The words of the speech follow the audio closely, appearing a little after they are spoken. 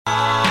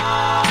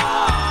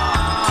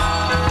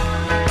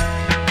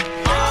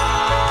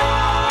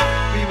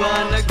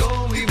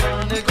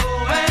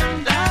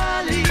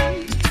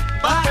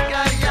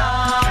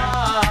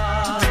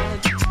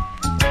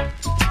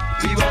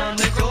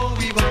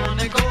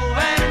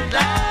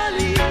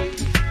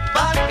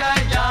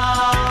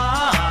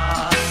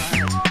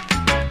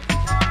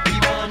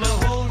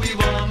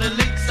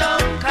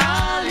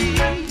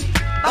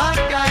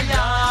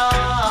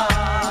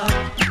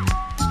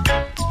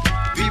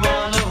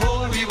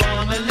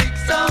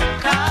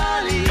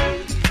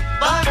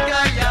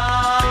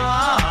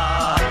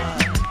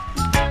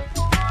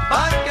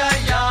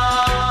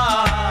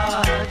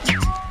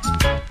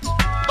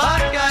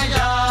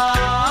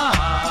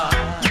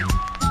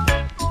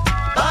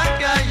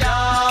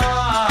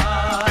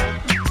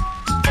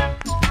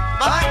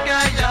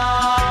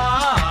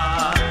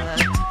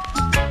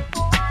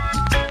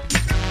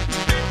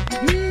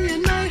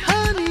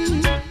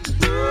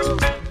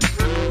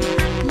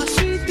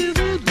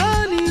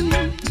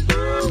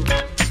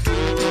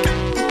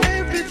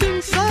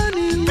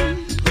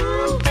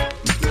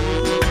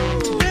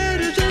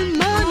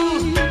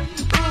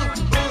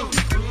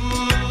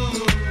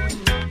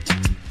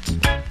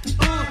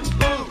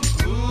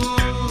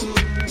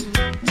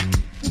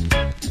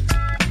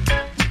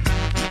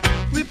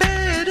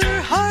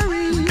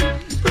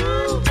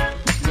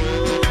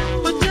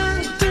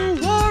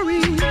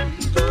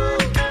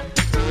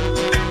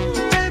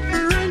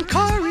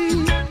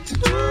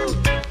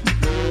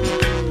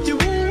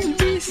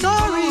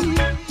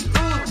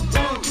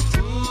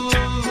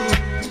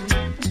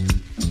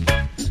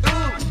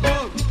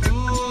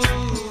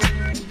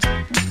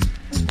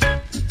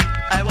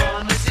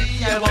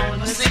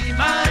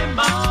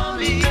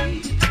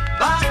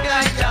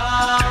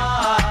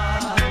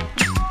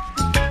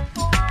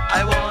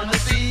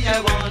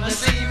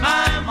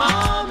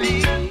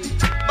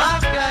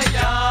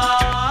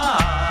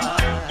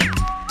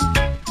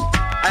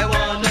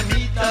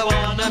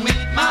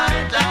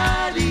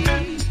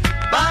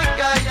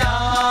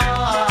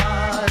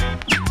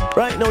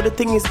now the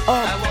thing is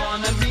up.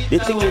 The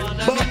thing is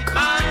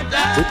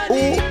back. With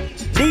who?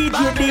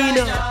 DJ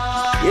Dino.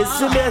 You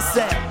see me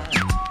say?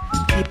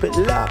 Keep it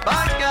locked.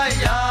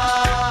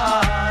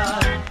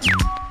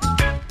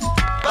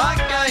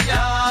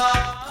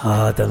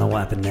 Oh, I don't know what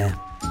happened there.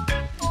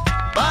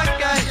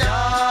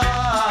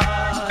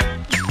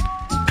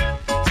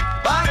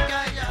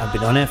 I've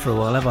been on air for a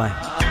while, have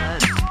I?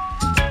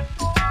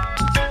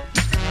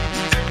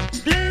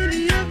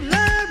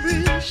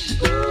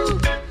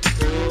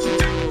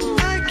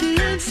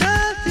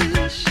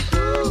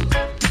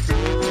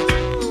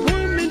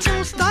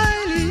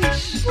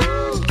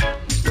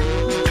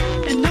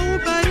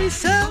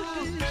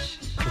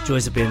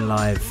 Joys of being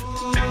live.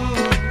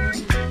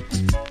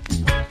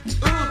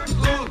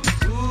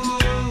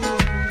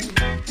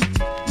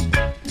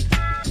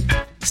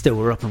 Still,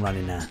 we're up and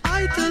running now.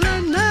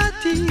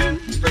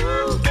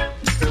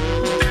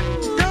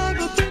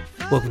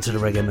 Welcome to the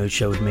Reggae Mood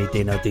Show with me,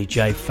 Dino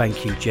DJ.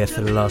 Thank you, Jeff,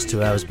 for the last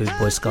 2 hours, Boot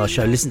Boy Scar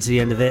Show. Listen to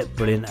the end of it,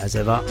 brilliant as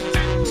ever.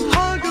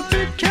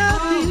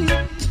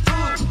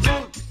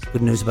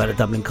 Good news about the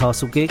Dublin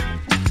Castle gig.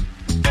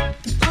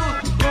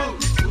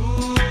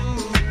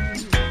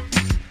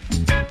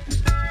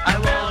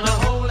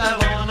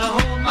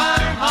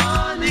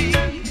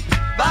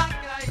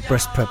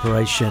 Breast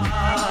preparation,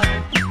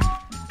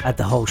 had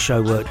the whole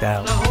show worked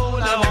out.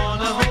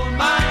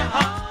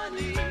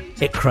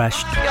 It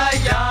crashed,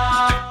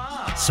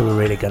 so we're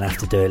really gonna have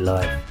to do it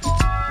live.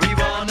 We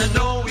wanna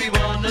know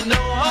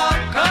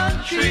our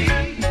country,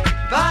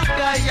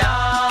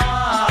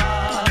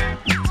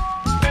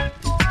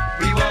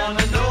 we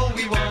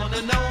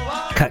wanna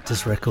know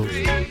Cactus Records,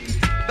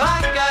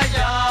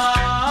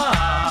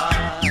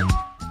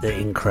 the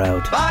In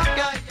Crowd.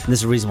 And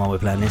there's a reason why we're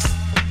playing this.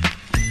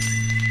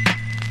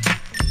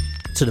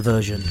 To the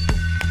version.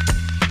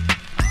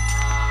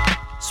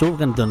 So what we're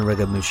going to do on the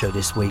Reggae Mood Show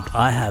this week,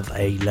 I have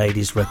a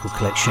ladies record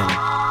collection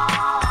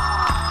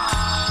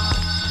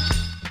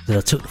that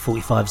I took the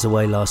 45s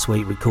away last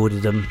week,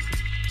 recorded them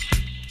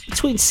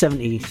between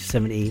 70,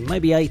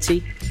 maybe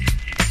 80.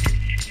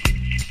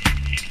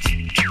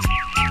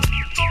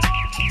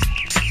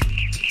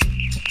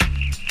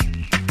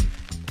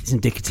 It's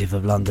indicative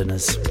of London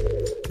as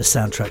the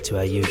soundtrack to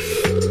our youth.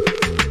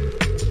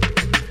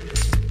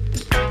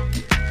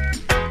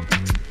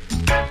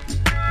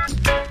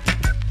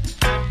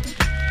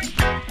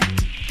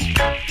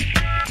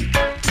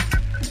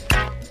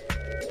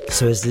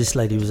 So as this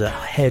lady was at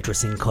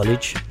hairdressing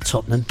college,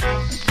 Tottenham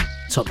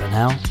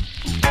Hale.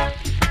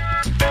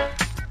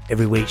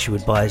 Every week she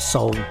would buy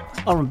soul,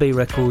 R&B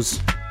records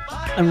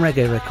and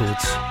reggae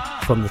records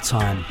from the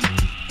time.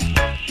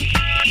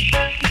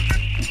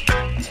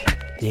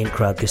 The In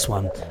Crowd, this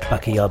one,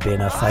 Backyard being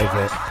her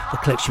favourite. The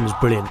collection was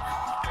brilliant.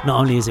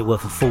 Not only is it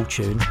worth a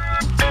fortune,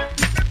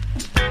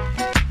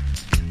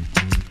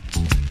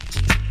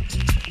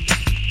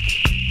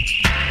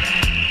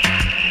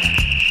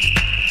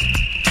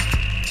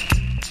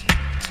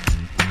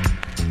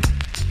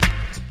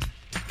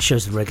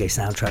 shows the reggae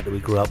soundtrack that we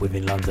grew up with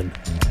in London.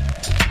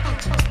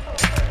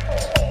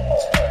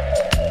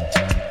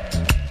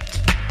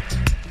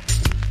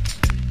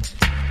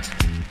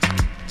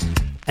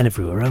 And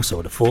everywhere else, I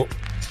would have thought.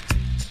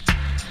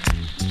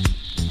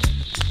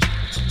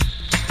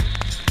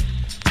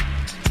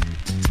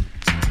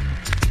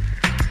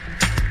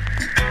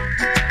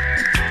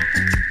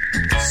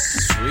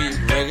 Sweet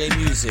reggae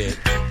music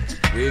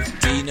with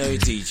Dino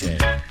DJ.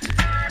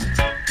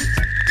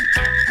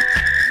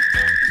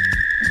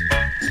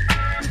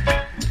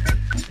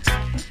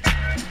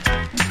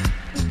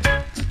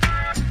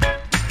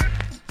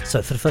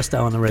 So for the first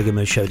hour on the Reggae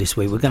Mood Show this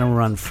week, we're going to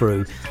run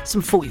through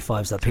some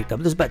 45s I picked up.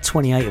 There's about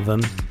 28 of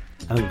them.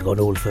 I haven't got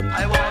all of them.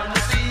 I wanna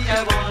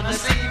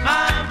see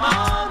my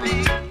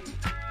mommy.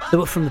 They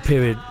were from the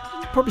period,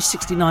 probably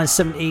 69,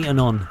 70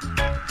 and on.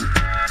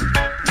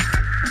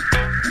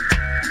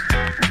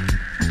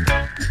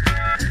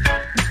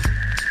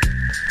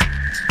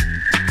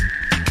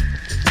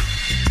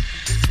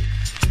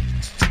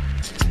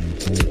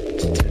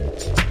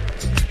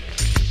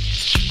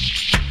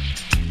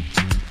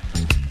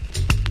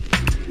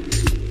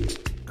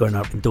 Growing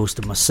up in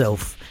Dorset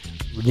myself,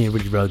 near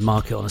Ridley Road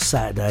Market on a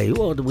Saturday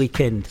or the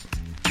weekend.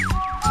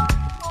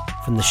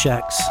 From the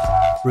Shacks,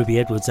 Ruby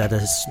Edwards had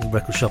a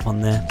record shop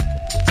on there.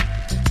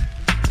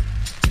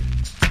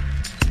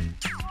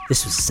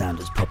 This was the sound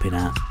that was popping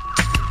out.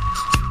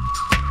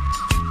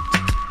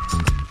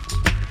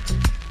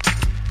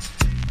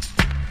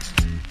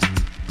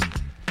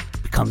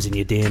 It becomes in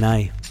your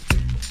DNA.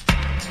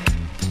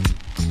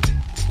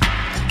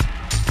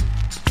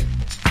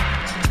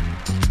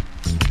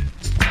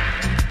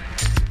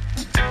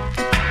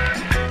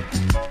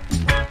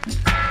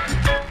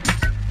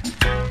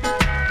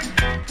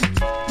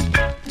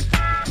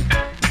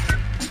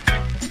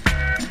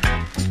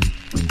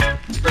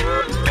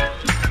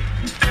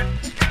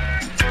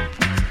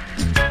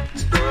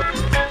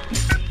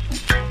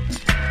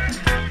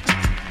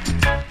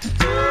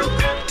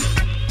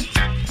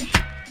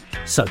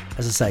 So,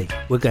 as I say,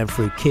 we're going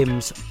through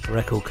Kim's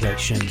record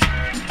collection.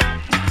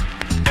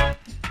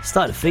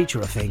 Started a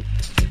feature, I think.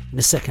 In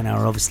the second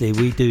hour, obviously,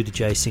 we do the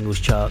J Singles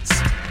charts.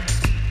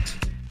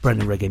 Brand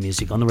new reggae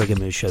music on the Reggae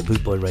Mood Show,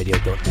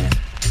 bootboyradio.net.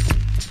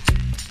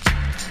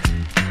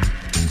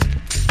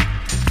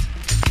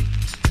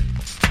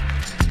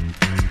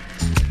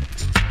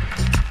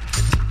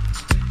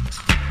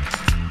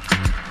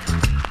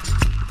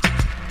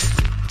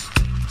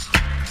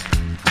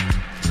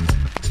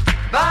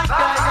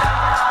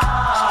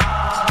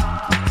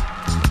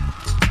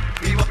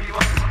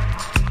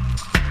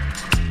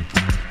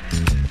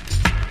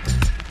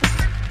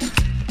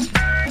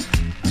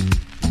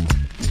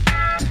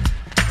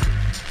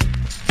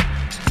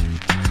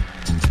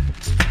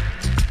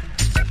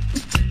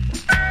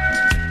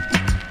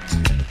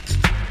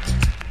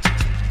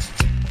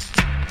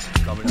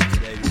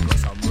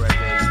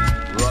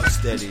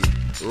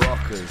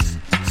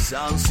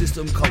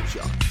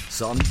 Culture,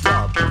 some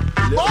dub,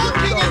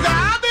 walking is a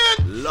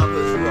habit,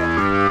 lovers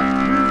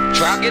rock,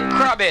 drag it,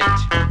 crab it,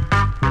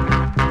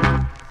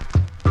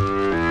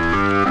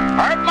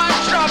 hurt my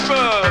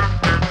trouble,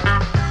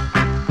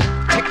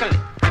 tickle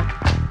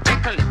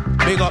it,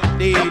 big up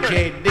DJ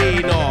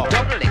Dino,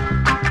 double it,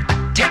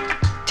 tickle it,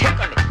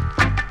 tickle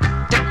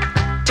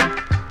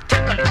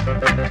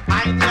it,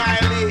 I'm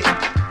Riley.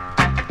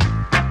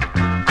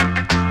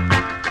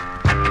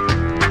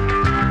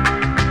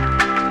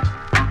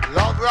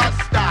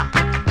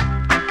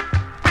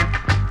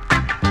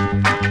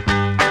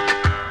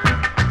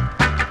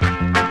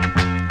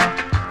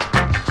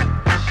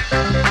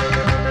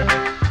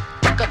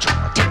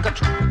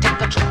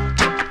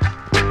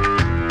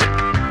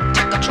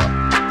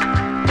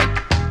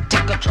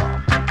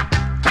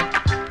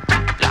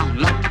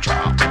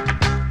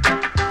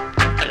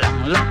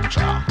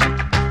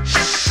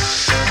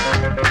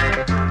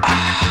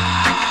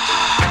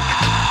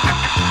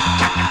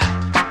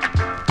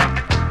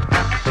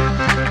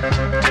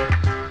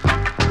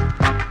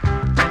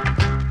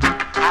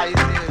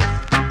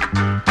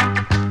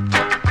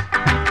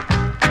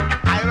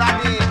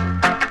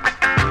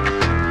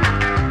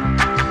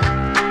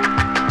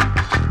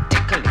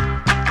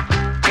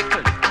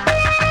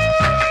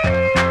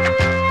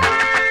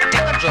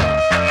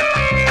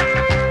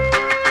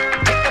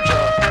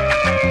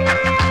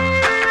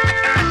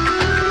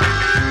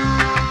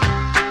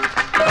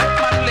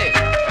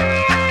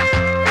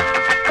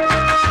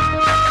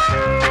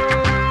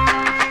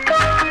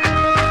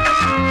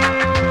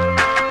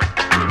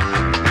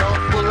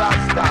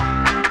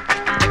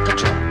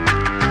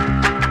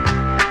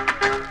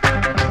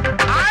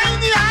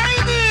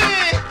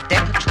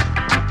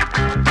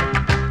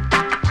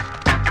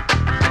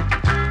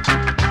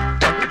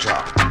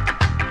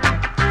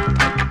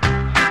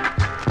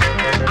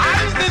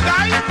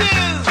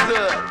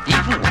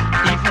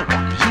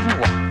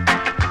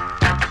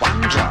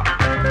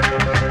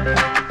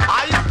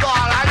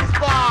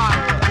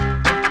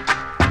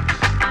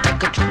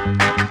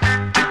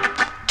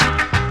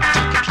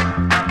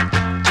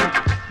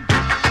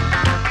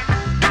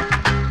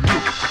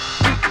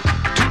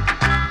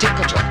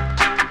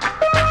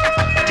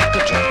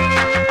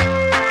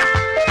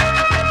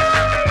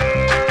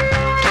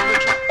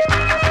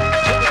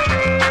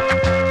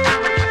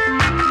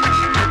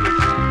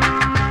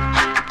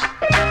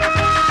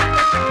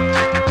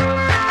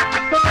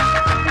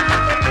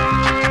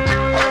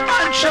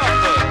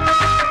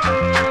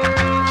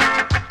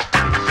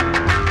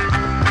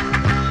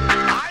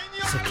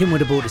 Kim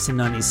would have bought this in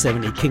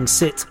 1970. King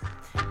Sit,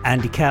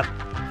 Andy Capp,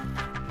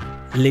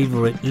 Lee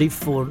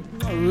Ford,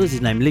 what was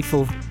his name? Lee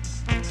Ford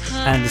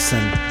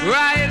Anderson.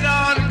 Ride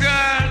on,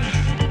 girl.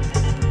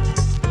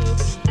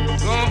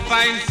 Go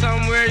find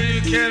somewhere you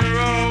can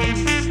roam.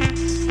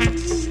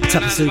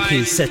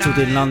 Tapasuki settled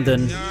in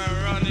London,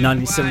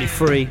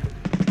 1973.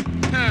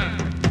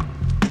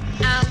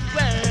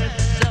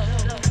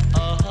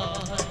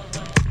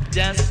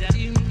 Just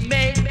to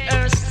make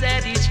her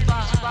satisfied.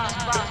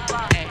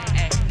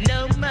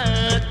 No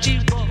much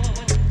you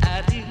want, I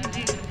do.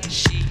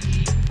 She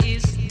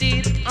is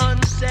still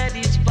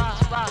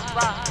unsatisfied.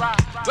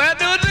 Where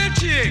do the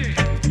chick?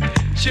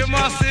 She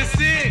must be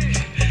sick.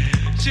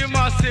 She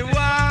must be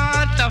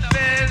want a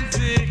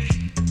fancy.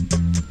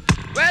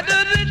 Where do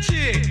the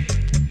chick?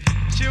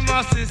 She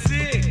must be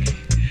sick.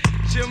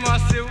 She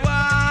must be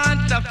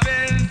want a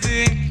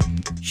fancy.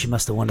 She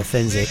must have won a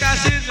Fenzik.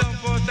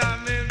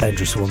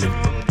 Dangerous woman.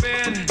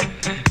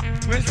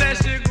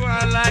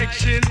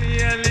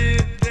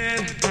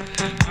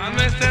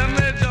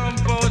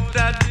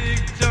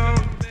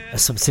 A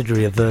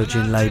subsidiary of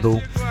Virgin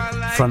label,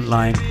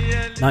 Frontline,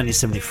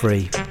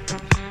 1973.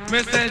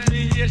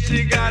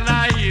 She got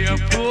a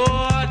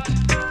airport.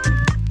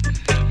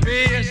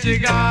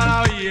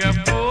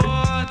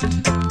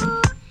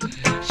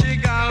 She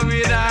got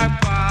with her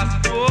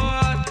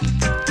passport.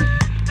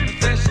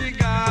 Said she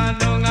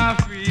got on a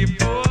free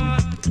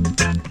port.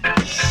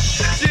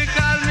 She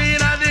called me in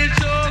the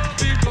joke.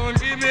 She gon'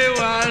 give me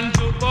one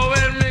joke. But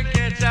when me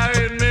catch her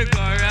in me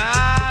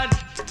garage,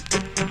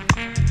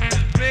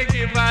 me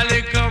give her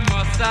little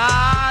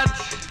massage.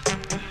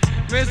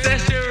 Me say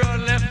she run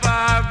left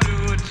for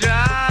blue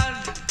jazz.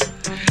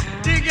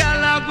 The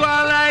girl a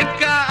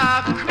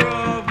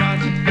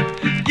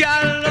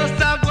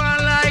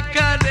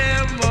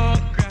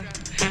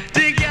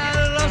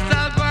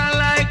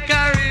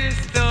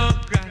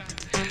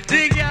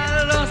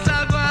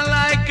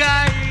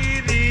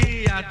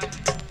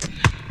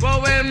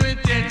when me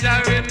take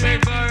her with me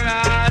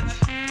garage,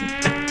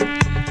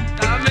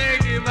 I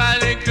make him a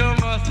little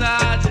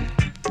massage.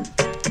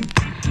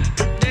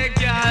 The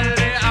girl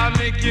they a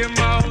Mickey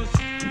Mouse,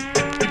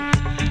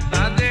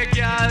 and the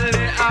girl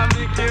they a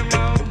Mickey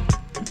Mouse.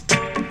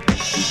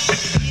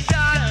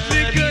 That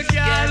little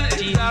girl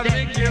is a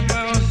Mickey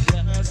Mouse.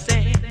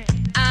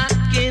 I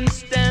can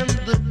stand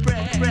the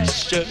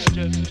pressure.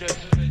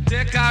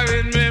 Take her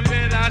in me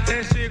bed and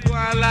say she go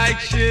on like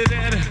she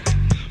did.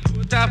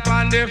 Put up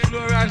on the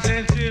floor and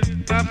say she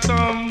have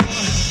some more.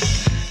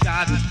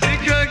 That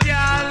little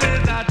girl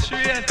is a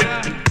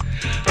traitor,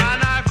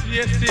 and her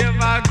face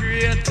save a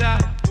greater.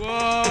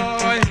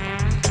 Boy,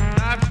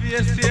 her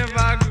face save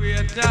a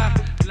greater.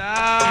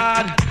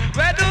 Lord,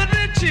 where do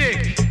the chick?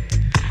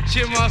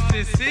 She must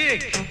be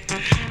sick.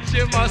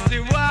 She must be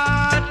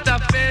water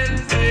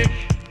fancy.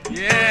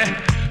 Yeah,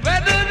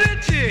 where do the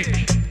chick?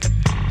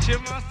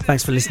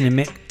 Thanks for listening,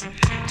 Mick.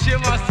 She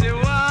must be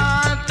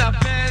water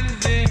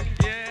fancy.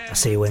 Yeah. I'll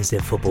see you Wednesday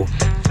at football.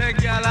 Say,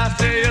 girl, I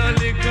say you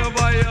little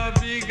boy, you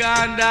big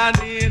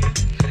underneath.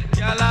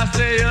 Girl, I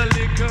say you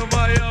little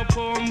boy, you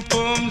pum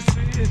pum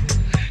sweet.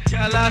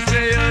 Girl, I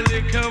say you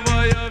little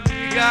boy, you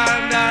big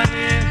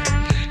underneath.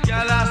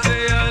 Girl, I say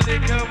you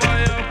little boy,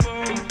 you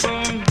pum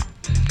pum.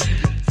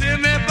 See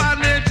me pan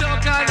the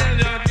choke and then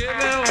you give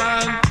me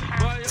one.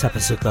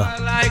 Tapasuka.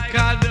 Like a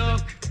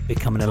duck.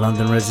 Becoming a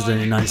London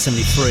resident in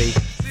 1973.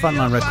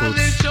 Frontline Records.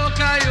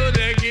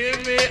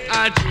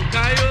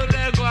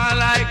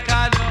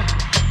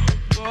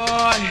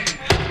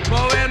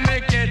 But when me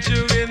catch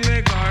you in me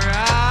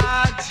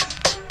garage,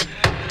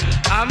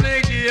 I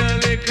make you a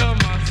little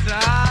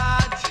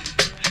massage.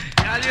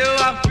 Girl, you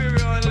have to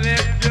run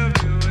left your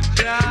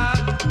future.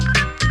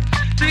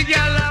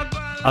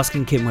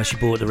 Asking Kim where she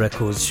bought the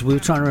records. We were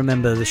trying to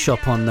remember the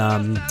shop on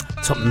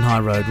Tottenham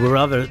High Road. We're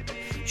rather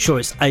sure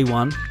it's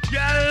A1.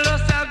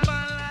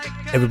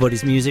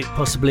 Everybody's Music,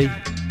 possibly.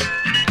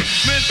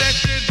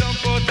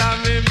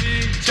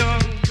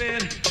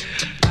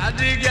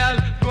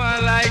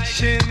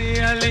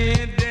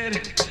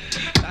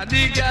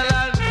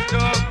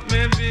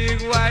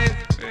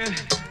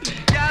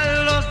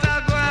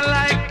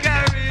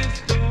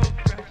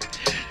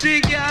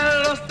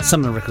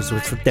 Some of the records were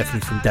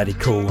definitely from Daddy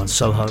Cool on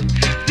Soho.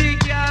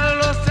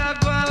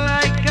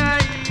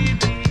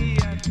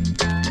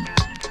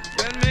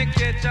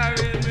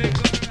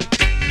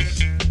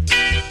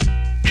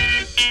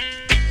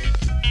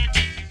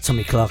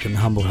 Tommy Clark and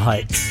Humble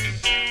Heights.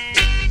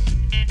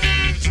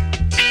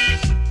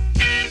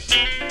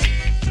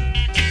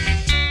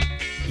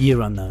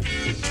 Year unknown.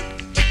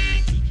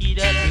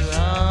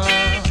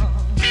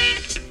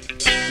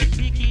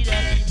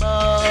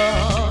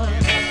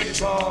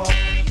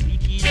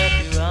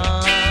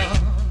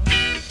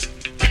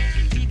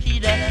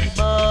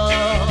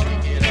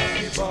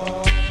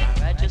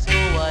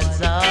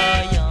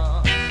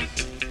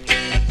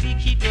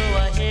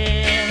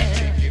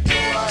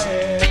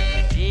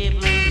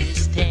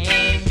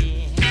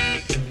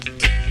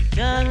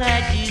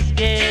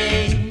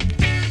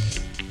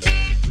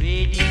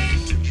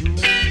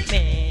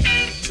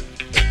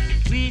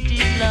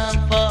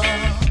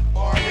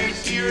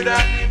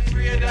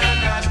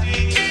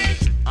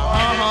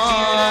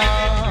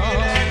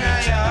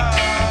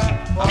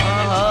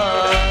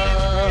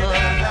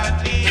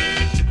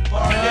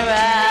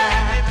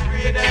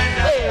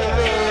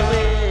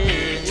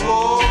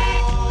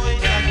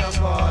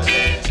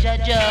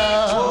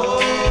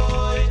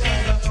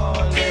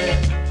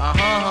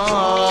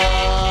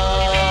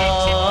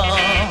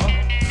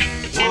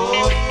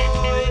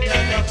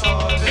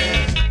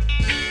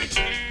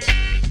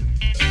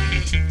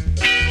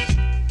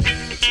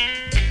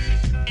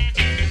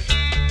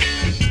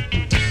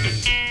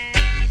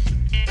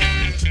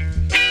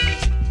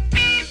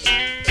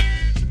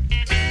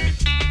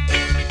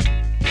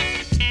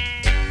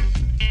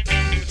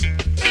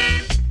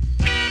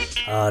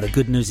 The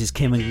good news is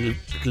Kim and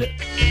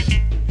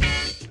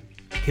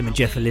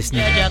Jeff are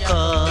listening.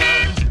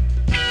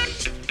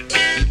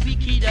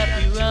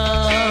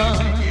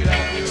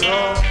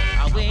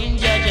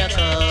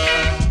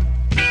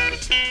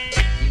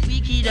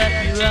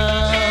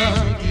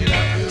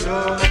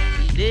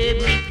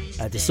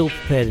 It's all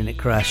prepared and it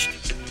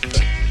crashed.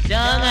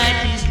 Down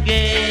at his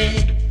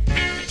gate,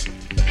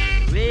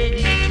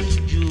 ready to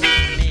do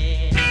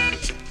me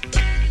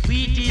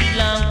with his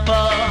lamp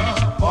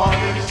for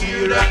the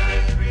fear and the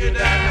fear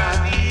that I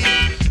need.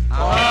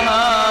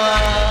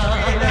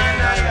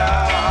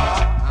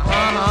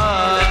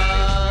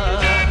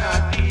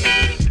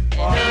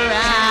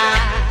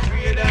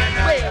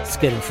 It's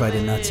getting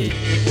Friday nutty.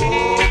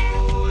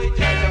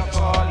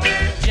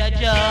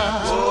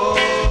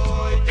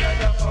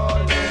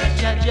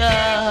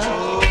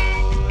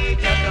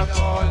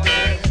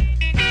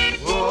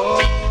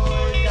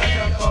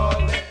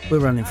 We're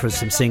running through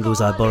some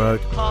singles I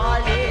borrowed.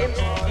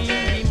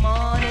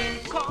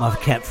 My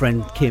cat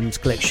friend Kim's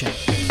collection.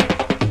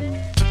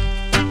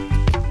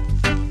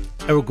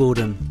 Errol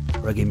Gordon,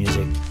 reggae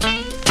music.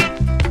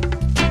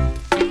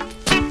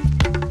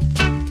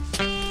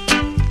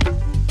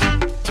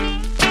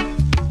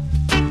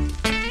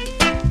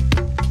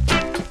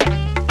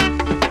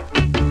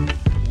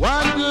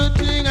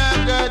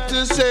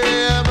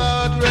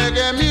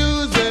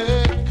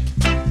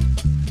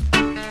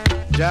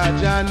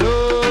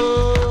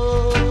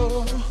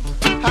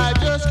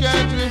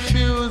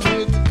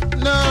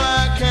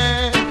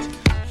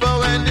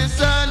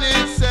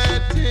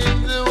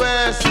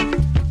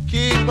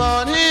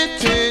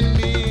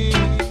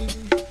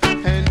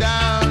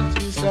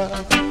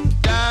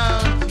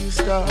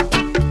 stop.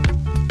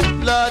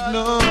 Lord,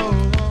 no.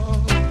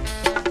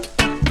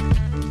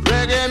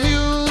 Reggae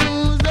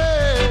music,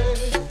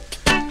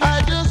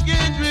 I just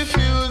can't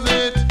refuse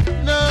it.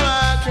 No,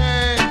 I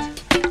can't.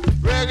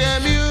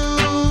 Reggae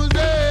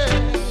music,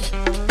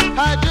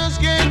 I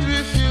just can't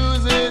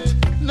refuse it.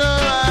 No,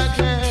 I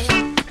can't.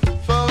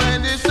 For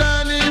when the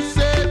sun is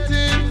set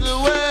in the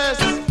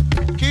west,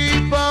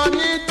 keep on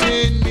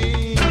hitting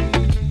me.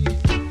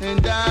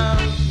 And down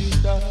you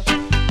stop,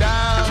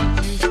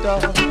 down you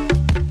stop.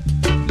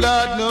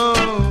 Lord, no.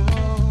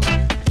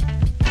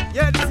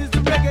 Yeah, this is the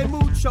Reggae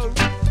Mood Show.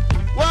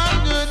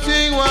 One good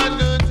thing, one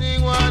good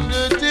thing, one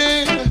good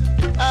thing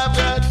I've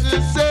got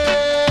to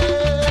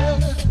say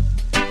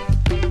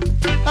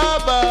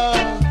about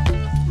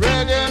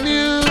reggae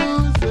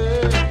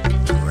music.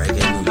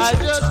 I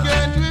just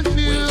can't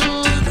refuse.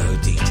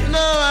 No,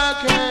 I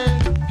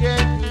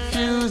can't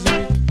refuse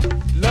it.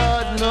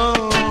 Lord, no.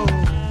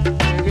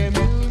 Reggae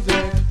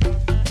music.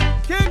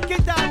 Kick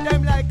it at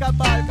them like a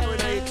ball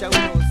when I hit your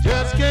nose.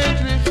 Just can't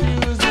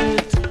refuse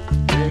it.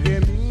 Reggae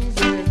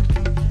music.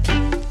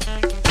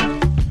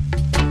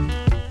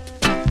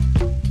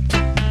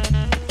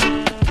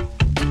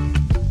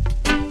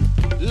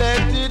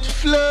 Let it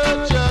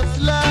flow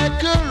just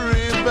like a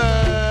river,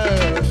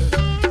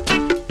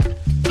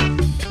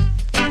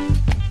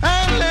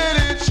 and let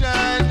it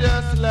shine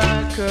just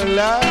like a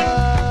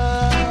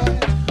light.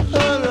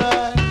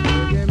 Alright,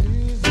 reggae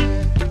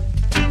music.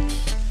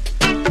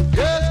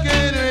 Just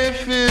can't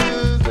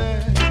refuse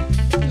it.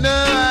 No,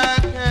 I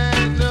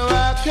can't, no,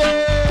 I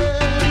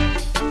can't.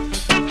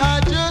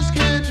 I just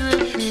can't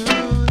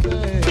refuse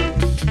it.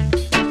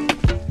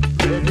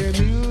 Reggae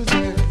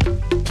music.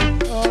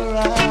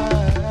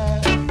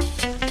 Alright.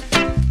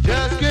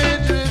 Just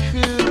can't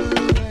refuse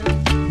it.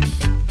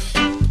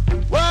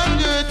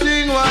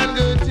 One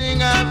good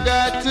thing I've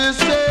got to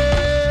say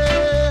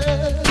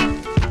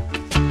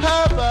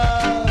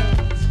about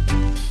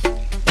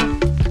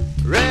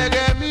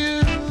reggae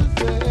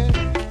music.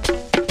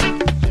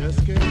 Just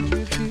can't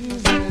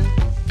refuse it.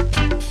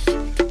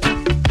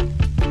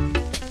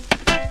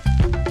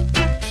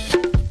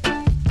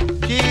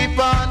 Keep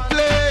on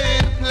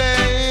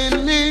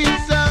playing me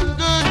some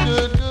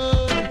good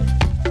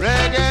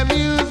reggae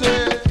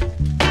music.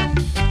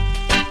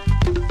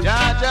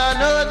 Jaja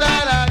know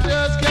that I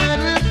just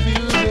can't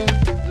refuse it.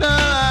 No,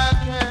 I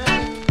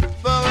can't.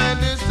 But when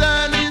the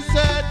sun is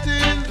set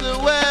in the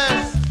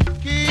west,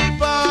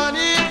 keep on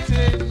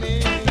hitting me.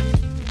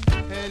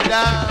 And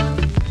down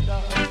we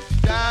start,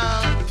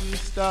 down we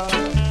start.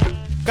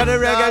 Cause the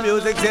reggae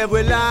music save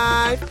we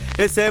life.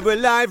 It save we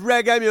life.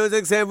 Reggae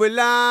music save we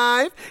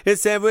life. It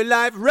save we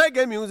life.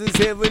 Reggae music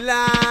save we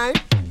life.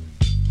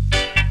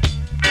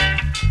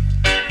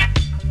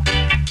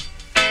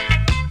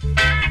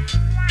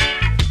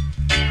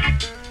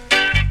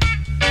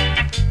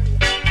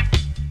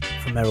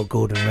 From Errol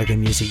Gordon, Reggae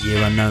Music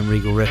Year Unknown,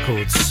 Regal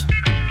Records.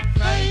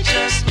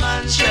 Righteous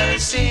man shall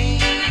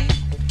sing,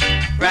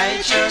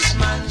 righteous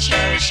man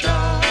shall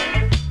shout,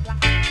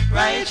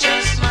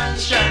 righteous man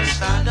shall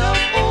stand up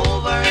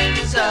over in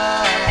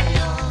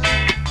Zion.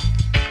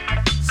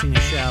 Sing a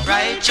shout.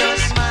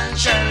 Righteous man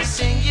shall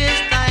sing,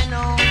 yes I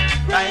know.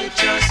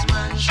 Righteous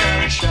man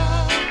shall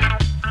shout,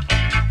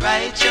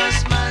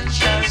 righteous man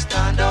shall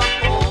stand up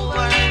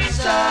over in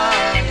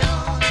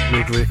Zion.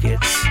 Lord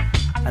Ricketts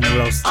and the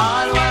Ralston.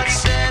 All what's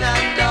said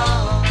and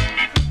done,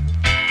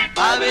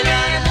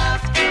 Babylon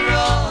have to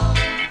run.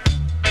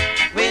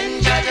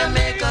 When Jah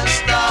make us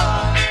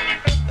start,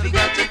 we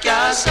got to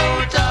cast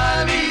out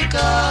all we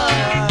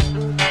got.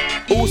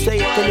 Who say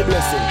it to the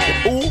blessing?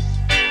 Who?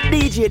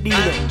 DJ Dino.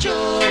 And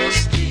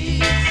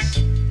justice,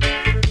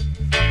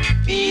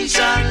 peace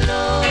and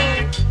love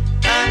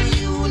and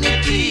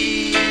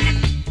unity,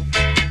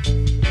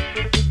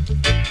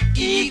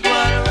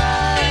 equal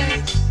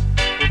rights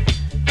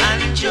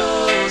and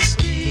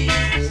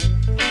justice,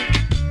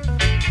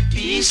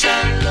 peace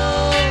and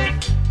love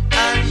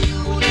and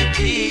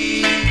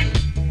unity.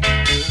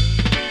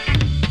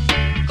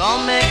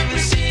 Come make me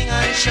sing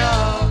and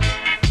shout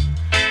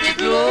the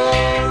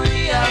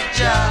glory of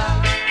Jah.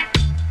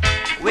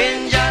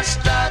 When Jah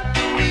start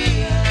to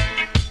win,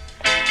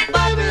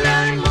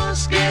 Babylon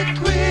must get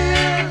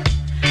queer.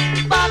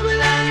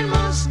 Babylon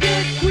must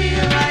get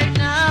queer right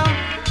now.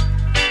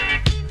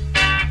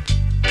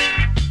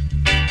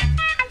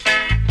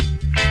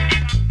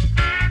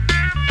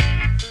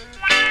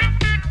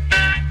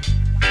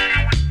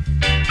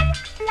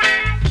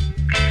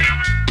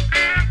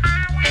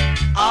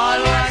 All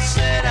was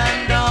said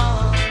and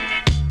done,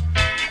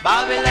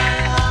 Babylon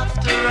have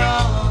to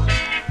run.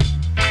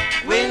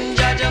 When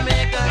Jah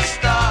make us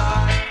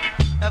start,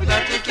 I've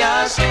got to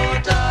cast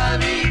out all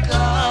we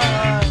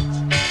got.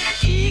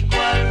 Equal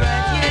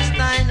right, yes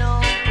I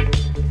know,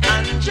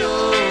 and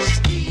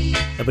justice,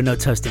 There'll be no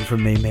toasting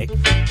from me, Mick.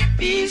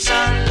 peace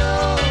and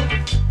love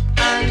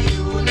and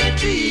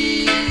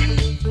unity,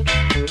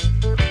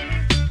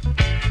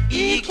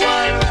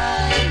 equal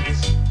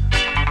rights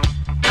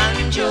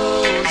and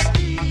justice,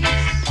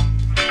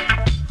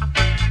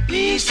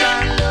 peace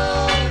and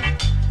love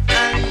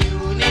and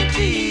unity.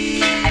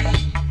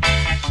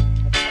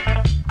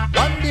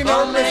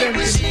 Come make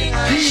we sing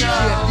and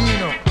shout. DJ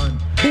Dino on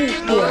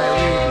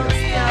Bootboy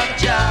Radio.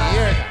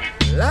 Hear that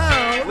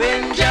loud.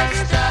 When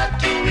just start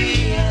to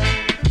wheel,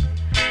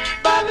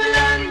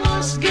 Babylon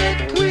must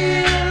get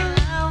queer.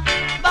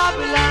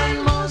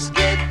 Babylon must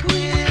get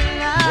queer.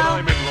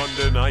 When I'm in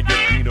London, I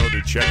get Dino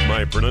to check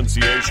my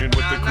pronunciation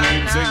with the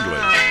Queen's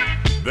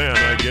English. Then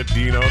I get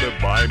Dino to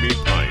buy me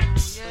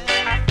pints.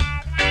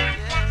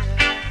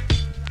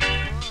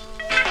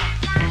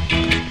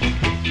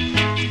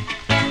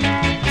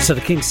 So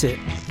the King Sit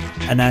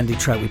and Andy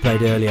track we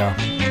played earlier.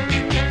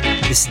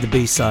 This is the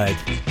B-side.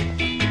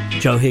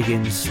 Joe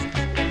Higgins,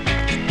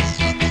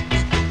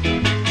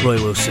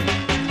 Roy Wilson.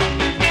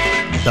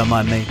 Don't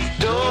mind me.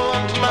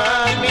 Don't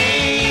mind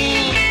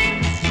me.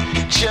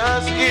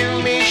 Just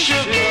give me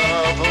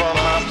sugar for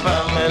my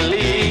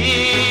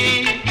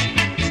family.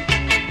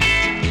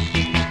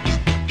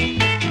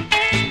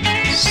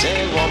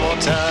 Say it one more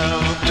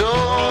time.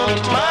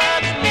 Don't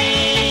mind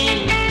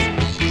me.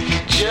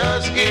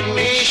 Just give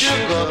me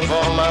sugar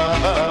for my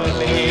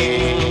family.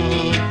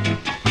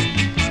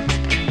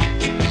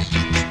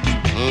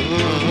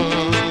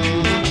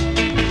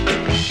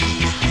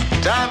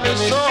 Time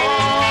is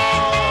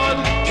on.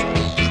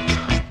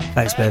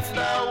 Thanks, Bev. I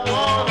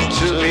want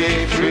to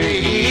be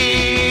free.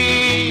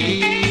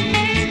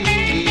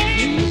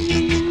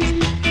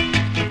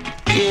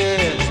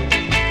 Yeah,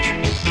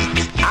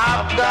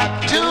 I've got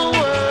to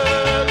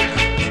work,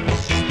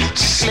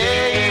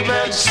 slave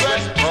and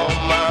sweat for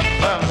my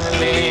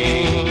family.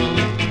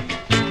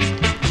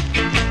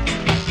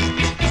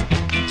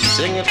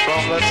 Sing it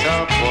from the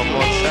top one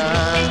more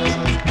time.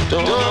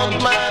 Don't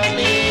mind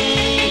me.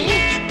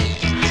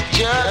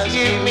 Just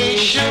give me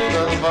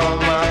sugar for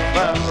my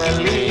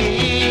family.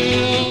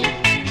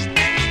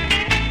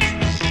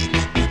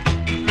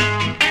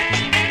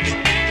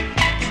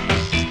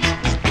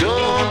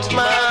 Don't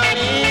mind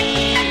me.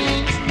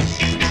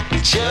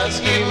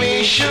 Just give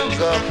me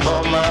sugar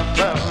for my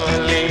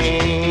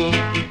family.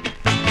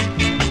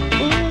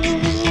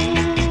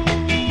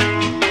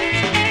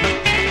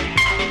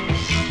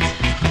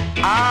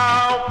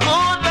 How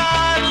could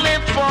I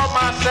live for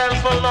myself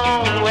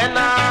alone when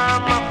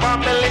I'm a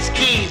family's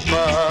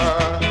keeper?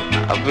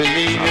 I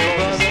believe you,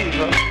 brother.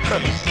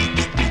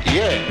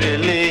 Yeah,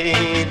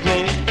 believe me.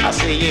 I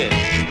say yes.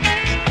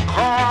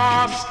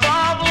 Cost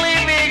of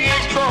living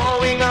is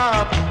going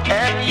up,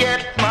 and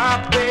yet my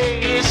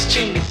pay is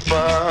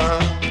cheaper.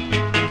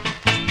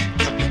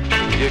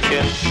 You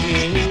can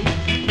see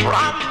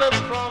from the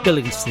front. You're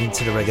listening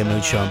to the Reggae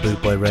Mood Show on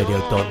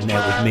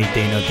bootboyradio.net with me,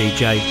 Dino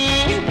DJ.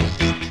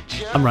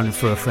 I'm running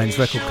through a friend's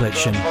record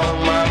collection,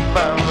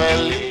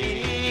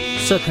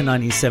 circa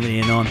 1970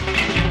 and on.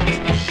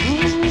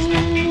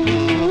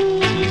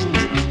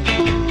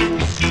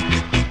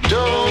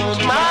 Don't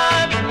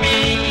mind me,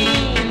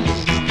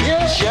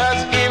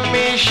 just give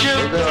me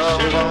sugar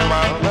for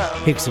my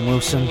family. Hicks and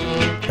Wilson,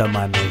 don't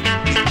mind me.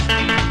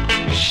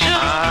 I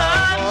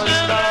won't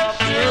stop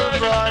you,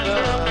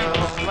 brother,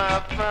 for my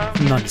family.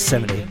 From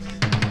 1970.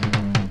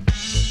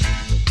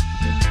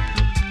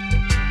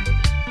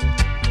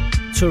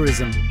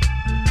 Tourism.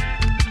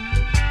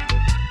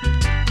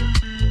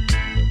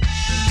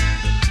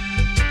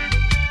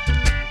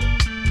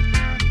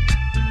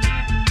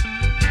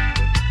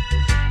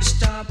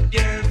 Stop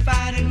your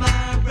fighting,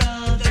 my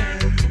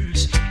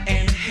brothers,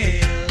 and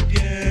help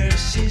your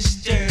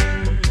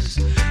sisters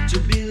to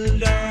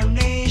build our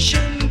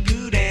nation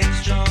good and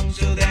strong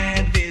so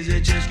that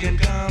visitors can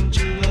come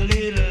to a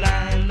little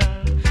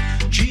island.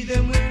 Treat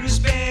them with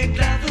respect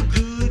like the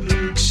good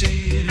book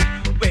said.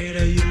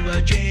 Whether you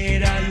are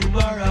Jade or you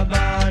are a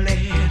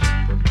ballet,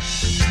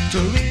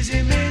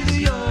 tourism is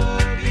your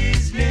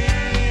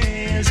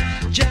business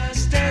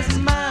just as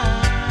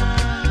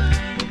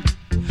mine.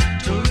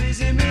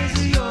 Tourism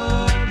is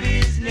your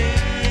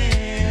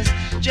business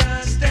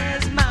just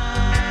as mine.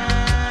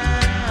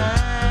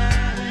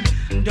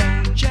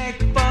 Don't check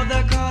for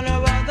the color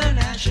or the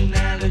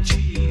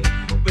nationality,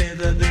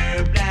 whether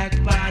they're black,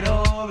 white,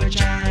 or a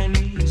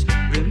Chinese.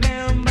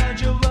 Remember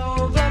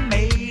Jehovah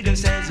made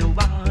us as a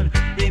one.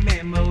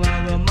 Remember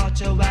our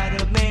motto,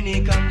 out of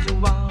many comes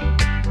one.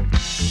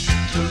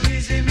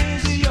 Tourism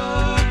is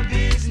your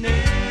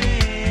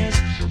business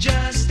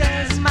just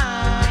as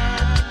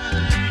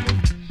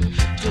mine.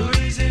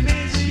 Tourism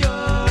is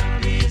your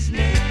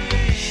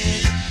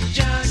business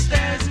just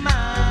as mine.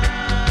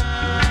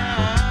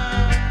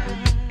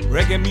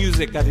 Reggae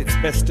music at its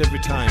best every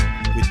time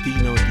with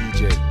Dino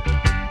DJ.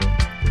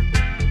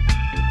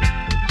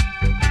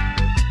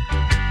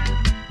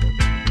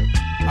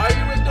 Are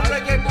you with the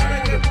reggae?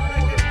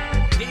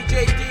 DJ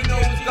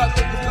Dino's got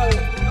the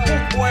groove.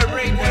 Boy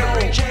Radio.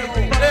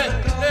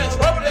 Let's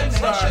rub it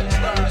inside.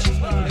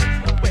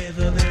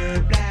 Whether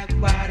they're black,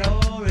 white,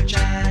 or a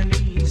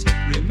Chinese,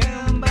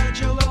 remember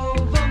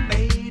Jehovah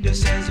made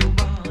us as a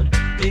one.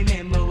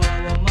 Remember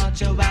our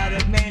motto, out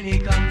of many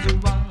comes a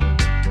one.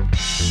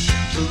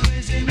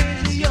 Tourism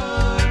is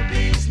your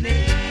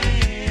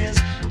business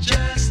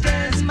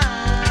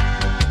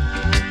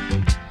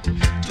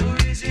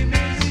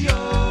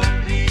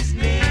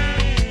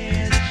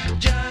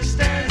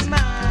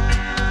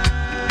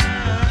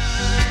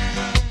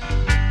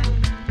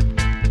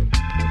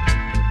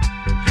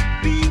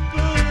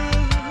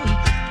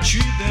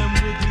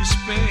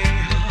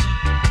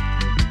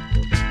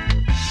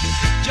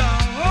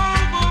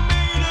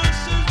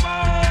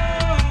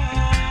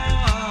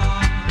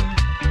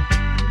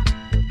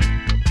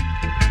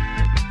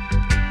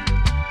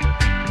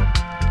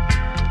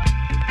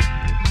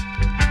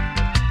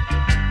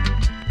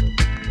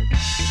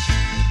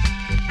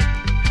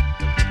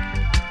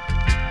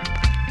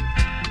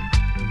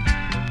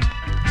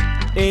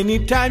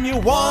Anytime you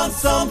want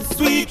some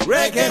sweet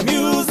reggae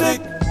music.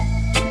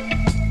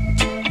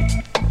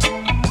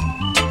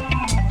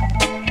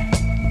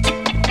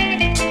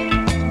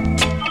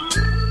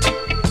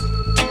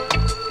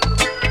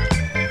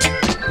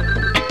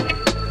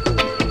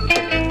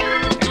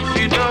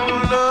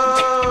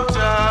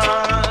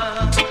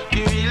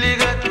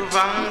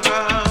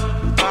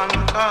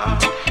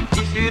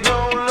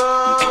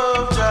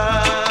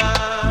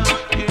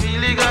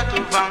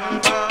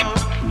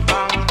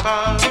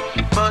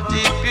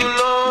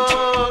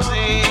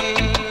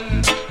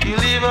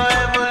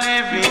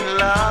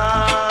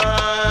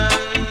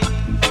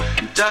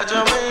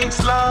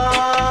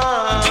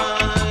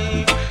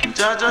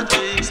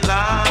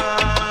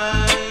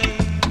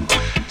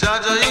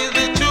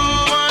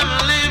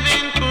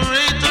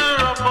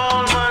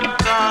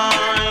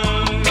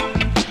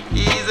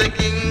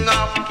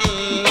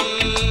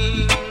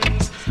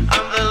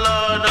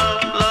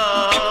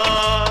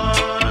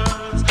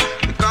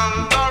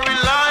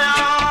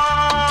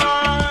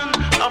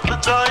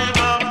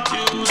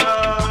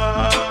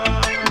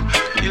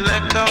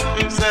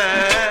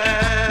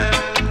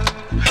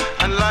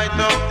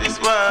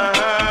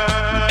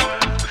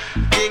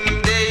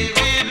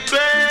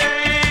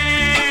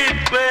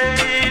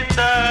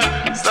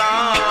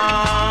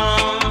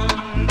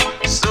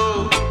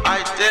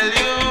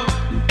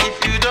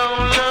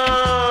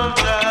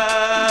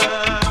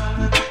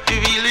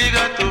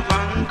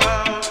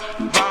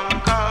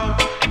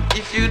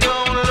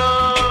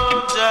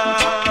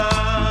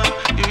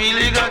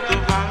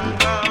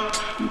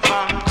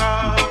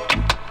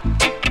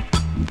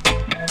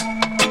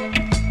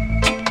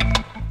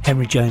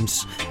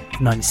 James,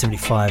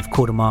 1975,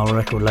 Quarter Mile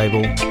record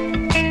label.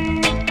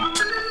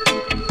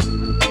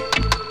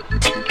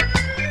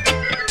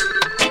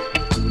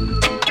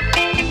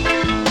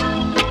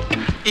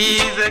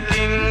 He's the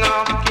King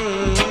of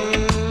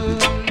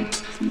Kings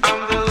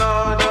and the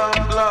Lord of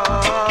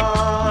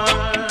Lords,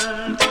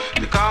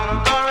 the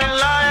conquering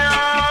Lion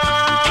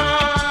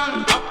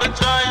of the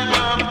tribe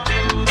of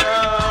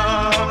Judah.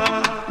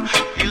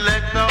 He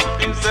let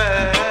up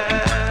himself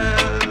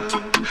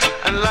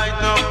and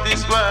light up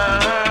this world.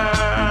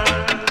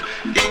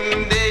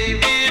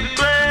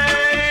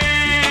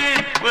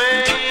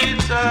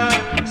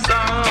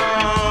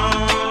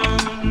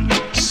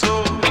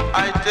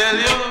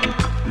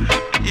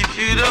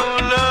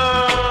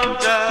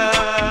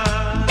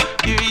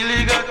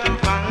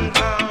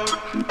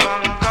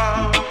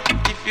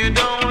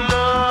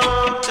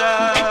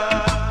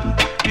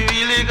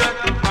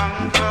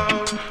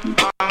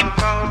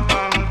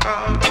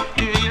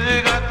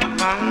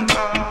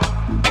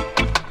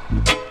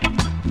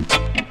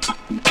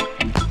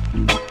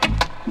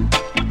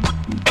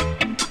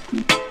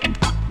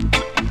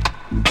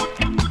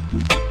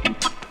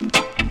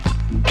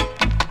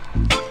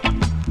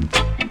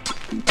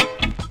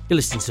 You're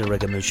listening to the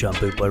Reggae Mood Show on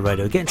Bootboy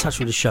Radio. Get in touch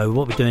with the show.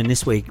 What we're doing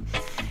this week,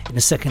 in the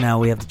second hour,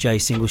 we have the J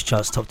Singles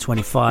Charts Top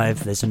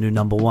 25. There's a new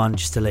number one,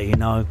 just to let you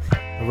know.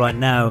 But right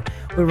now,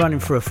 we're running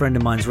through a friend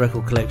of mine's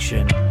record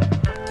collection.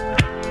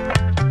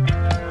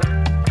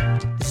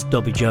 This is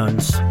Dobby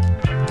Jones.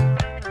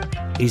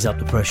 Ease Up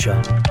the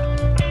Pressure.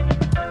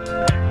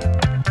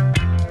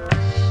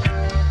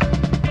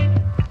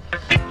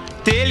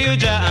 Tell you,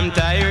 Jah, I'm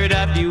tired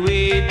of the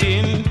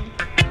waiting.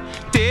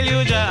 Tell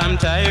you, Jah, I'm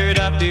tired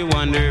of the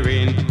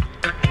wondering.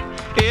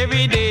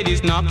 Every day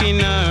this knocking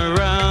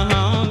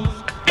around.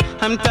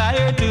 I'm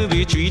tired to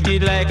be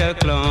treated like a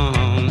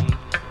clown.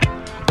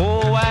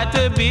 Oh, what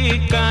a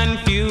big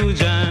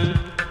confusion.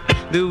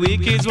 The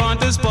wicked want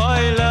to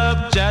spoil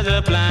up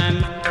Jah's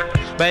plan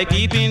by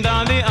keeping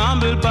down the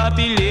humble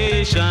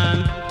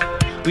population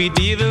with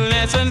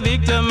evilness and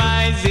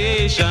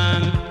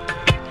victimization.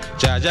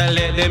 Jah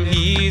let them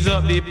ease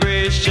up the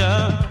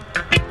pressure.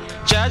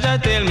 Jah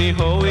tell me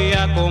how we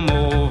a come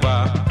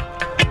over.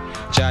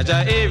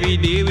 Jah every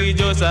day we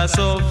just a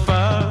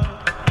suffer.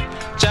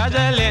 Jah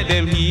let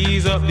them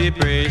ease up the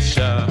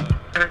pressure.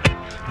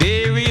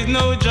 There is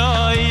no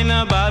joy in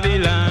a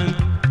Babylon,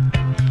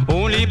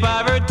 only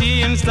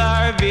poverty and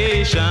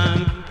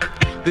starvation.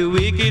 The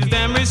wicked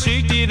them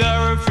restricted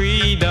our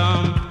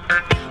freedom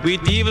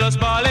with evil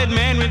spoiled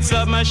men with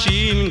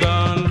submachine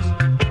guns.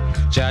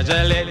 Jah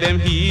let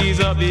them ease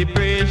up the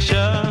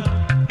pressure.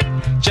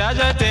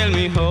 Jah tell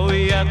me how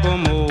we a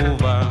come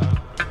over.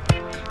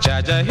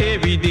 Jah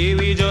every day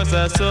we just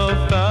a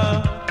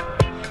suffer.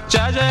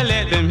 Jah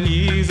let them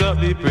ease up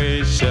the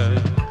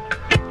pressure.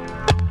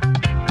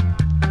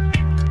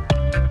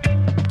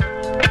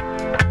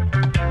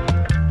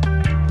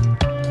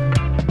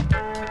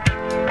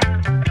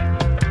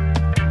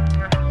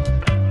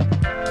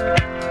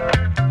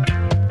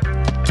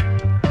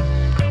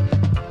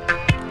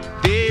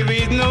 There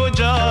is no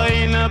joy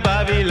in a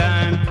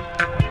Babylon,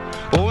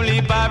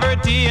 only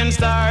poverty and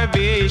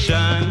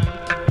starvation.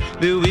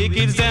 The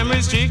wicked them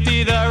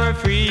restricted our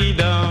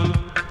freedom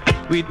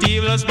with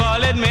evil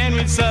spoiled men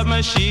with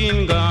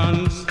submachine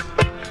guns.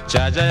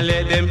 Jah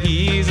let them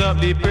ease up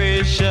the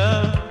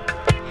pressure.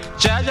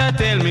 Jah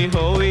tell me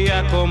how we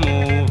a come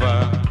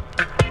over.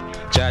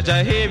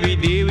 Jaja, every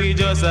day we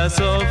just a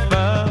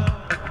suffer.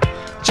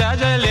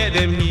 Jaja, let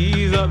them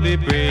ease up the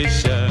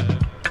pressure.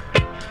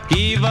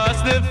 Give us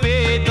the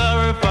faith,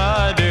 our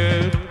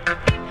Father.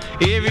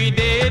 Every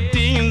day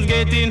things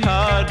getting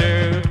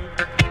harder.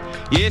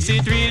 Yes,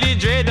 it really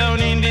dread down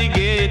in the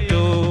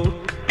ghetto.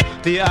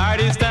 The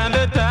hardest and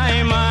the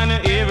time man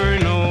ever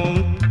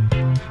known.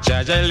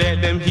 Jaja,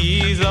 let them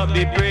ease up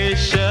the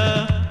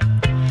pressure.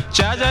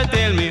 Jaja,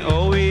 tell me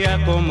how we a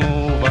come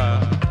over.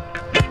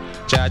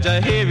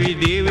 Jaja, every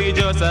day we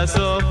just a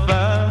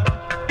suffer.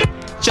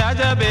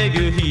 Jaja, beg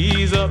you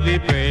ease up the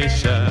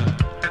pressure.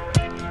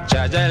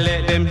 Jaja,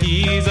 let them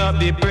ease up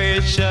the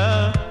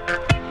pressure.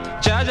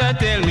 Jaja,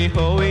 tell me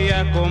how we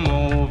a come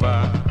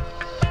over.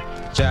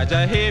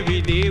 Jaja, every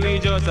day we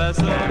just a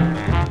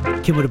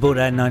suffer. Kim would have bought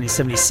that in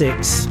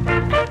 1976.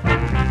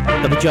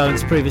 Double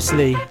Jones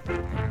previously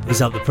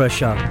is Up the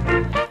Pressure.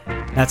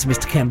 Now to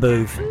Mr. Ken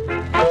Booth.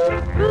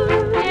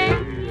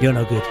 You're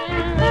no good.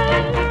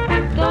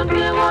 Don't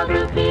care what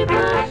the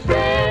people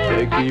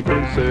say. They keep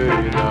on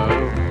saying now.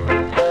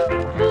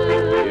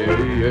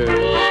 Yeah.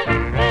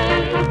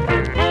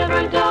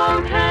 Every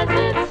dog has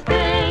its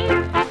day.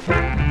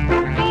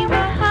 We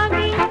were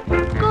hugging,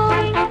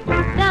 going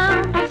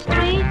down the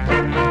street.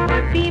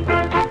 The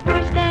people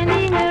were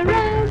standing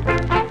around.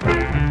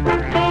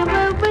 They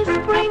were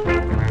whispering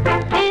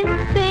and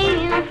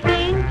saying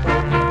things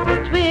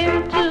that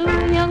we're too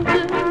young to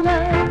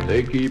love.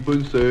 They keep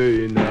on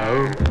saying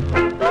now.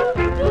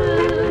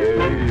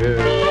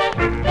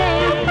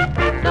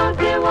 Don't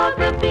care what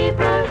the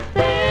people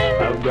say.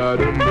 I've got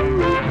to move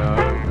now.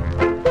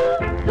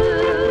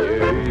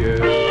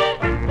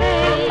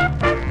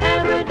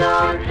 Every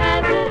dog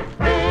has its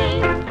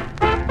day.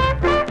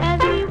 As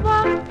we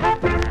walked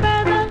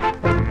further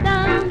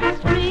down the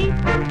street,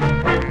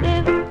 as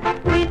if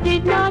we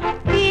did not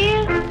hear,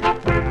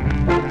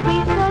 we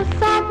saw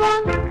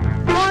someone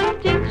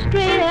pointing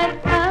straight at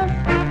us.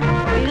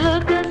 We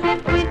looked as if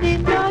we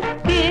did not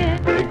care.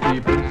 They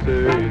keep on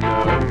saying now.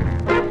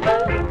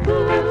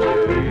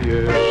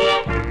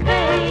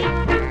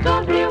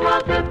 Don't hear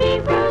what the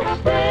people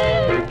say.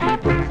 They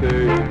keep on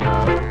saying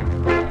now.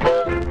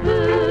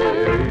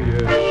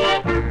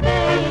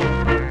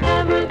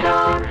 Every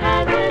dog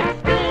has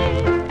its day.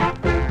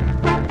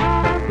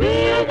 We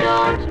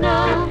don't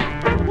know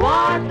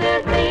what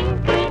they're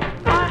thinking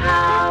or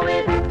how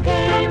it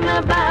came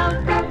about.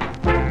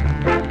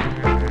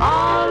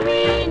 All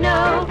we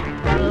know,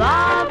 we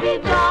love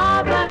each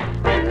other,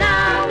 and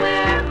now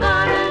we're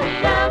gonna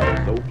shout.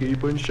 So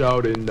keep on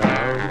shouting now.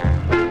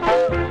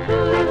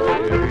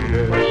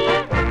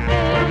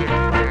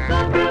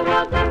 Don't care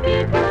what the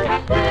people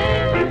say.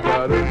 We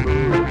gotta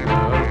move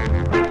now.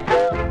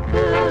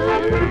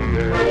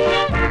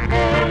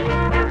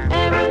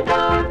 Every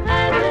dog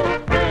has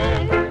its day.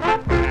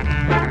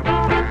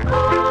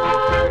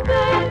 All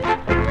that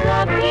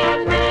love can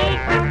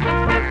make,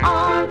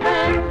 all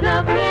that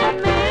love can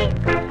make.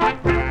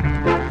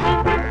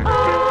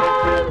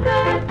 All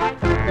that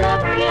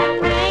love can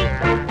make.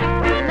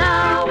 And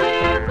now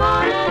we're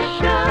gonna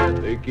shout.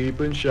 They keep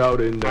on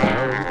shouting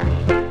now.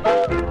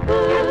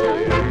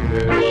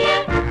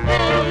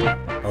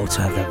 Oh,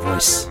 to have that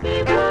voice.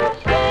 They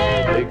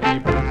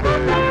keep on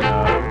saying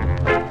now.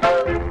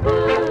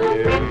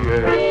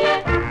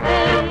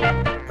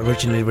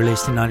 Originally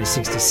released in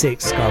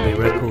 1966, Scarbeat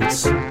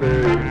Records.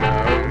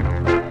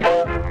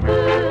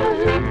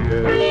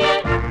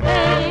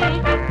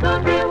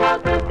 Don't hear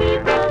what the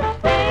people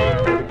say.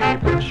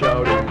 Keep on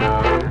shouting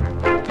now.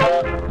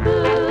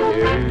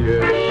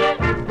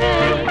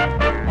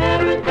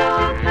 Every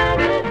dog has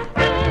its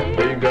day.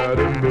 They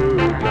gotta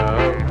move now.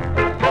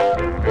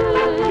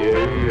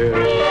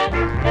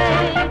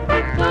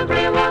 Don't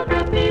hear what the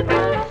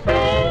people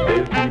say.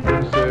 They keep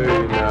on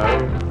saying now.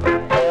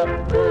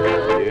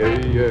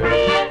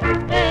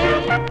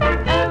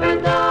 Every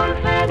dog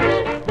has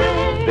its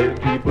day. They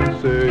keep on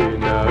saying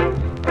now.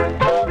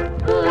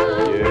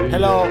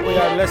 Hello, we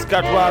are Les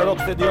Catois,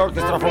 Rocksteady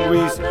Orchestra from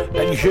Greece,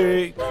 and you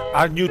hear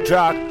our new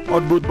track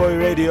on Boot Boy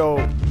Radio.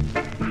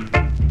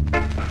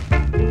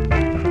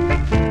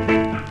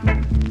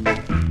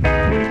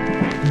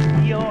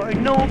 You're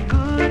no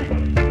good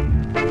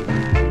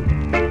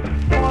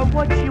for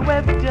what you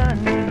have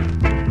done,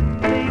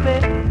 baby.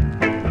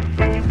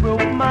 You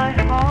broke my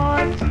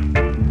heart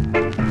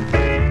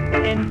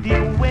and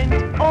you went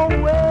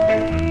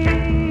away.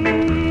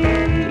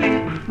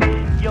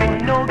 You're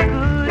no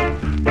good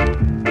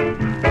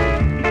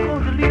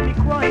because you leave me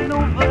crying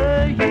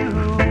over you.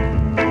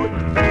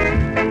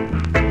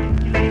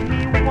 You leave me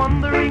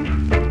wondering.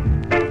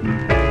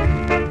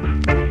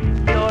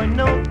 You're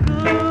no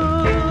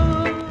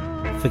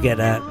good. Forget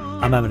that.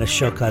 I'm having a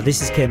shocker.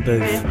 This is Ken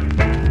Booth.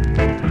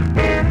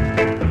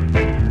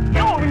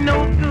 You're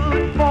no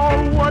good for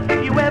what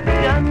you have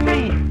done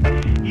me.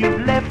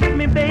 You've left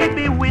me,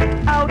 baby,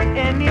 without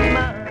any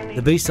money.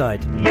 The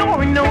B-side.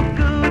 You're no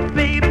good,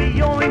 baby.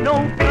 You're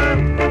no good.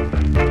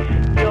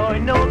 You're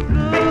no good.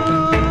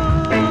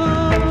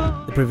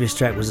 The previous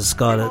track was the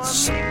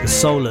Scarlets, the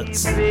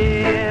Soulets.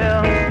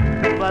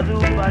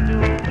 Badu, badu.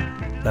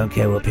 Don't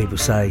care what people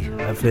say.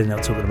 Hopefully they're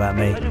not talking about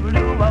me.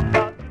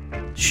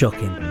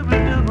 Shocking.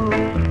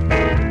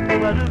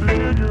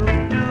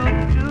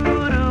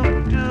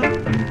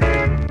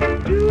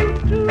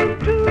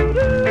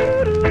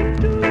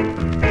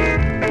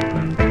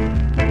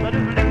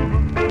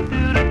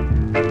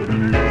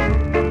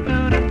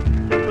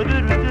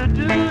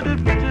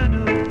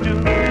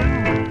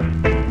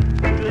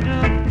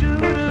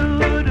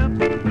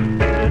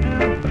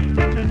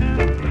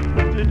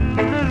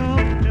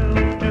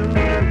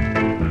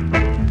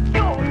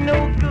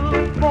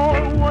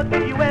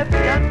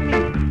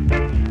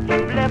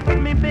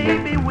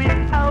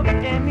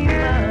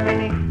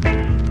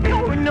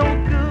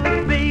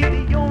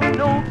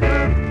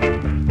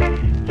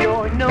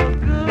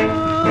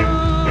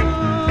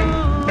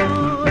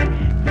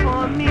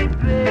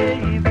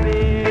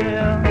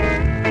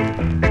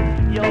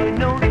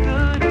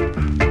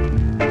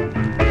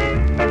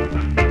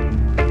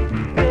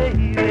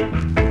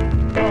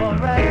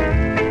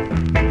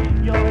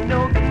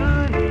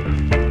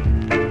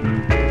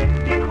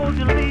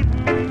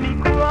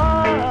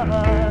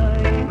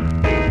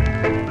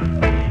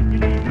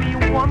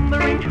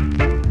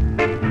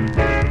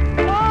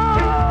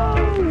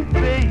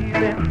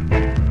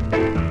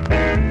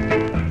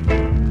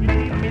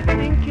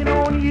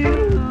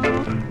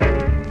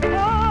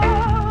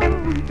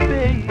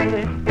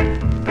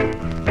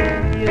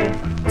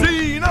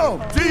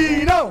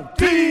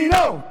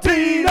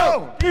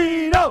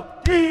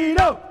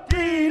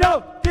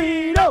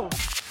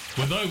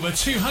 With over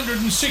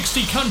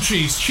 260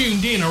 countries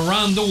tuned in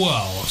around the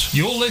world,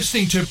 you're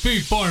listening to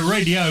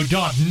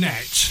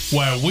BootboyRadio.net,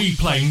 where we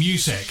play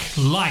music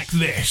like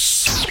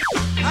this.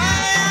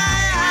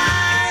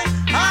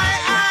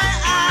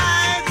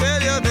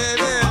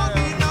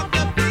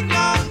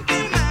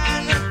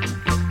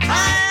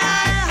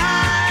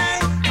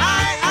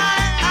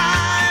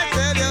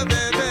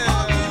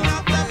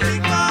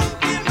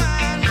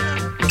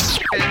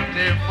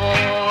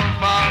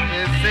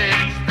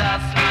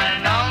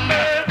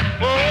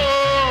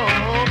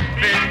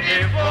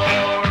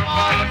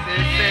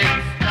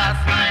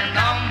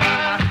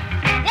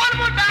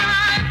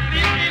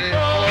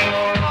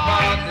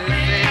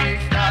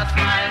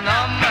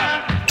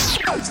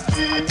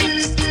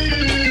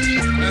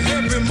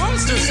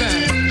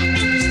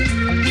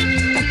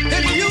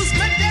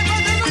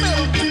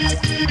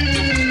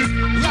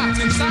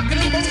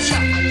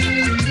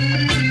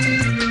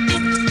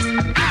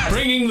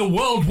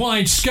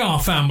 Worldwide Ska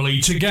family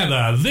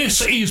together.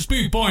 This is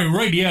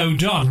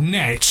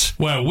BootboyRadio.net,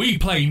 where we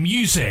play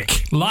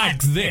music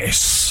like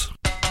this.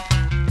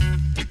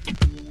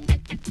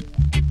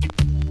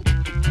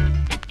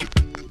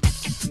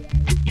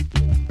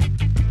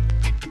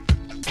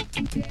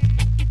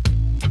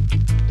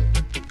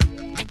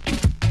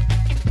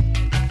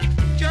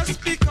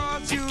 Just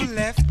because you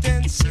left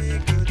and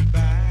said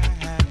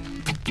goodbye,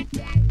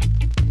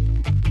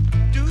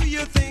 do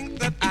you think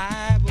that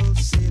I will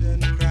sit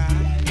and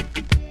cry?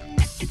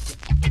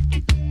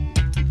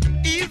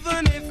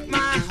 Even if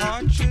my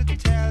heart should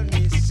tell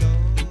me so,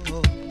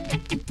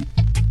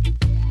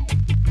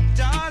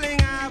 darling,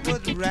 I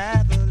would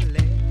rather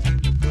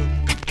let you go.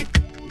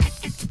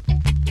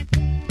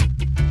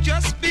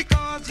 Just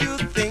because you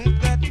think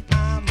that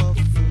I'm a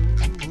fool,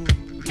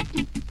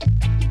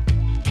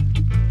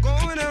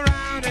 going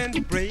around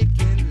and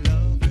breaking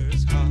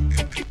lovers'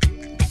 hearts.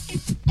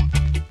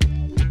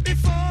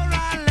 Before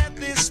I let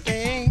this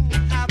thing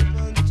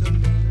happen to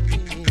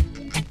me,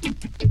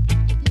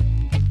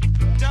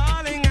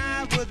 darling,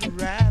 I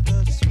would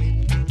rather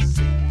swim to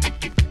sea.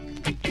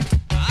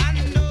 I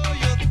know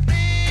you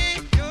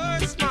think you're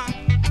smart,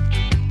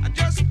 I'm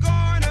just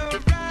going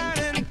around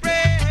and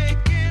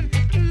breaking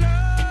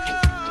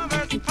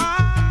lovers'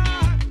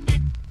 heart.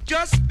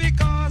 Just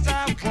because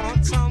I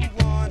want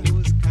someone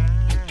who's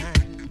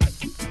kind,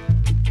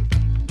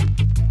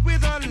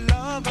 with a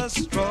love as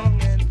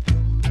strong and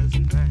pure as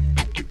mine.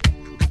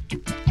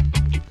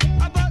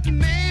 But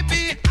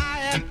maybe I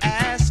am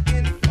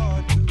asking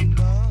for too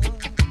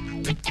much.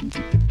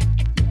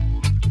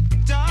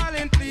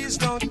 Darling, please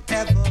don't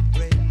ever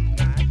break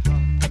my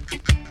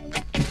heart.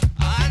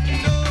 I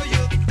know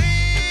you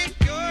think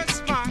you're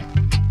smart,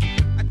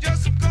 I'm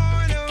just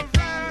going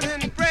around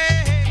and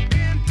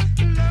breaking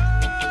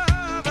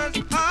lovers'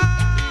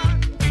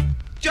 heart.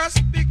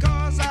 Just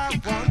because I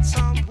want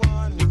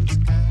someone who's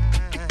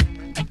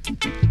kind,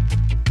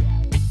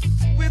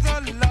 with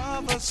a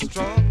love as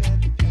strong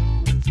and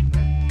pure as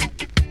mine.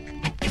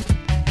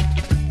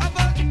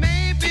 But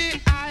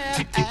maybe I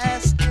am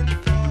asking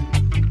for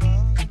too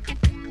much.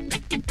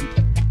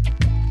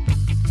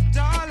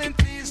 Darling,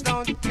 please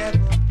don't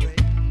ever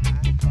break my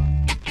heart.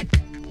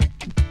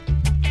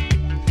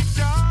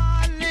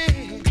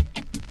 Darling,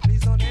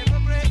 please don't ever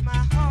break my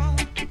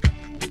heart.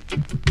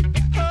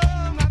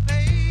 Oh, my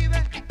baby,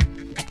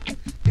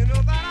 you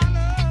know that I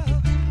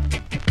love you.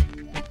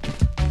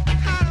 I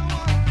don't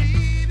wanna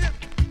leave you,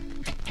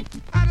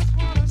 I just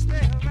wanna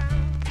stay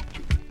around.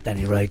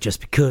 Danny Ray, just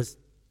because.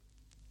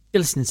 You're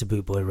listening to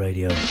Bootboy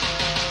Radio.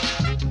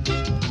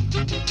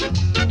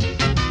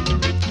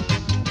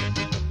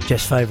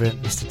 Jeff's favourite,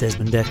 Mr.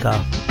 Desmond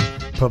Decker.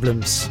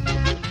 Problems.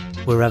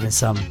 We're having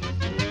some.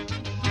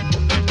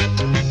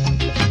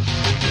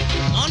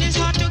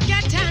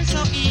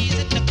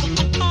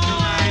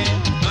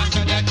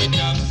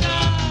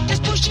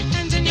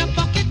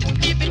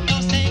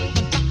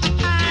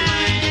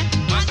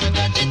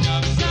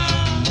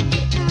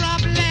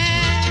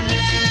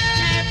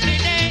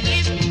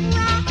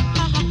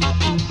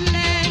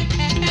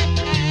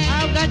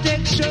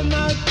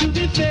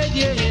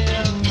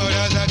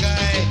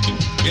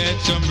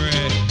 Some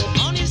bread.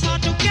 On his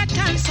heart to get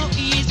time so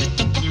easy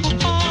to go.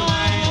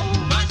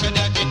 Master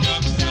that it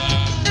up,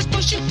 sir. Just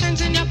push your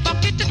hands in your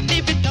pocket to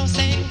leave it down,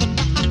 say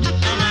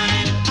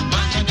goodbye.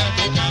 Master that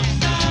it up,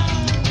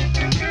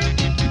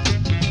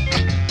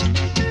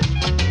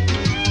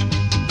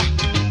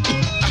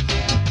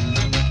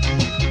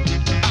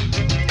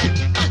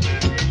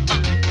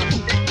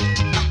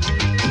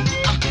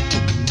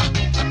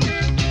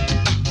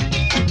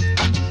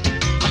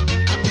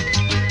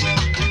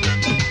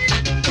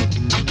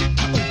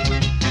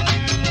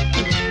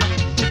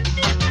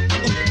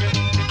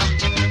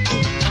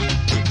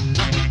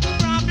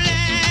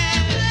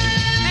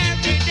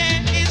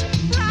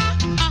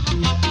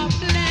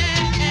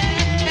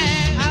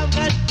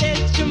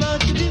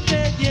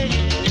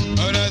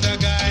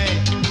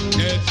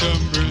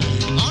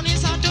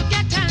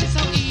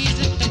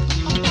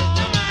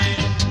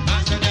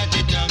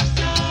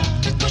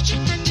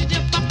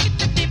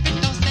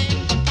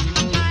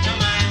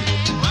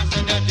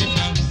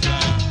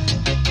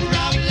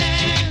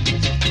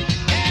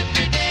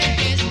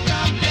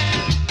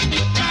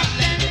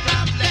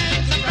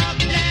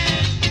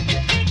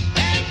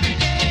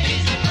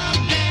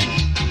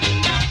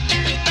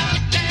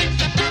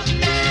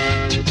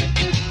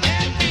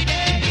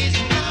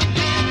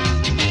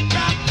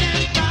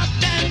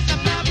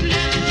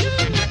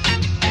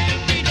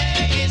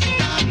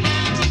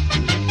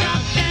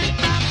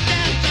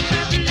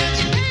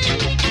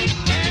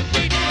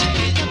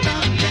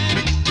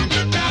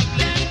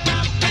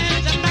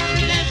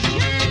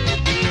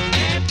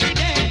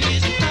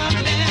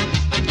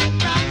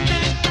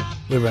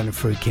 Running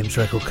through Kim's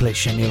record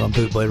collection here on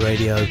Bootboy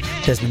Radio.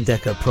 Desmond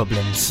Decker,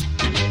 Problems.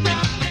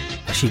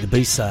 Actually, the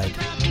B-side.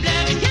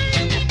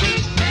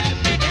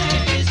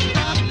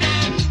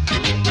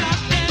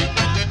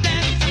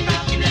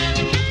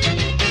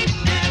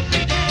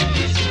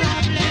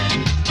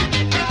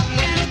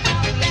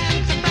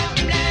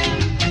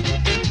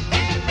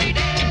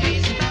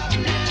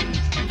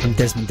 From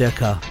Desmond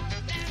Decker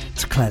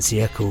to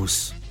Clancy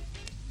Eccles.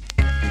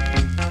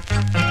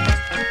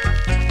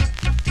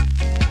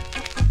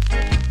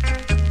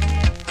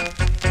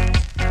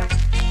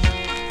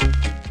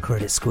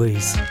 Credit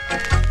Squeeze.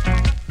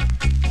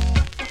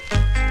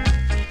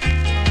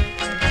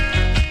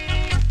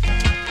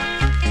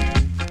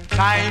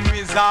 Time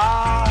is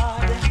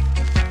hard.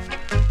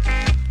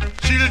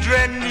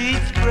 Children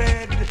need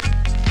bread.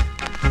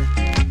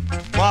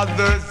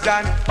 Mothers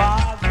and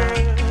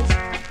fathers,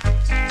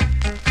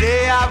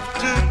 they have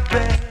to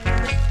beg.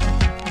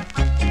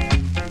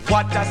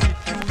 What a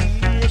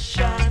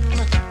situation.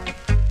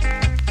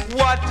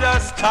 What a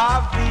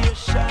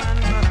starvation.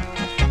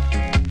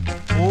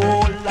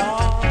 Oh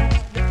Lord,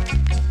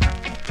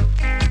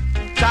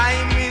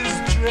 time is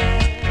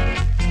dread.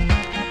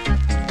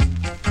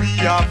 We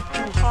have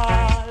to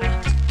all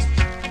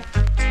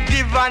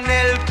give an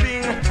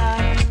helping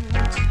hand.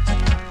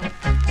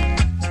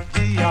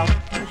 We have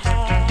to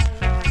all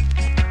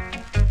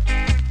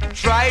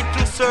try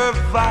to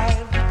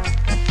survive.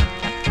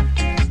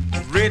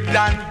 Red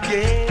and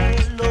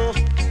yellow,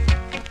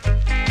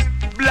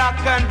 black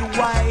and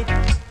white.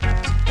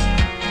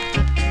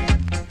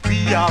 We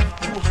have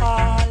to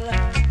all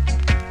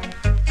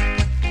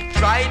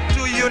try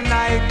to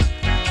unite,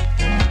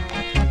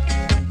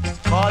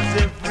 'cause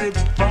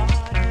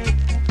everybody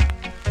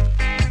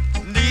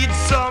needs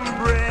some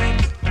bread.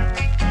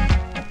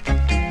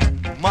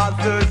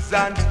 Mothers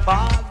and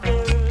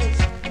fathers,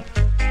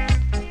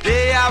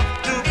 they have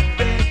to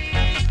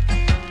beg.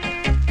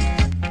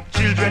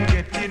 Children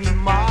getting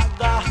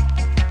mager,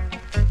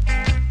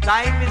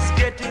 time is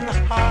getting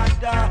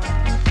harder.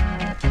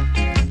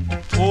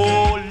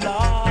 Oh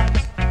Lord,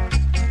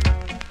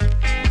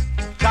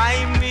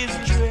 time is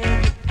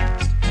dread.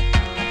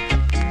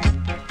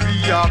 We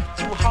have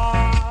to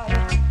all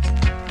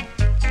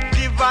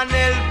give an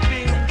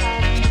helping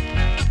hand.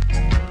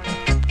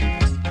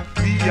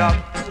 We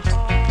have to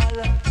all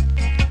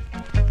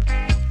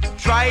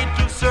try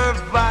to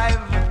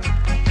survive.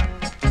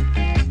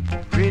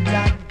 Red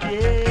and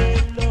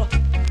yellow,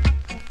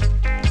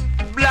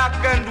 black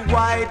and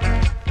white.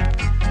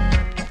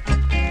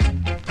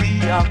 We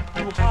have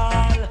to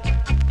all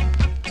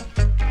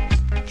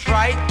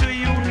try to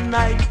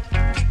unite.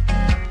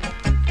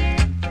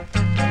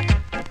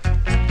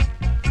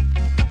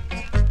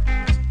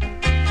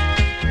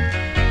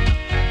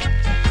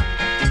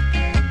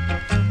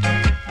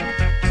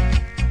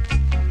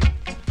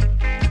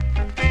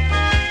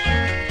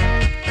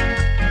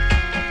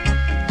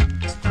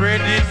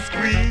 Credit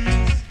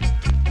squeeze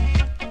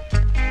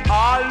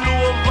all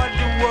over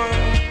the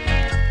world.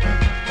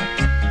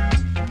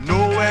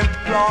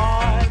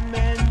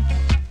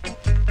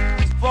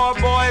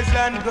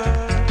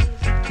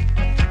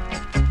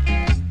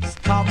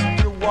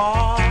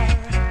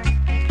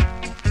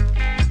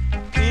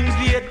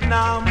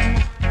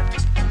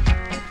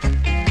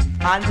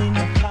 And in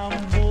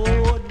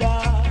Cambodia,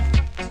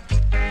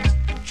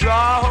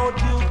 draw out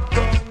your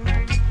gun.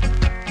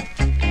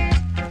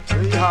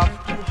 We have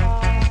to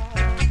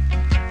hide,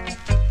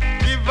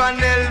 give an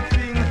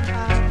helping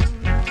hand.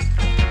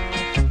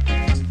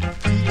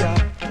 We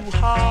have to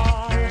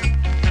hide,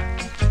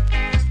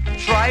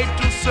 try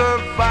to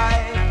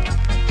survive.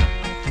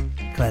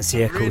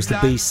 Clancy Eccles, the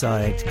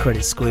B-side,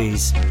 Credit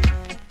Squeeze.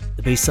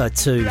 The B-side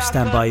 2,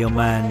 Stand By Your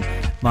Man,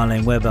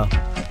 Marlene Weber.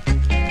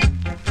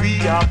 We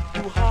have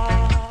to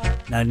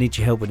hide. Now I need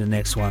your help with the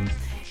next one.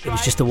 It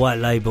was just a white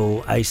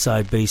label,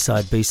 A-side,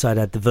 B-side. B-side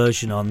had the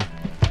version on.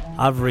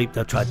 I've tried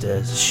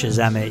to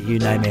Shazam it, you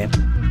name it.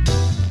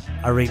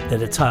 I reaped that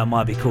the title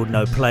might be called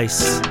No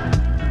Place.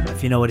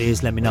 If you know what it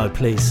is, let me know,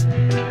 please.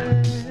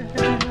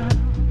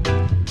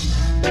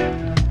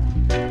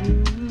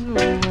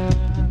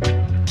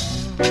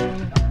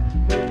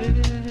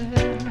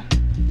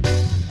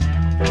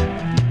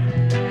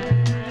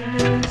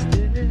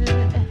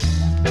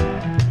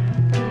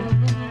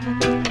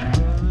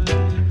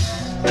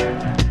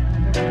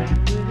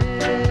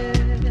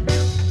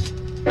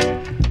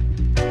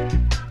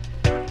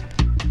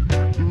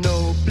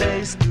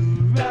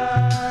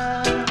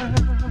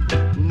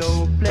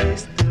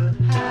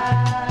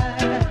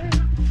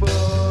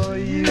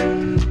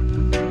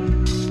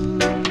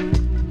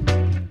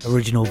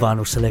 Original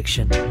vinyl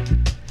selection.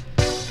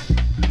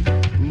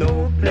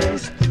 No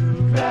place to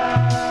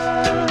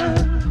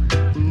run,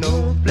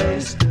 no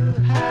place to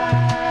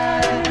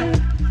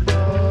hide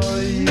for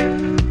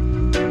you.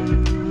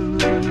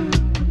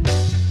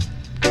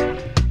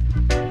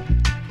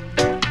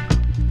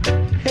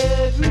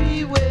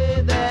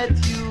 Everywhere that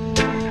you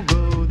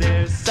go,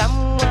 there's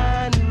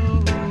someone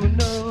who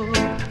knows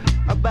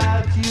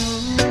about you.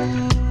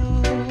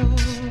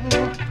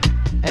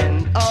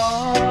 And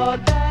all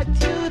that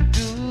you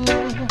do,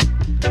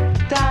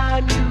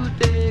 time you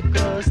take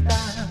a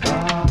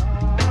stop,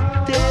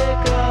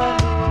 take a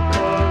look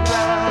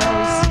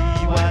around,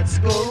 see what's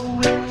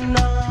going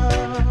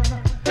on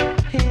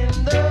in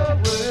the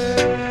world.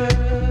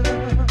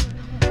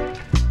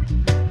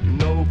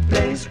 No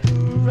place to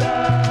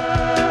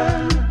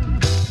run,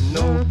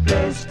 no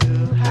place to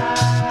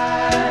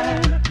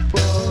hide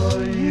for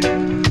you.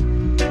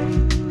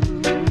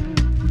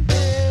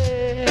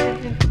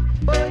 Hey,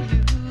 for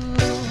you.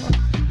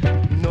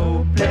 No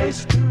place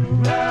to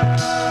run,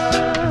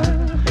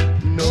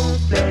 no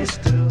place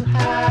to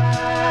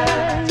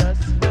hide,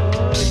 just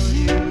for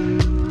you.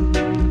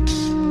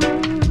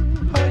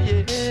 Oh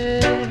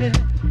yeah.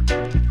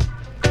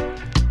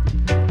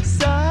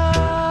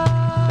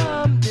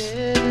 Someday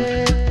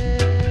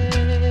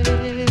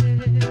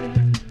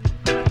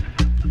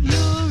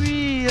you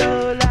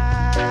realize,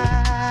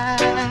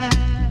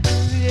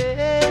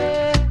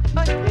 yeah,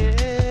 oh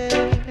yeah.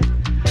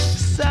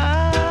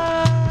 Someday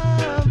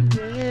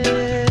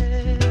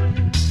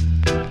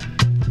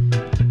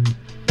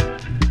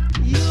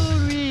you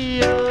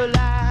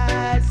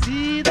realize,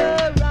 see the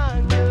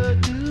wrong you're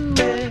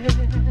doing.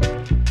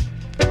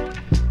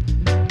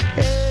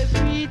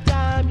 Every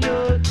time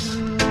you're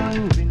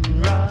doing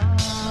wrong,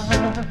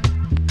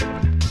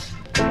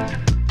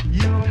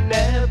 you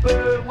never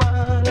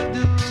wanna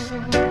do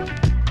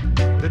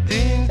the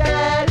thing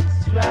that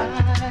is right.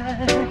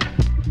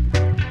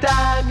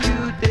 Time you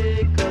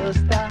take a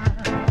stop,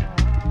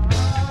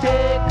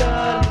 take a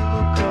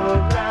look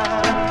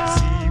around,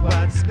 see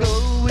what's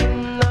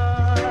going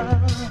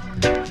on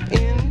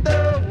in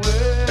the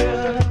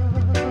world.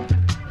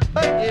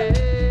 Oh yeah.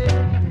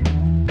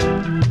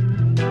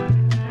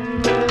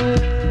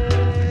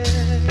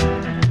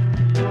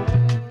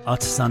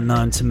 Artist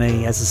unknown to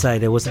me. As I say,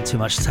 there wasn't too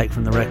much to take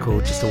from the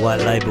record, just a white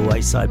label,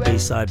 A-side,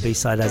 B-side.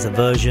 B-side has a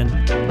version.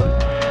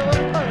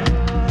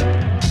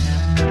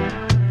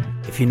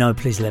 If you know,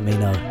 please let me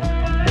know.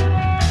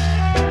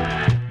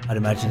 I'd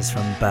imagine it's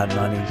from about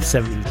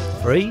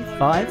 1973,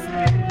 5.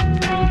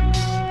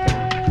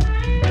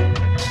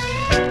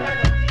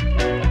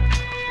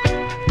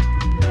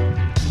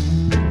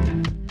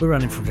 We're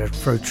running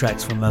through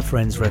tracks from her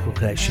friend's record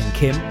collection,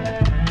 Kim.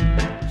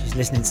 She's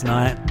listening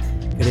tonight.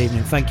 Good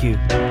evening, thank you.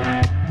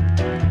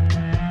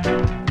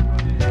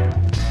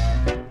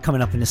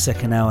 Coming up in the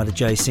second hour, the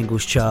J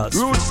Singles charts,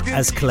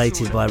 as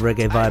collated by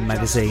Reggae Vibe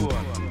magazine.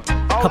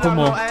 A couple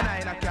more.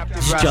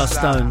 This is Just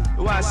Stone.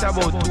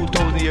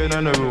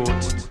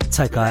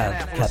 Take Her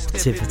Out of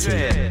Captivity.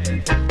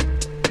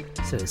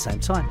 So at the same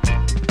time.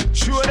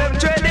 Show them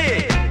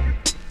ready.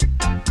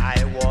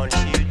 I want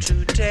you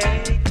to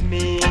take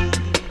me.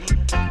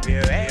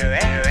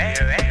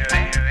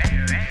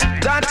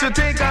 That to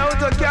take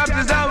out a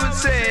captive, I would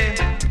say.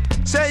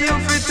 Say you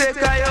fit take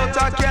her out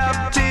a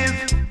captive.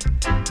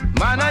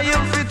 Man, you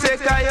fit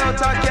take her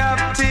out a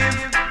captive.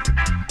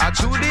 A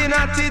truly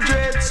natty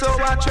dread so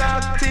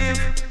attractive.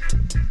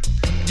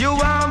 You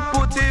want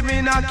put him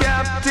in a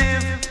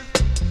captive.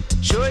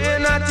 Show you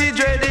natty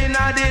dread in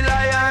a the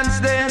lion's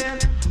den.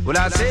 Would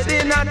I say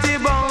the natty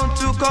bound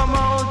to come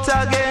out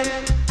again?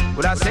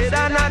 Would I say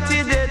that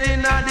natty dead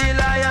in a the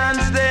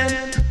lion's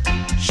den?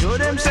 Show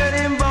them say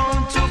him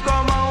bound to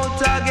come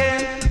out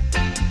again.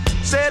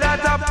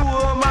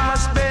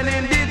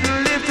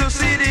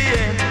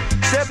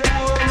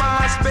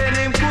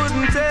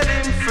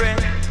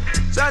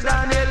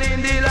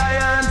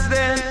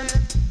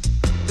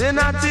 they're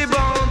not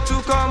bound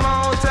to come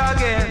out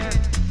again.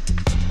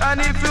 And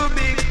if you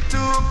big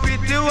too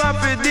pit, you have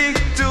to dig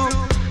too.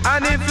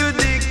 And if you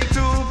dig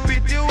too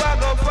pit, you are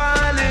go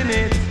fall in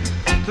it.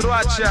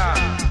 Watcha,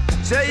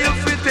 say you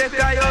fit take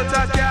a out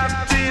a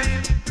captive.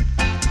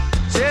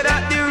 Say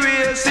that the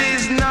race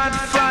is not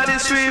for the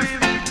swift.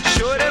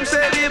 Show them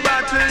say the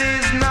battle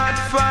is not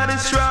for the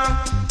strong,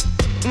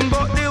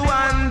 but the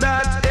one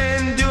that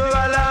endure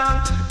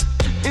along,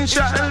 it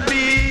shall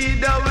be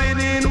the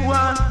winning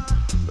one.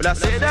 But I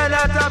say that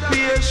a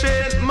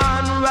patient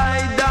man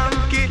ride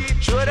donkey.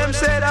 Show them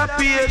say that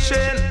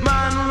patient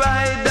man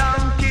ride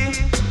donkey.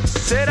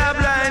 Say that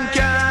blind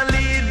can't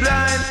lead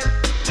blind.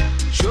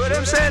 Show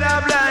them say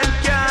that blind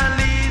can't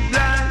lead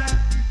blind.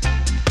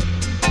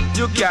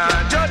 You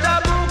can't judge a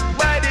book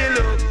by the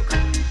look.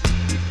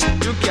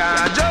 You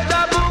can't judge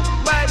a book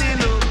by the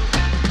look.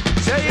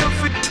 Say you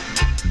fit.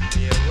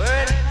 Your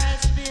word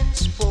has been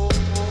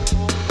spoken.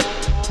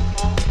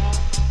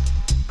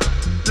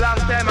 Long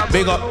time ago.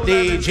 Big up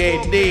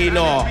DJ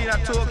Dino,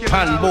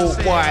 Pan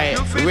Boy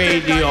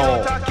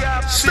Radio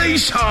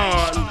Station.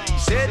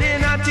 Say the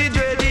natty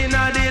dread in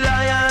the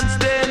lion's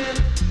den.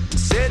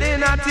 Say the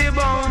natty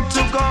bound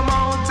to come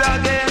out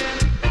again.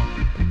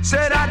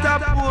 Say that a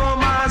poor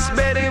man's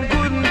bed him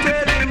couldn't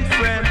tell him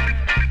friend.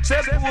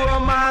 Say poor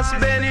man's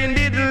bed him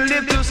didn't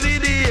live to see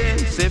the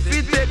end. Say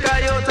fit take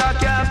a out a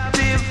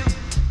captive.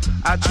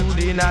 I true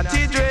the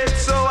natty dread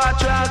so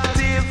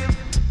attractive.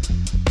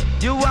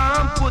 You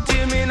want put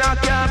him in a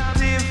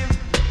captive.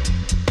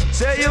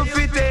 Say you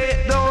fit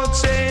take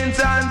those chains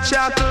and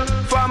shackle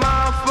from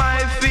off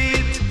my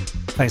feet.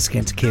 Thanks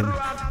again to Kim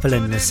for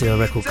lending us your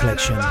record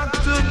collection. It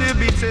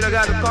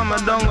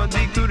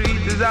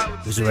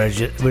was a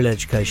real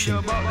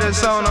education.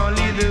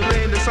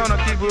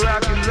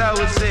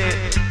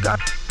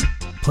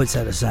 Points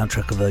out the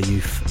soundtrack of her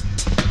youth.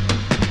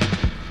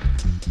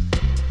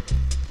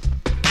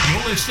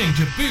 You're listening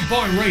to Boot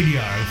Boy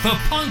Radio. For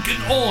punk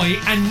and oi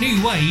and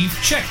new wave,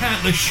 check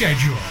out the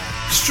schedule.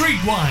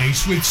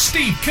 Streetwise with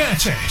Steve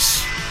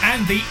Curtis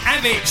and the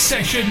Avett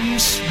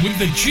Sessions with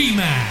the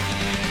G-Man.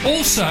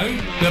 Also,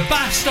 the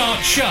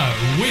Bastard Show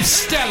with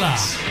Stella.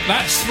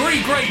 That's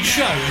 3 great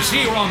shows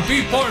here on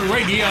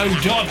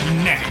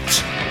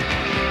bootboyradio.net.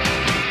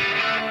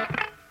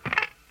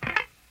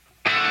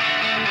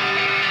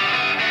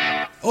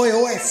 Oi,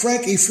 oi,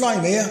 Frankie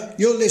Flame here.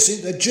 You're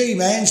listening to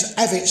G-Man's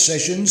Avett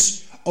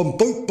Sessions on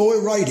Boot Boy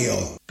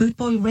Radio. Boot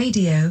Boy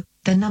Radio,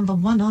 the number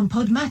 1 on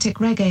Podmatic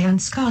Reggae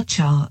and Ska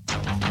chart.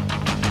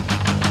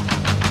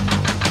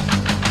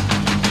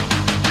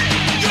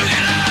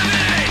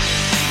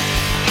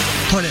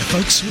 Hi there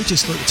folks, we'd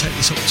just like to take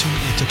this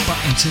opportunity to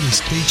butt into this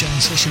DJing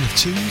session of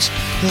tunes.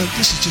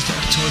 This is just to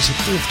advertise the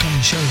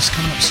forthcoming shows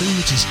coming up soon,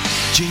 which is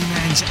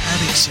G-Man's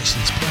Avett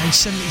Sessions, playing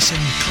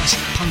 77 classic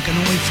punk and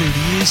oi through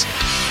the years.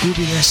 We'll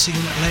be there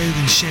singing it loud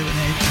and shouting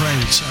out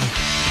proud, so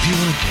if you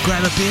want to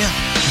grab a beer,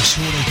 I'm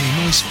sure there'll be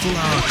a nice full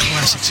hour of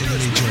classics that you'll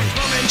enjoy.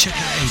 Check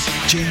it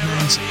out,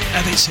 G-Man's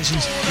Avett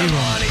Sessions here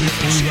on Boot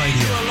Boy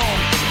Radio.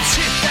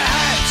 Tip the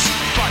hats,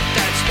 but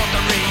that's not the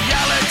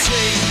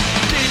reality.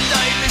 Did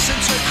they listen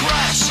to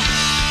Crash?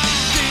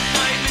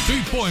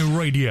 Boot Boy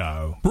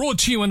Radio, brought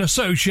to you in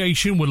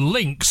association with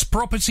Links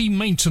Property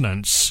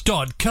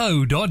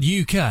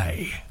Maintenance.co.uk.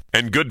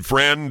 And good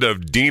friend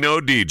of Dino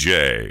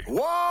DJ.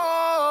 Whoa,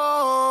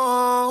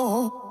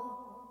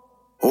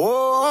 whoa, oh.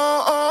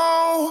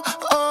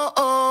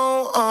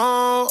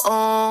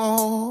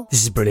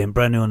 This is brilliant,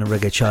 brand new on the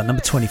reggae chart.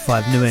 Number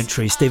 25, new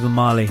entry, Stephen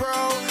Marley.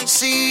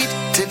 Proceed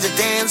to the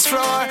dance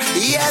floor.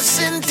 Yes,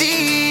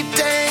 indeed.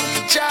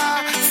 Thank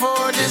Jah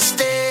for this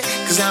day.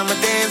 Cause I'ma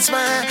dance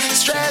my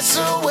stress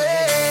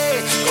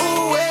away.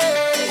 Ooh,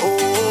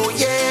 oh,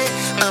 yeah.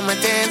 I'ma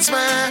dance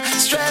my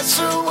stress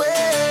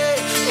away.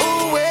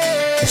 Ooh,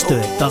 Let's do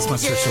it. Dance my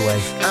stress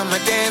away. I'ma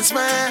dance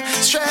my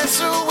stress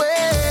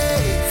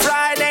away.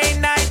 Friday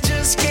night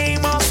just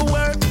came off of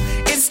work.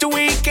 It's the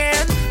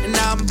weekend and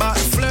I'm about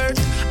to flirt.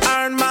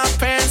 Iron my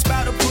pants,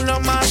 about to pull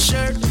on my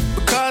shirt.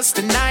 Because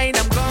tonight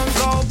I'm gonna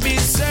go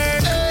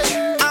berserk.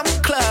 I'm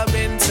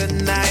clubbing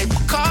tonight.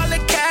 Call a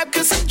cab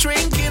cause I'm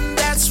drinking,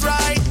 that's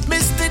right.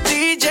 Mr.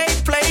 DJ,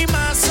 play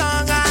my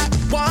song. I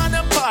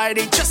wanna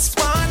party, just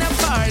wanna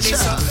party.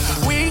 So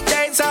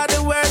weekdays are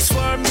the worst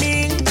for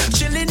me.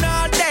 Chilling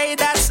all day,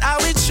 that's how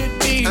it should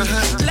be.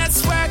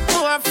 Let's work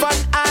more fun,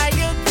 I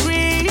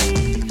agree.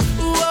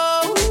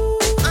 Whoa,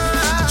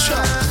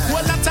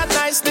 well, that's a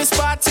nice, this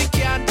party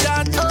can't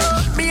done.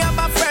 Me and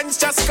my friends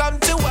just come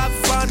to have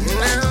fun.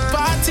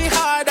 Party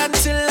hard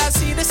until I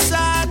see the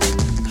sun.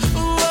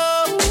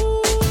 Whoa,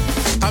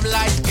 I'm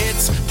like,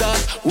 it's the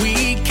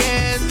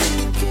weekend.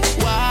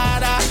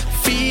 What a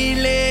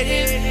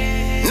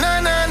feeling. Na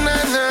na na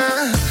na.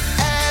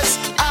 As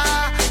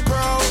I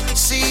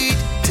proceed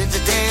to the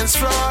dance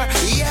floor.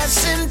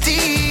 Yes,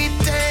 indeed.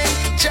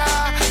 Thank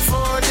Jah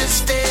for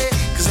this day.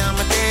 Cause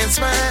I'ma dance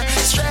my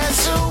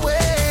stress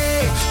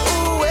away.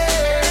 Ooh,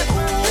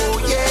 oh,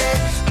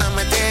 yeah.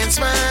 I'ma dance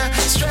my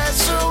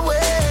stress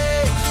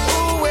away.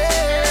 Ooh,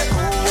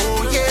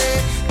 oh,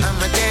 yeah.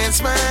 I'ma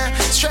dance my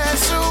stress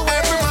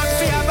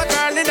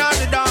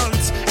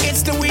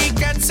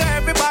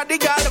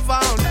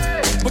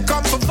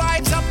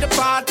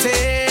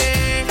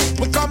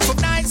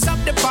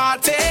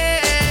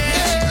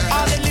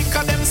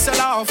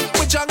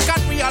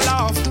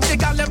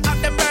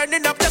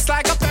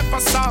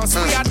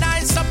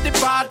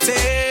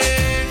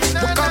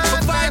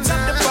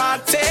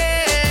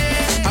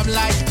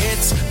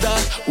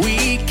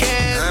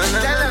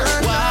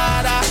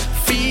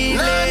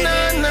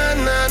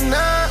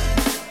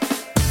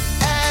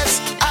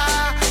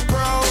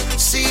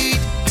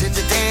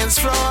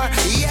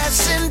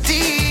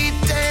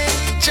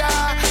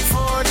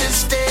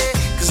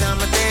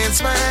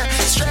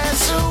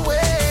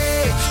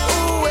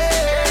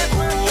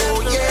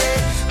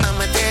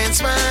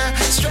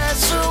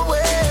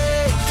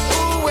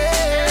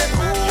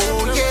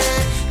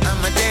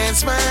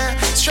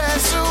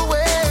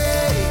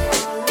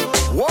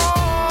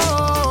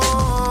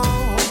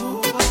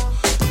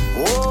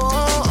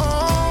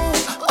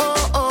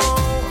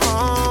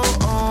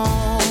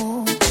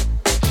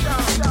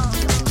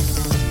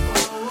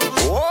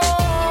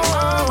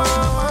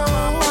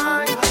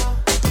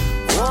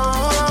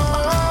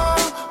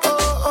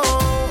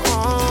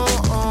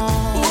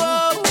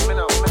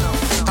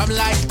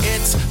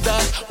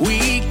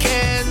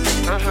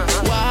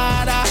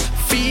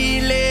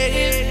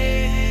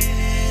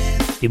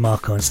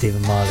DeMarco and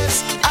Stephen Marley.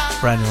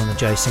 Brand new on the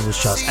J Singles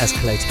charts, as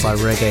collated by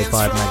Reggae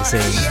Vibe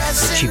magazine.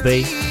 Richie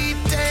B.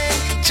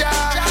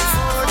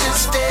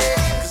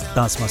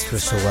 Dance My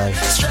Stress Away.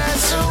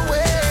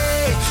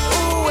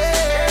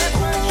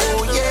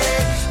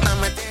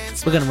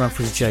 We're going to run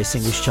through the J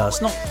Singles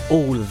charts, not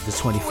all of the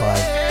 25,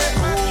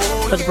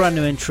 but the brand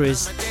new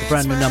entries, the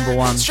brand new number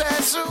one,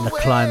 and the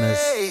climbers.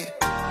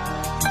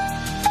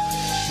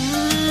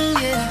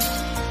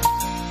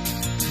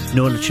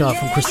 New on the chart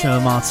from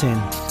Christopher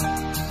Martin,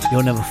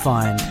 You'll Never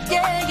Find.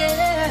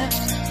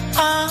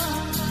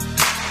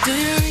 Do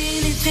you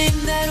really think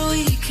that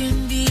we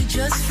can be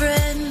just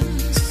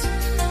friends?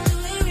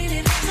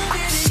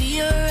 See,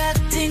 you're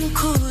acting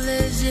cool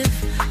as if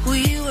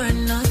we were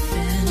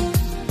nothing.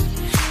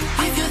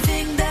 If you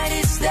think that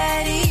it's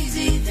that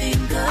easy,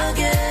 think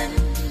again.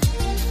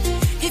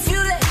 If you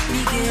let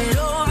me get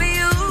over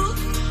you,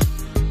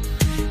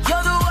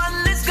 you're the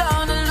one that's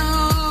gonna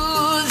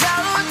lose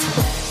out.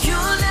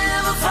 You'll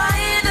never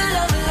find a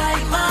love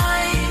like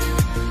mine.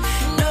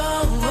 No,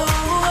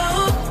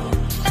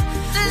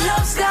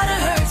 love's gotta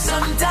hurt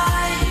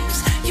sometimes.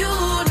 You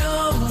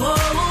know,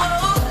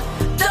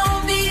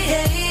 don't be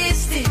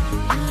hasty.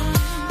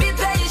 Be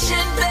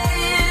patient,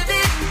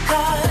 baby,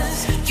 'cause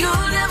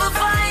you'll never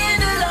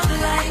find a love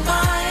like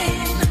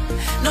mine.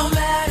 No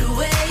matter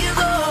where you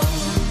go.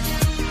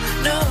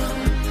 No,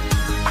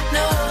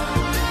 no,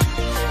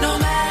 no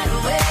matter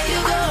where you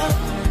go.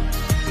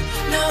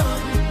 No,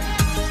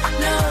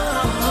 no,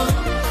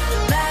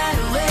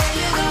 matter where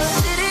you go.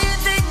 Sitting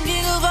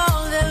thinking of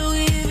all that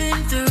we've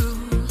been through.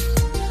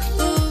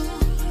 Ooh,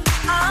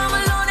 I'm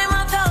alone in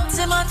my thoughts,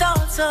 and my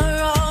thoughts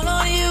are all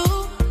on you.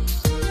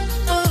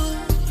 Ooh,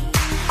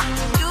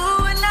 you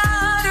are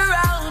not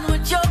around,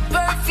 but your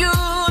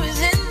perfume is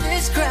in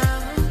this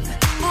crowd.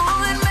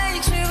 Ooh, it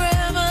makes me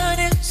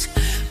reminisce.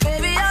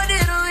 Baby, how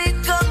did we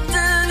come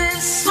to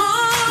this? Ooh,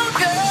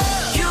 girl,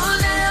 you'll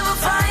never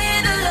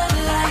find a love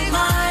like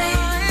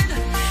mine.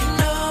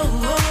 No,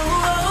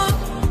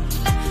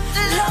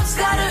 love's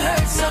gotta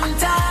hurt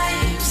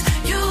sometimes.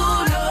 You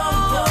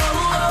know,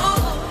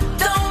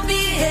 don't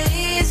be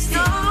hasty.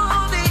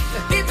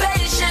 Be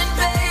patient,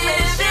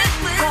 baby,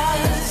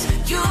 'cause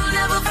you'll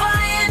never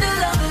find a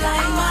love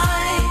like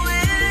mine.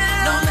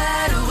 No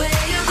matter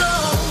where you go.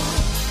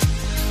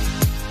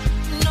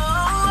 No,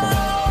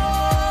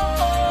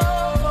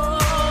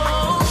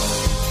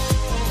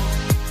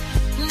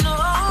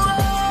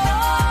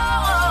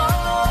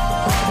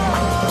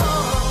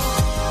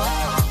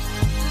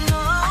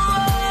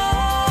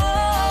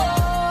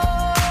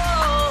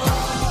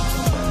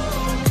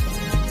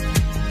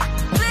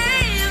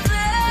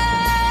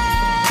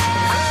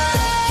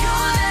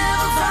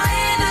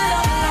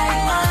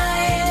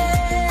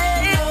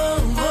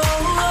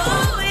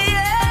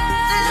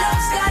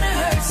 love's gotta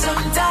hurt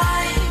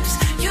sometimes.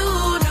 You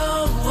know,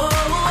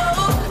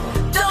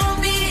 don't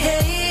be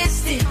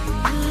hasty.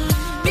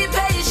 Be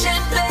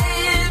patient,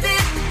 baby,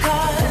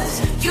 'cause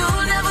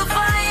you'll never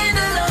find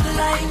a love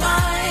like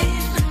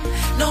mine.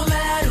 No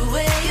matter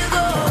where you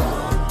go.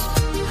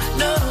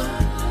 No,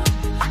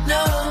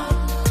 no,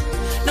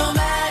 no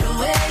matter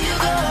where you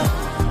go.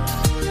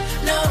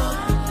 No,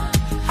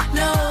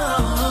 no,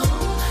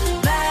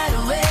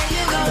 matter where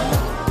you go.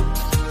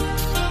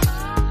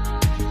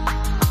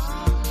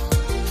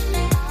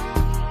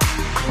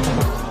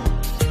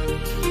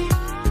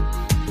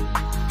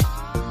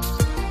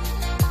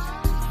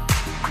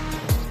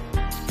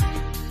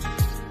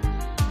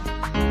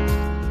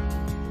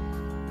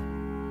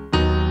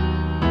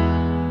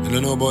 You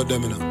don't know about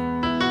them, you know.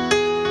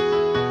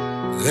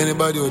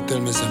 Anybody who tell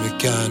me something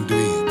can't do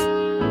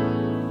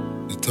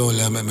it, it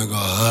only make me go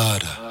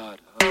harder.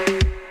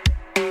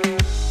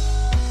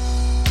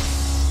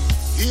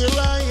 Here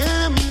I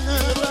am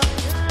now.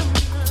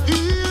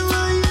 Here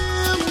I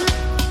am.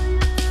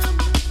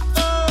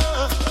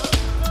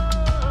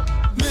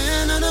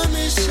 Man on a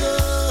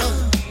mission.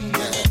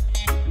 Yeah.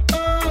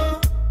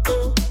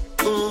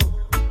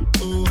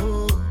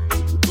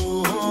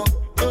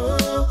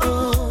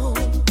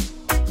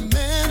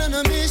 Man on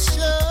a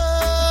mission.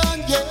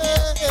 Yeah.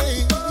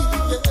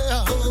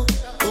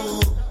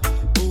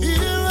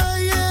 Here I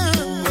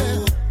am.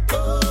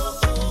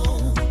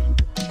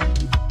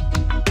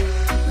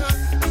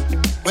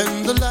 When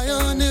the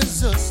lion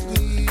is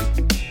asleep,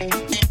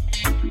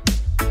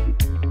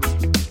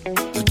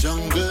 the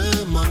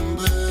jungle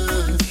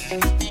mumbles.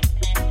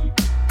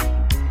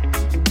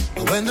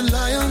 But when the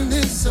lion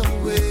is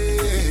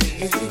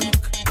awake,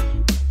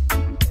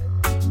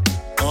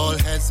 all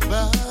heads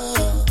bow,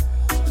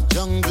 the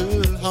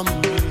jungle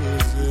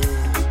humbles.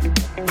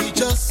 We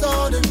just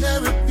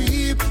ordinary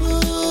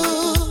people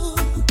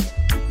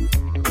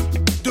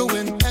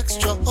doing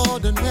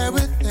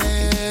extraordinary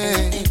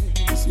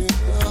things. Yeah.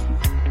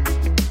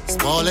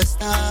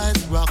 Smallest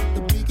eyes rock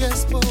the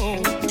biggest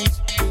bones.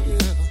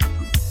 Yeah.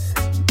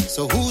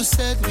 So who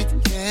said it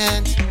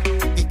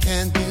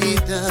can't be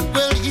done?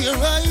 Well, here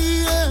I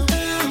am,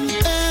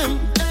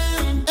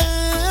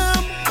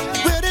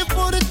 ready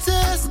for the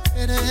test,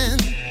 and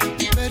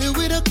ready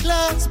with a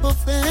clasp of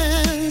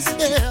hands.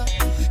 Yeah,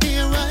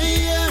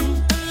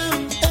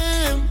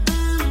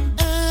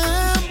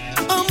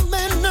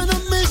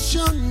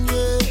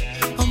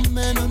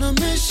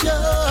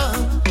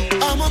 mission.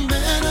 I'm a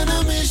man on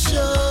a mission.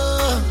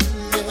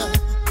 Yeah.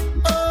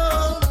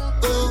 Oh,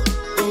 oh,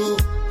 oh,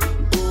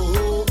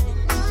 oh,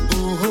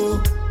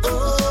 oh,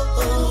 oh,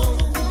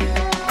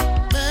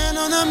 oh. Man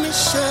on a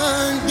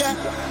mission, yeah.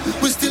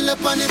 We still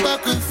up on the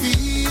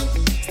battlefield,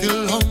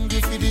 still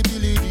hungry for the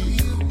belief.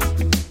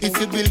 If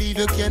you believe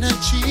you can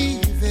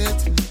achieve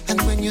it,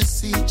 and when you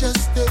see,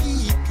 just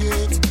take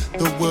it.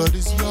 The world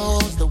is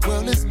yours, the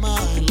world is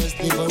mine. Let's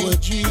live our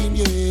dream,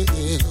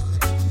 yeah.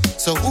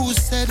 So who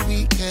said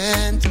we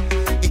can't?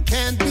 It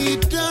can't be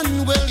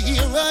done. Well,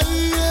 here I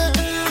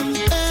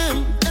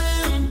am,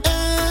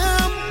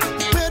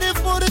 ready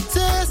for the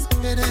test,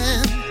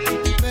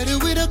 ready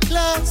with a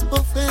clasp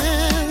of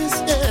hands,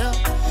 yeah.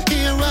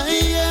 Here I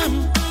am,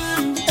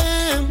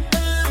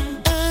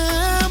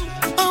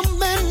 a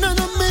man on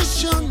a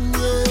mission,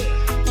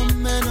 yeah. A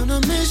man on a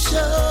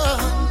mission.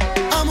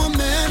 I'm a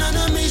man on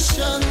a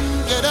mission.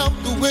 Get out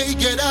the way,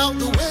 get out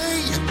the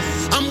way.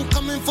 I'm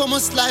coming for my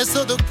slice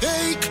of the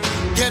cake.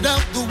 Get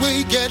out the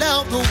way, get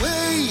out the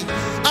way.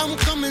 I'm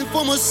coming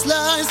for my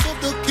slice of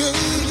the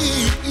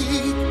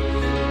cake.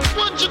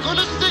 What you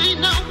gonna say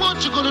now?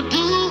 What you gonna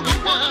do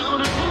now?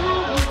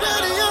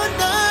 Ready or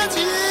not,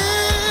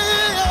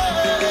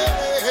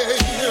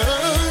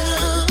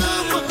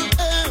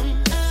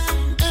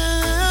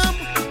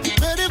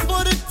 ready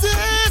for the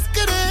test,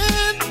 get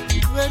in.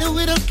 Ready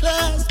with a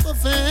clasp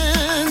of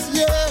hands,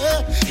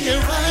 yeah.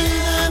 Here I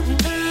am.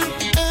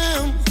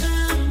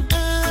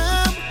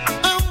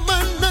 I'm a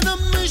man on a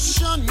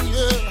mission.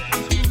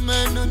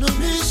 Man on a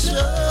mission,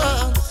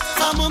 yeah.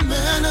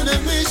 Man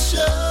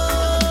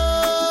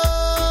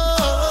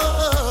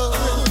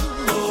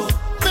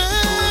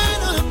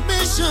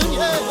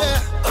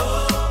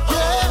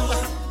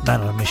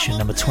on a Mission,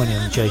 number 20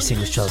 on the J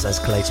Singles charts, as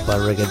collated by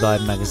Reggae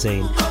Vibe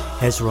magazine.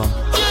 Hezron.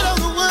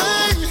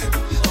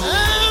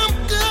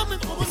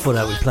 Before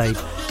that, we played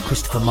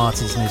Christopher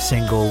Martin's new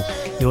single,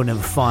 You'll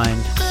Never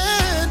Find.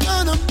 Man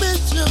on a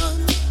mission.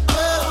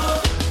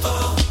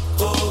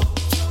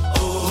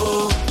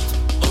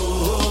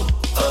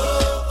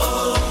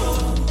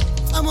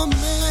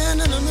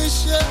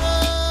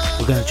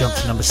 We're going to jump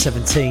to number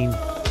 17,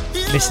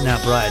 Missing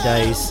Out Brighter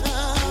Days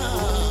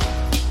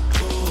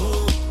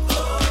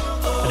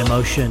and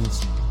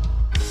Emotions.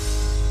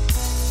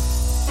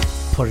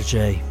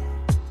 Prodigy,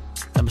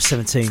 number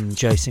 17,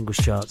 J Singles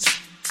charts.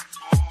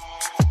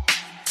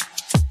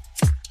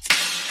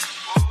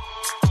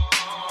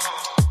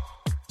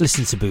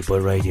 Listen to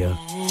Bootboy Radio.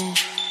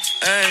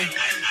 Hey,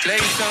 play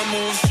some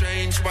move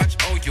strange, watch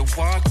how you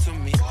walk to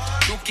me.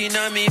 Looking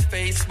at me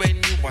face when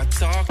you a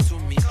talk to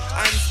me.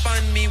 And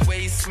span me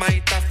waist,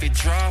 might have to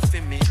draw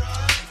for me.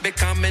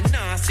 Become a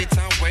nah, sit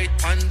and wait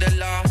on the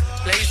law.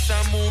 Play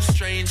some move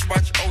strange,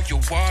 watch how you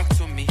walk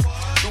to me.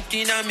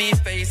 Looking at me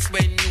face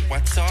when you a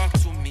talk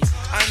to me.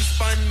 And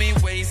span me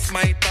waist,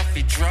 might have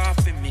to draw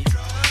for me.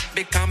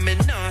 Become a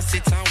nah,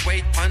 sit and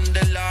wait on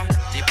the law.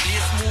 The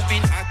place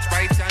moving hot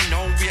right, I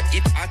know where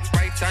it hot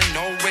right, I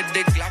know where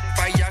the Glock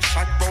fire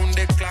shot round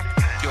the clock.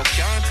 You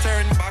can't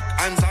turn back,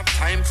 hands have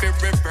time for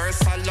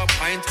reversal of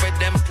pint where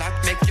them plot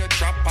make you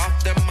drop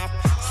off the map.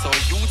 So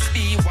youths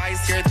be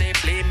wise here, they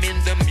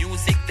blaming the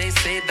music. They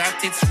say that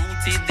it's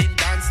rooted in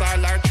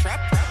dancehall or trap.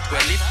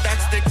 Well, if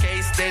that's the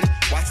case, then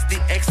what's the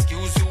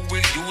excuse you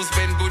will use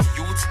when good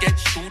youths get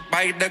shoot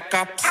by the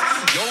cops?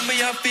 Yo,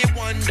 me have to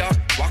wonder,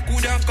 what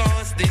could have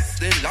caused this?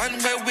 The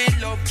land where we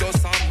love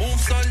just a move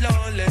so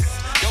lawless.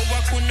 Yo,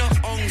 I could not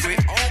hungry,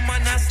 oh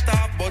man I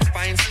starve, but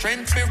find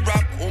strength for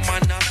rap, oh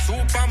man a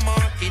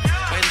supermarket.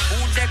 When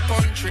food the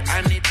country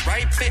and it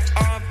ripe for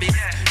harvest.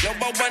 Yo,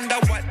 I wonder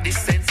what the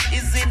sense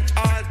is in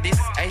all this,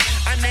 eh?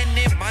 And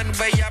any man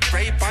where you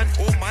pray pan,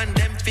 oh man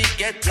them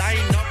forget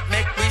line up,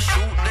 make we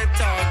shoot the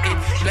target.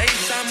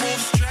 Place and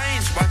move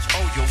strange, watch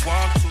how you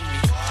walk to me.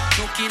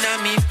 Looking at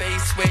me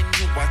face when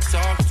you a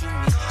talk to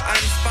me.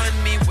 And span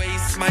me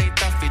waist, might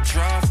have to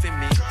draw for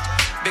me.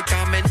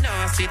 Become a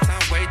nah, sit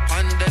and wait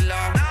on the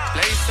law.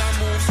 Place and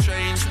move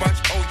strange, watch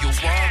how you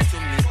walk to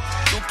me.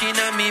 Looking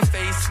at me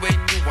face when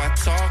you a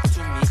talk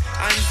to me.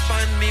 And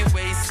span me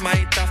waist,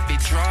 might have to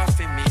draw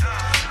for me.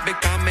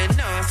 Become a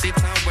nah, sit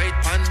and wait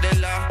on the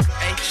law.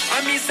 Hey,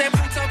 I me say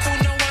put up on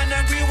no one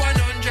agree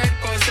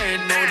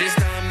 100%. No, this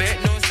don't make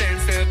no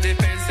sense.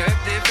 Self-defense,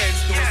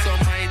 no,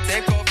 some might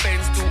take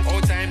offense to how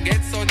time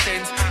gets so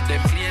tense.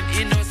 Them claim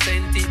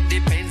innocent, it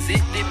depends.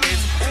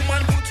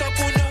 Woman put up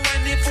on no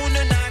one if you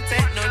no not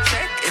take no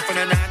check. If you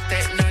no not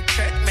take no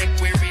check, make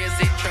we raise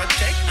it, your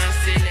check and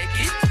select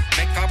it.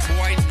 Make a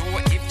boy know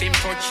if him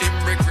touch him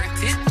regret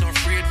it. No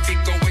afraid fi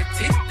go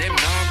with it, them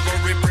not go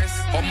repress.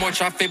 How much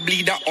have to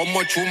bleed, how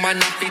much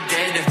woman have to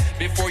dead.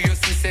 Before you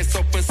see say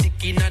something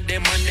sick inna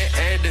them on the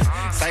head.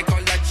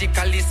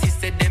 Psychologically see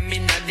say them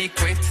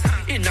inadequate.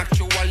 In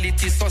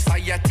actuality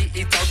society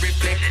it a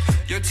reflect.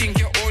 You think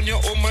you own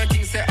your own man,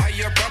 think say are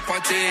your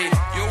property.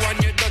 You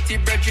want your dirty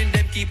brethren,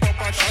 them keep up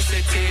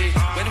atrocity.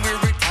 When we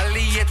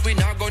retaliate, we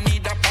not gonna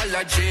need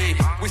apology.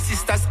 We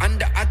sisters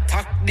under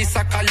attack, this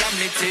a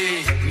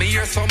calamity. Me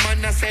hear some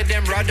man a say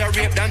them rather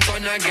rape than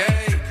turn a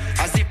gay.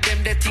 As if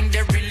them they think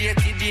they really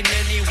in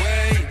any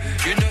way.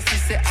 You know, see,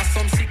 say, as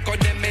some sick of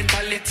them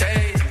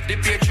mentality. The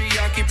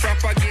patriarchy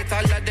propagate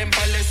all of them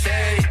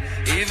policy.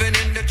 Even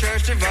in the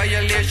church, the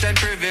violation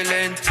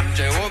prevalent.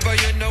 Jehovah,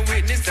 you know,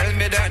 witness, tell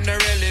me that no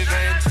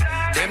relevant.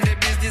 Them the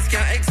business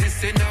can't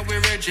exist in our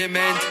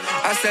regiment.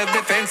 I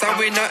self-defense and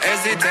we not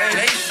hesitate.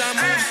 Place and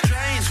move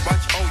strange,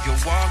 watch how you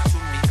walk to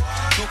me.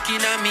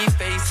 Looking at me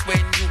face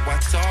when you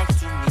are talk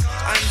to me.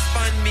 And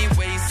span me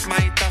waist,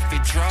 might have to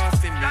draw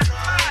for me.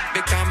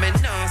 Become a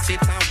nurse,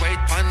 sit and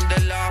wait on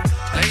the law.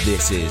 And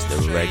this is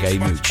the Reggae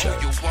Mood Show.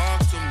 You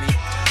walk to me.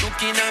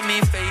 Looking at me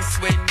face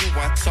when you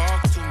are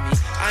talk to me.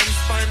 And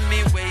span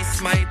me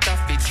waist, might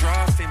have to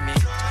draw for me.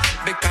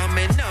 Become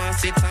a nurse,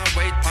 sit and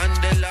wait on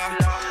the law.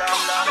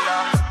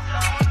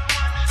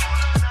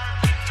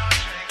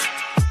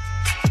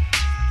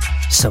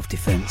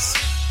 Self-defense.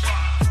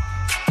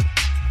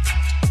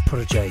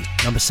 Prodigy,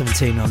 number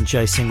 17 on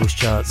J Singles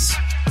charts.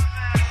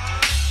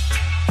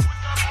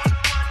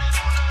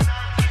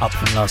 Up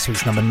from last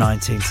week's number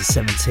 19 to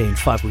 17,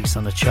 5 weeks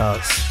on the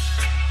charts.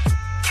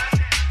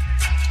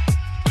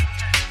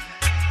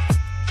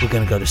 We're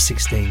going to go to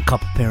 16,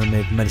 Copper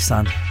Pyramid,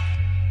 Medicine.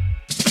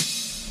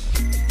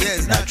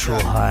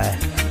 Natural High.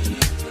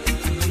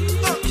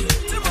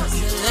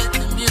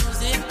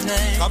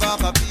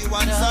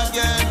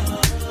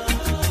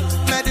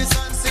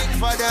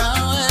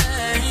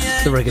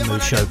 The Reggae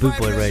Mood Show, Boot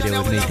Boy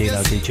Radio with me,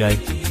 Dino DJ.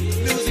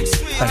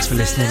 Thanks for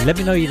listening. Let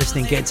me know you're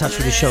listening. Get in touch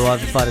with the show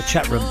either via the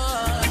chat room.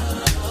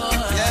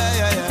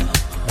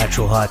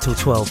 Natural High till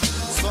 12.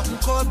 Something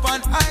cold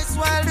on ice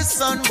while the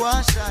sun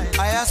was shine.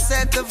 I have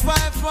set the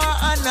vibe for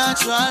a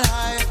natural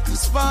high. To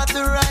spot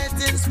the right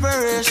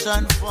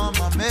inspiration for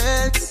my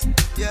mates.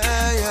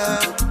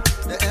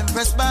 The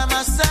Empress by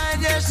my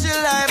side, yeah, she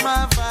like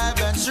my vibe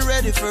and she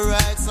ready for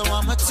ride, so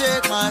I'ma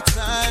take my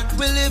time.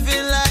 We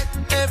living like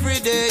every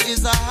day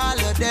is a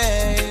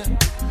holiday.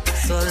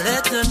 So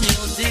let the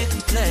music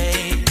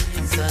play,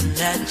 it's a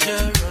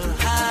natural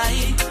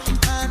high.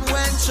 And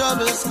when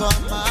troubles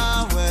come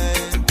my way,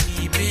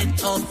 keep it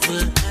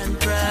hopeful and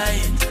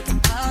bright.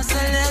 I'll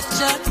say let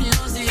your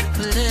music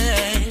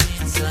play,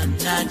 it's a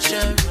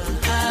natural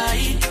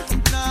high.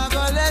 Now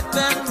go let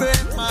them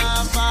break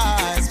my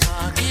vibes.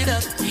 Spark it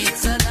up,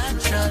 it's a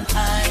natural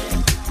high.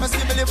 Must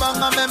give me the bang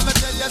and me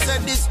tell you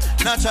said this.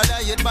 Natural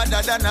diet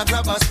better than a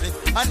grab a split.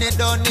 And it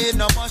don't need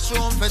no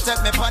mushroom for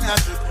take me pan a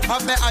trip.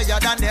 Have me higher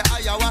than the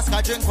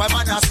ayahuasca drink when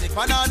man a sip.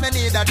 And all me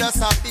need a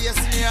just a bass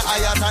near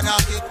higher than a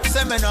kick.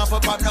 Say me not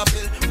for pop no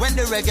pill when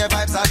the reggae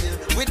vibes are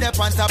ill. With the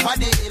on top of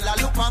the hill, I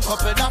look and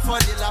couple that for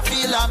the I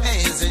feel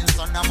amazing.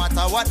 So no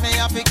matter what me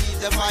have to keep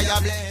the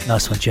fire blaze.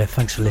 Nice one, Jeff.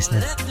 Thanks for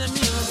listening. Let the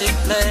music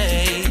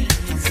play,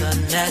 it's a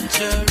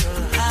natural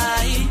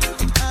high.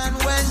 And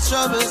when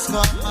troubles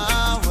come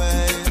my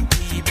way,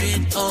 keep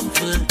it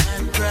hopeful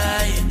and bright.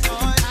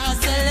 I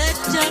say let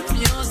your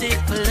music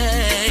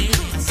play,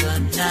 it's a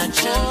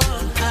natural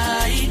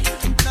high.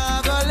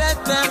 Now go let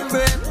them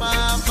break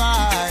my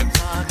vibe.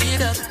 Talk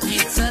it up,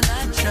 it's a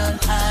natural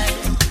high.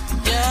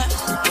 Yeah,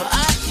 but I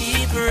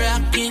keep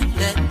rocking,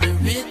 let the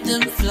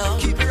rhythm flow.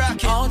 Keep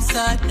rocking.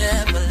 Outside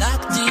never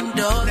locked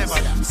indoors.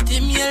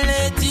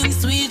 Stimulating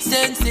sweet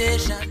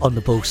sensation. On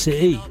the Ball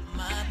City.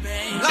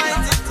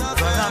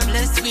 For I'm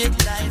blessed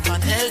with life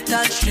and health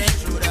and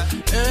strength.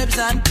 Herbs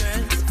and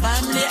birds,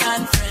 family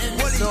and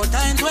friends. So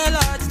times well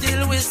hard,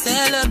 still we're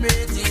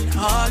celebrating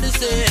all the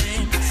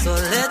same. So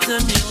let the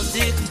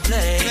music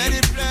play. Let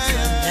it play.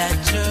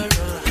 Natural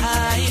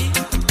high.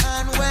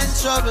 And when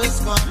troubles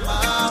come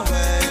my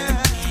way,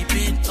 keep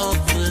it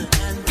hopeful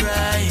and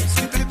bright.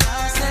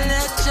 So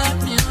let your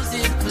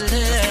music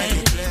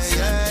play. It's a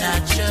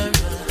natural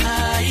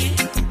high.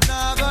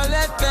 Now go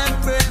let them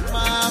break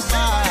my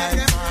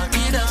vibe.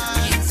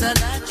 It's a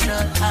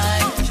natural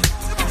high.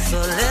 So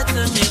let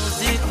the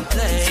music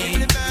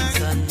play. It's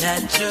a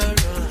natural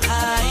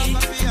high.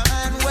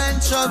 And when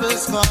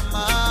troubles come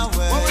my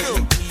way,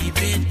 keep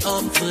it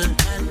hopeful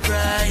and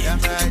bright.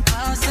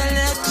 I'll say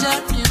let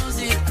your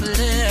music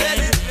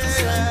play. It's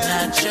a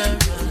natural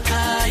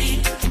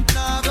high.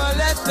 Now go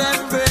let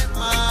them break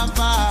my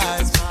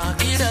vibes.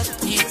 Spark it up,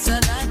 it's a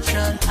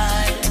natural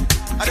high.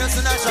 I just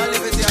a natural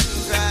liberty, I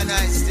keep very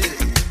nice still.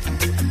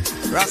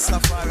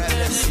 Rastafari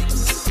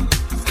blessings.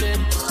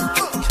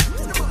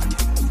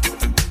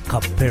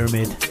 Copper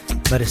Pyramid,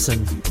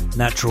 Medicine,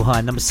 Natural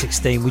High, number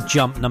 16. We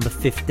jumped number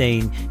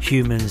 15,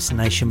 Humans,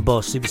 Nation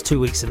Boss. It was 2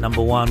 weeks at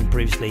number 1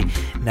 previously,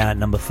 now at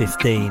number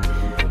 15.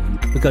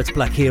 We go to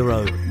Black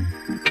Hero,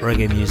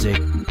 reggae music.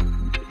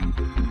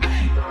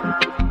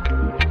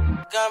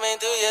 Coming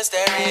through your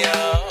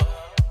stereo.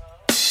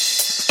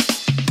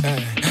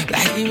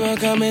 Black Hero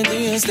coming through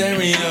your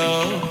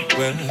stereo.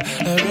 Well,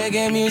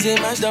 reggae music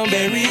match don't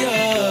bury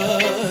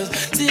us.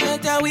 See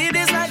later with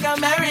this like a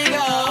merry-go.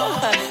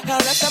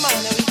 Cause that's the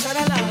man that we turn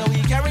along and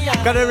we carry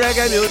on. Got the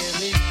reggae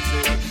music.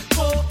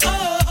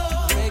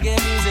 Reggae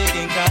music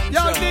in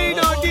control. Yo,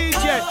 Dino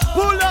DJ,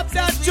 pull up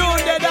that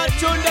tune there. That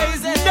tune there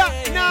is not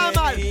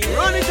normal.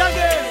 Run it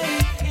again.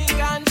 In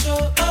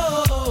control.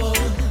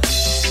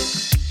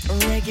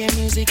 reggae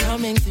music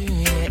coming through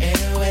your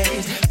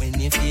airways. When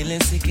you're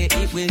feeling sick, it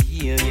will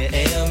heal your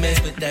ailments.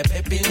 Put that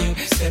pep in you,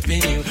 step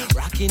in you,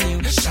 rocking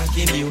you,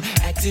 shocking you,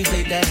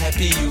 activate that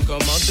happy you.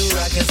 Come on to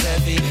rock us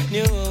happy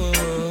new.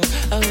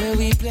 Where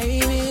we play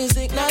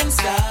music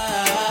non-stop.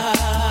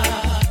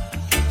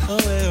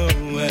 Oh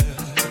well,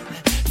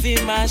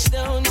 feel my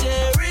stone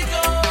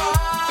Jericho.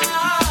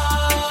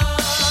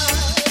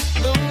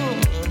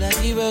 That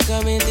people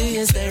coming through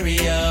your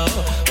stereo.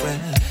 Well,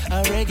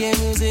 a reggae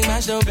music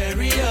mash don't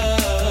bury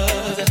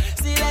us.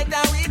 See like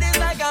that weed is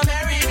like a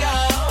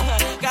merry-go.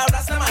 Got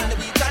Rastaman,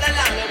 we got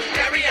along, we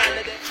carry on.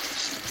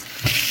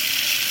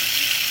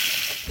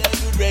 The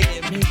good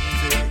reggae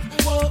music.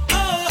 Whoa,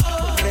 oh,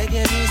 oh.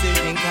 Reggae music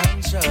in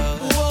control.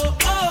 Whoa,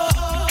 oh,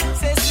 oh.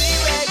 Say sweet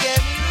reggae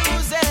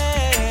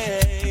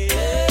music.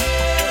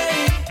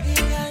 In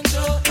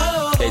control.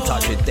 Oh, Get in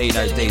touch with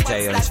Dino DJ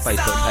on his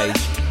Facebook page.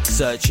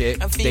 Search it,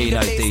 Dino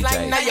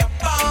DJ.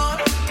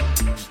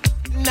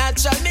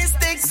 Natural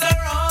mystics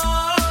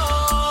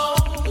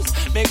around.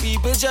 Make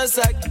people just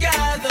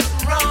gather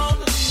round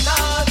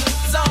another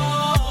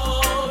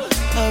song.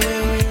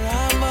 When we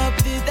ram up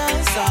the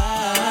dancer.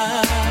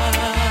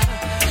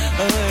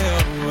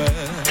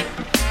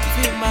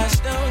 Feel mash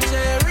down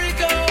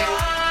Jericho.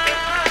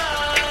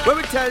 When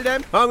we tell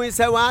them, how we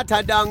say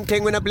water down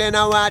thing, when I play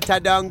no water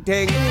down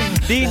thing.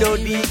 Dino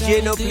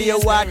DJ no play a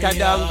water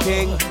down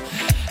thing.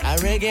 A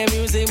reggae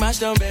music mash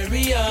down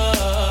barrier.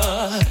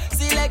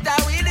 See like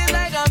that weed is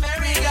like a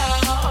merry-go.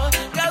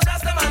 Cause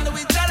Rastaman,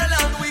 we chat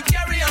along, we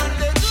carry on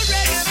the good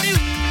reggae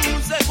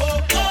music. Oh,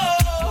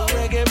 oh,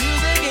 reggae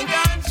music in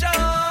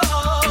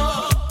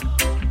control.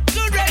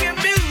 Good reggae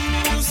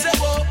music.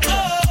 Oh,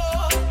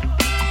 oh,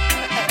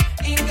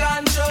 in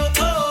control.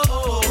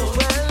 Oh,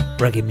 well.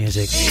 Reggae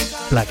music,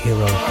 Black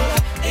Hero.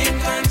 In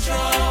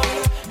control,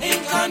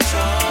 in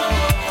control.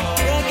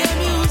 Reggae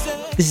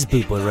music. This is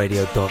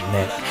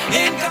bootboyradio.net.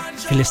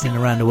 If you're listening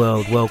around the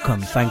world,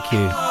 welcome, thank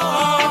you.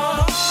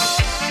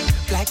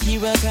 Black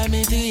Hero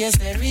coming through your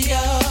stereo.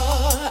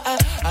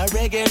 A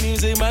reggae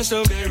music mash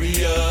up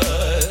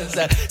barriers.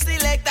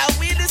 Select that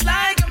weed is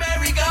like a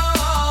merry-go.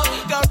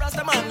 Go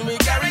Rastaman, we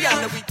carry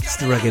on. It's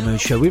the Reggae Mood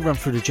Show. We run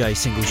through the J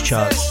singles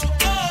charts.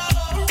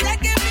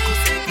 Reggae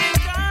music in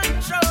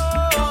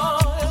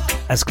control.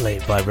 As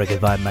collated by Reggae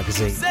Vibe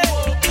magazine.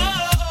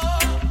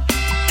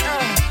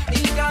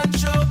 In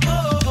control.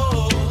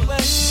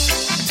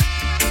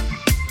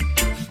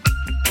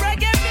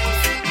 Reggae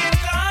music in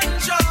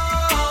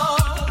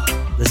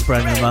control. This is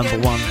brand new number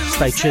one.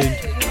 Stay tuned.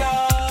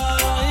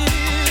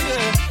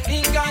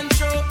 In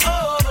control.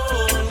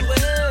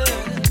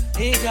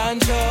 In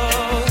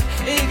control.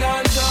 In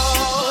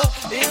control.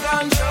 In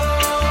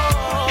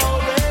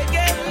control.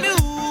 Reggae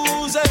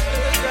music.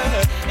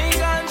 In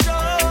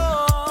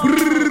control.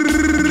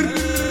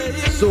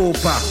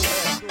 Super.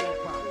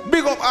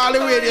 Big up all the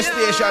radio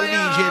station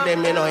DJ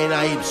them, you know, in a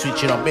hip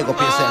switch, you know. Big up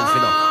yourself,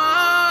 you know.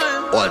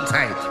 All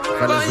tight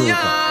for the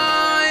Zuka.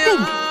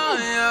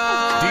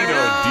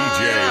 Dino DJ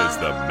is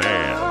the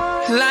man.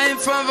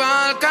 Life of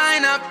all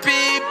kind of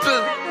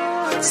people.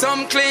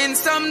 Some clean,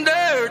 some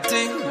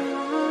dirty.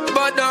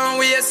 But don't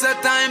waste your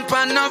time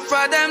for enough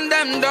of them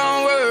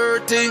don't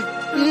worthy.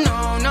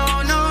 No,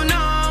 no, no,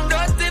 no.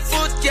 Dirty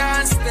foot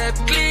can't step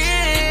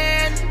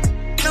clean.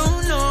 No,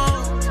 no.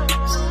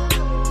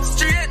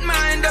 Straight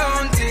mind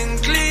don't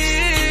think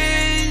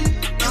clean.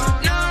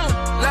 No.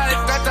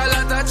 Life got a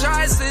lot of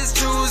choices.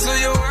 Choose who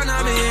you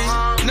wanna be.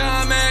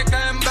 Now make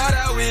them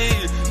bother we.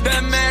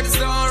 Them makes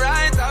don't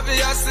right.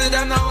 Obviously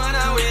them no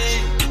wanna we.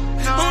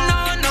 No, no,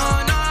 no,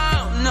 no,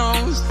 no.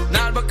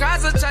 Not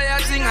because I try a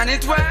thing and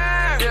it works.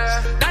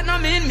 That no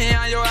mean me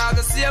and you are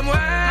the same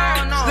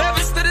way. No.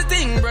 Levels to the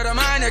thing, brother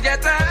mine, you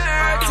get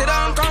hurt. You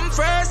don't come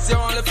first, you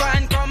only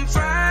find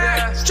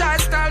comfort. Try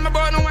to style me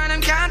but no one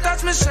them can't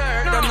touch me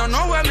shirt. Them don't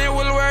know where me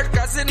will work,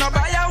 cause it no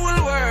buyer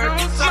will work.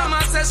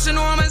 Mama says she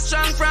know me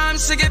strong from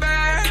she give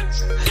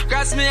birth.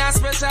 Cause me a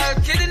special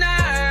kid in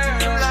her.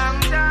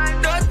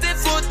 Dirty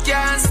foot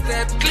can't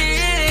step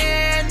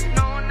clean.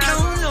 No,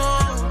 never.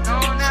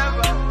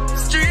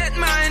 Straight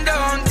mind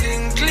don't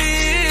think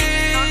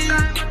clean.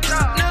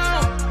 No,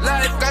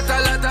 life got a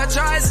lot of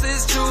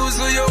choices. Choose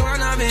who you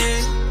wanna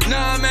be.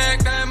 Now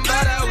make them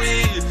bother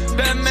we.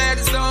 Them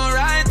makes don't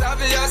right.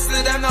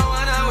 Obviously them no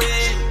wanna we.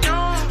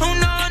 Oh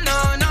no.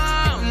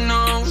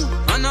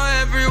 I know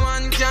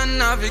everyone can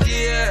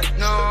navigate.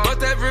 No,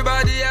 but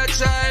everybody a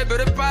try.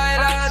 But the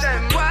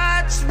pilot,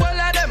 watch, all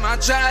of them a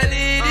try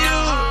lead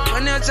you.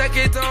 When you check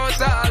it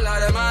out, all of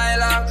them I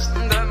laugh.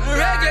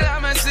 Regular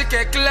me sick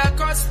a clock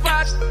or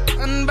spot.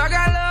 And bag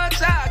a low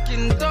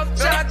talking tough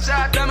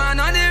chat. Them a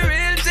know the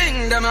real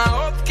thing. Them a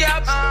up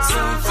cap.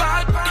 Some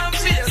fall palm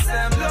face.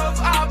 Them love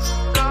up.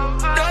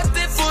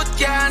 Dirty foot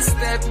can't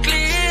step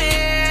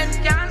clean.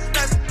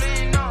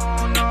 No.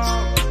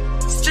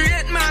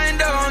 Straight mind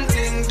don't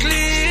think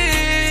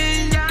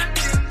clean.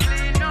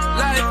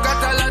 Life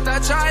got a lot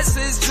of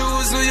choices.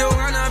 Choose who you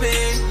wanna be.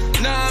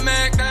 Now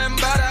make them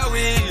bother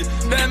we.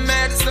 Them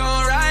makes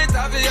don't right.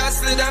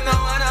 Obviously them no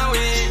wanna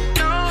we.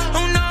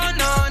 Oh no.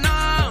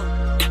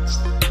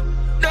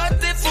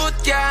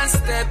 can't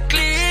step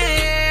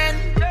clean.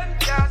 Them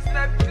can't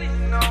step clean,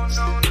 no.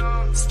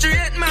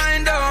 Straight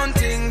mind, don't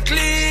think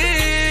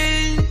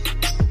clean.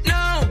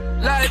 No,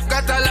 life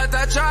got a lot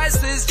of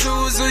choices.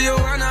 Choose who you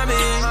wanna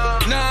be.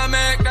 Now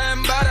make them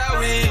bother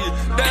we.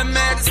 Them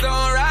meds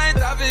don't right,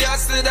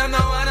 obviously them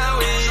no wanna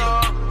we.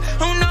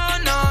 Oh no.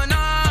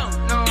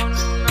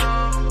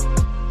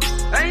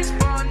 Ain't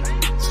fun.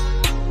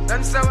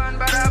 Them so one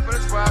bad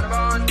apples for the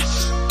bunch.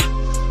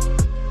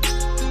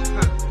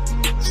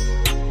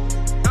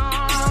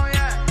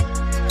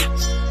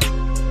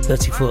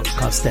 30 Foot,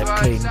 Can't Step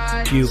Clean,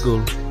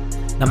 Bugle,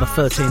 number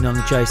 13 on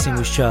the J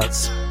Singles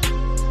charts.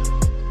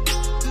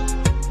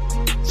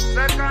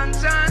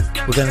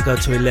 We're going to go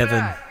to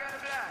 11.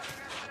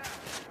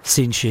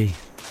 Sinchi.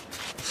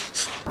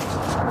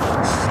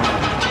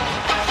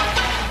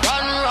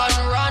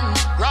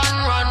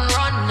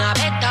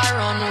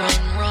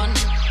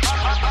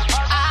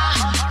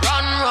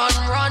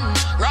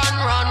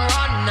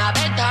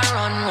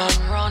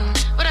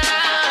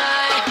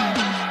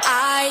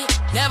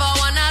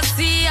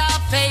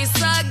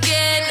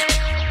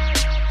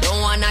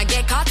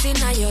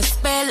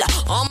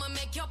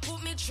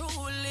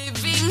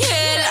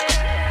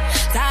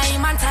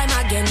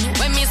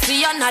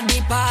 On a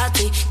deep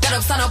party, get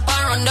up, stand up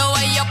and run the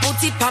way you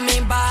put it on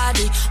me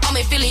body. Oh,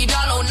 me feel it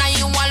all out, now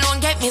you alone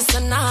get me so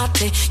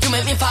naughty. You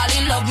make me fall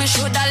in love, me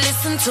shoulda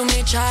listen to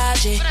me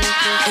charge it.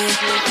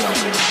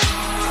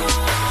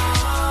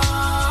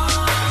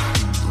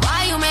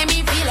 Why you make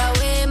me feel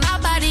away, my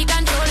body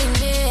controlling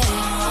me.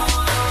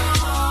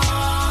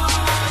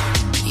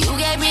 You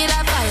gave me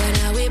that fire,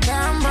 now we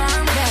burn,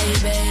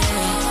 baby.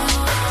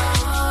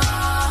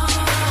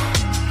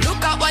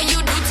 Look at what you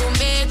do to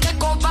me,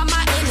 take over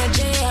my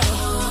energy.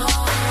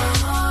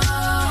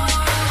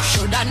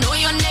 I know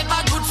you're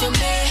never good to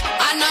me.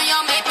 I know you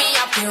make me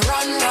happy.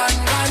 Run. Me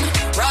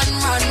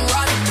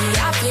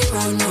happy.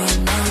 Run.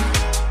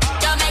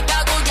 You make a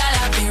good girl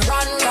happy.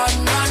 Run.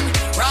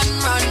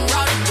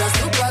 Just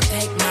to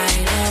protect my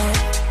love.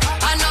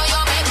 I know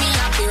you make me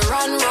happy.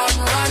 Run. Me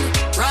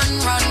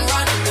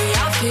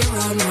happy.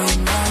 Run.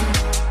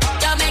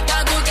 You make a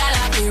good girl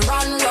happy.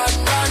 Run.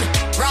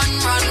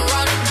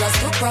 Just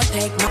to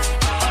protect my.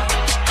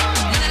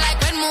 Like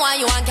when more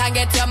you want can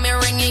get you me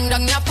ringing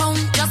down your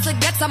phone. Just to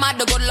get some of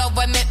the good love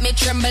will make me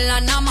tremble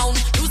and amount.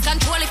 Lose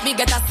control if me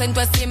get a scent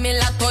was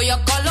similar to your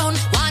cologne.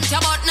 Want your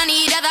but no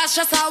need it, that's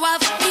just how I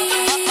feel.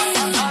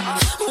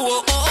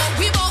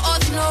 We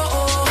both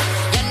know.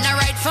 You're not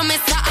right for me,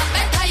 so I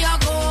better you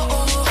go.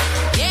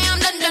 Yeah, I'm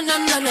done.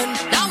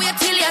 Now wait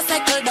till you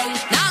settle down.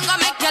 Now I'm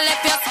gonna make you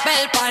lift your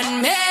spell on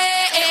me.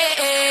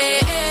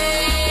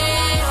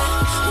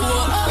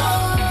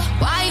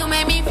 Why you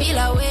make me feel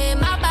away?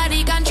 My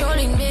body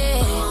controlling me.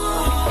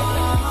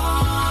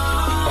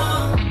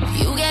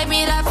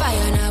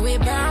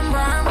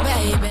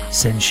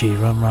 Senshi,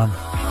 run.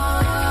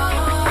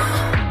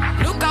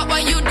 Look at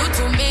what you do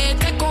to me,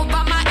 take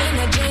over my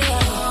energy.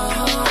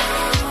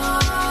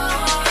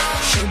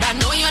 Should I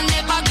know you're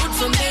never good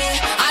to me?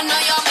 I know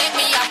you make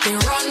me happy.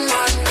 Run. Me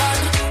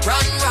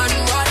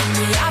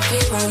happy.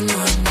 Run.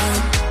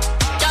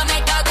 You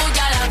make a good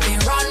girl happy.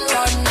 Run.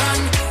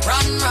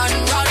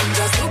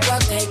 Just to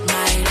protect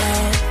my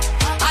love.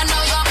 I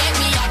know you make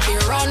me happy.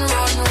 Run. Me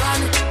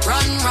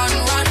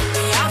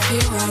happy.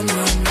 Run.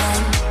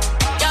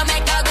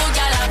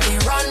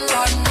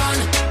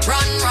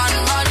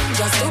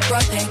 Just to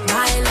protect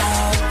my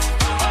love.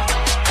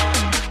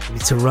 We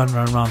need to run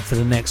for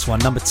the next one.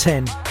 Number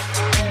 10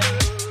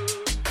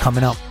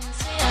 coming up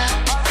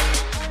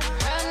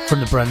from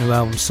the brand new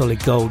album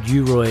Solid Gold,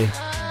 U-Roy.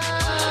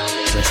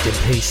 Rest in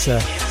peace,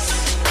 sir.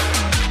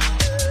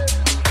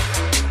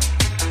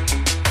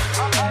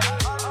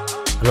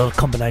 A lot of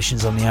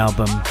combinations on the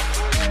album.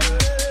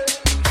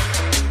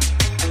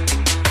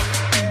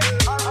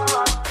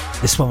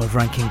 This one with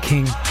Ranking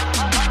King.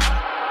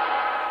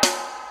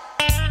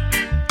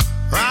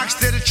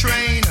 Rocksteady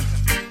train,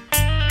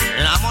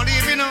 and I'm only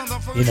even on the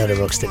You know the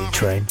Rocksteady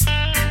train.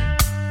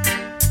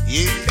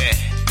 Yeah,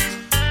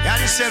 got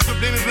yourself a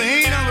blimey for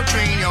ain't on the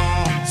train,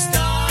 y'all.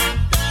 Stop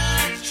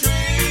that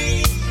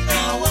train,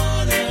 I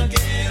wanna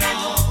get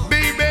on.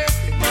 Baby,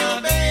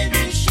 my baby,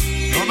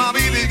 my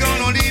baby's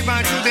gonna leave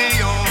by today,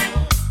 y'all.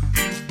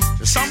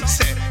 So something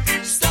said.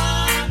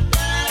 Stop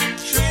that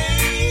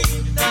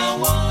train, I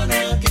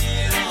wanna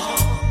get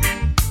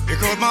on.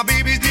 Because my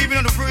baby's leaving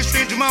on the first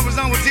train tomorrow's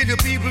on, will tell the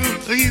people,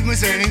 leave me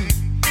say,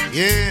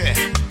 yeah.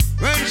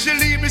 When she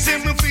leave me, say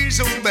me feel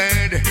so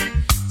bad.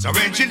 So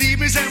when she leave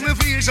me, say me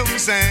feel so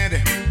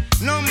sad.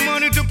 No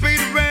money to pay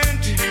the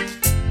rent,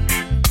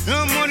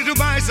 no money to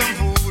buy some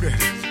food.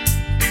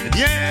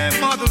 Yeah,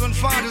 mothers and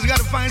fathers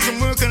gotta find some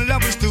work and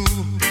lovers too.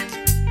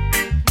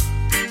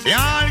 They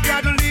all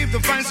gotta leave to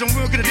find some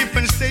work in a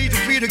different state to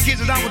feed the kids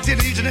that I will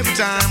tell each and every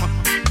time.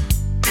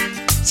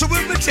 So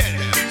when we tell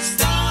them,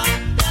 stop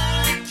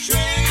that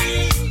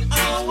train,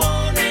 I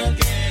wanna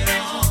get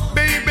on.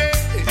 Baby,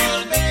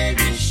 my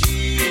baby,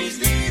 she's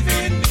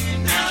leaving me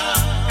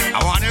now. I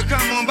wanna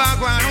come on back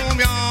right home,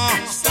 y'all.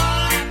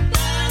 Stop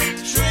that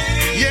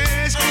train,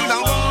 yes, 'cause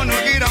I wanna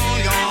get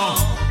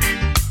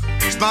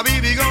my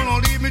baby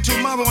gonna leave me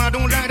tomorrow, and I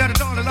don't like that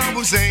at all, as I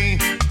was saying.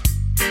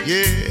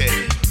 Yeah,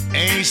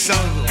 ain't so,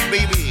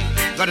 baby,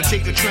 gotta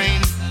take the train.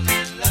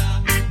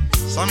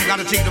 Some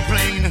gotta take the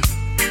plane.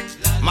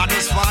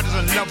 Mothers, fathers,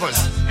 and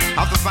lovers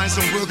have to find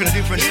some work in a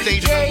different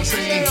state, as I was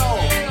saying.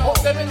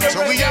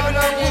 So we have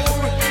enough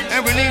work,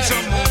 and we need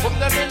some more.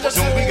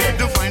 Don't forget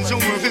to find some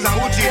work, as I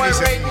would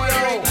say.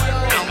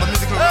 Now the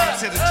musical rock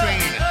set the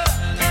train.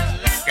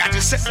 Got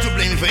to set to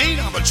blame for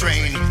ain't on a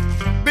train.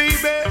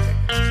 Baby,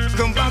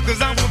 come back,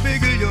 cause I will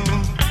bigger you.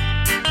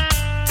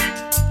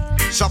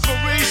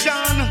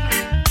 Sufferation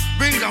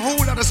brings a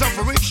whole lot of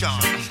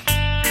sufferation.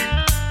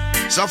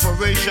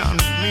 Sufferation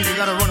means you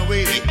gotta run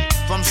away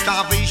from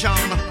starvation.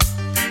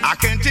 I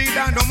can't take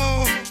that no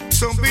more,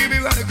 so baby,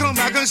 gotta come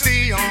back and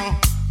stay on.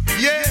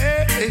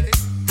 Yeah,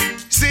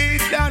 say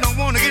that I don't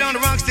wanna get on the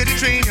rock steady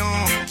train,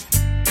 y'all.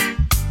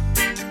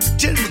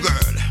 Tell me,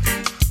 girl,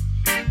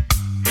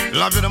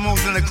 love you the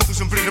most and the coast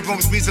and play the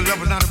post. Means the love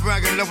without a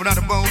brag and love without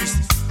a boast.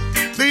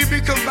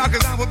 Baby, come back,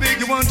 cause I will beg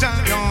you one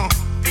time, y'all.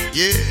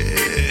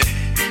 Yeah,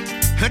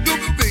 do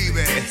it,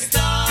 baby.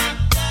 Start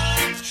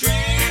that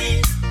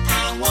train,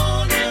 I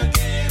wanna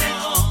get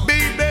on.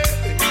 Baby,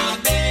 my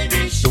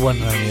baby, The one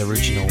and only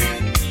original.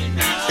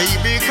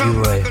 baby,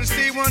 come back and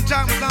stay one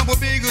time, cause I will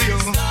beg you.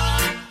 Start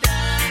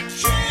that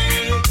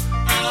train,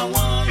 I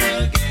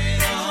wanna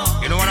get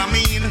on. You know what I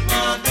mean?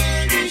 My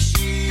baby,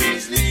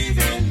 she's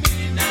leaving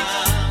me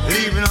now.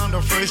 Leaving on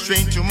the first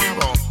train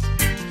tomorrow.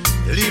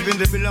 Leaving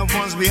the beloved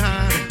ones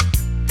behind.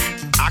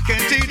 I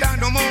can't take that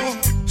no more.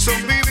 So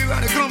baby,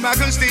 gotta come back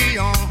and stay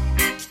on.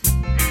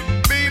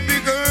 Baby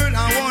girl,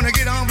 I wanna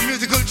get on the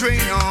musical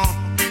train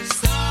on.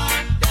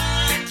 Start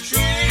that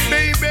train,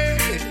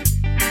 baby.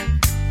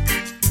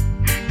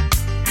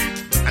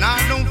 And I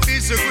don't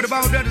feel so good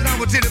about that as I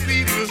would tell the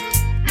people.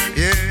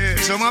 Yeah,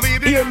 so my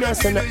baby. Hear me,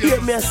 son.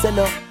 Hear me, son.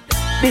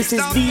 This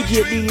is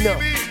DJ Dino.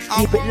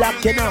 Keep it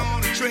locked, you know.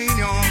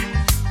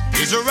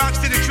 It's a rock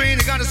to the train,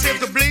 you gotta self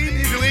to blame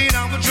if you ain't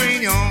on the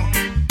train, y'all.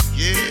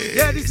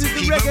 Yeah, this is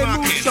the reggae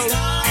mood show.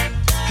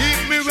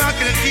 Keep me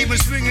rocking and keep me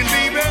swinging,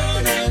 baby.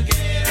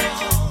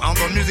 On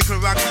the musical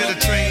rock to the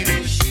train.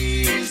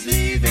 she's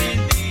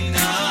leaving me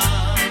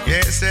now.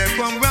 Yes, sir,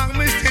 come rock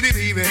me steady,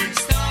 baby.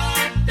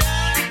 Start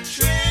that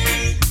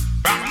train.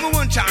 Rock me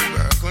one time,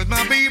 girl, cause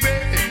my baby,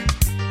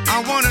 I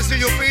wanna see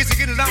your face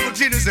again as I would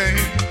to say.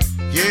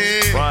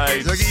 Yeah,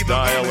 Pride,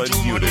 style, and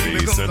unity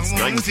since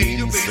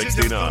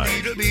 1969.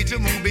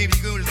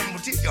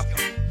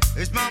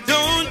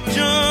 Don't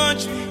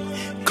judge me,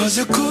 cause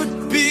I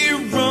could be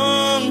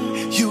wrong.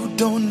 You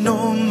don't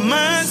know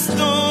my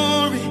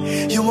story,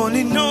 you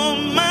only know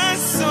my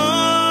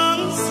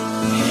songs.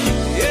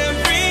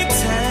 Every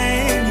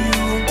time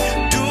you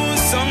do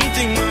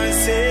something or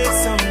say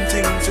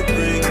something to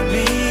bring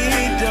me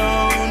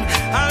down,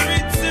 I'll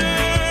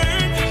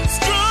return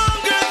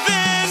stronger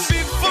than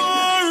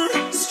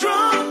before.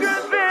 Stronger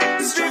than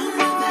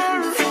before.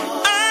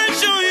 I'll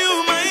show you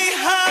my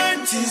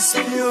heart is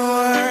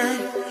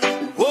pure.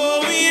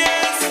 Oh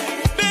yes,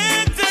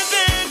 better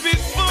than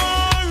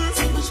before.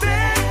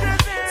 Better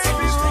than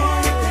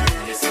before.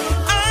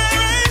 I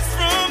rise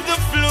from the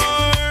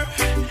floor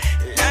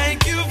like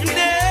you've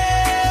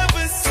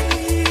never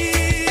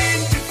seen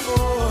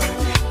before.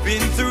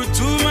 Been through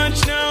too much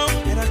now,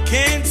 and I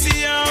can't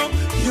see how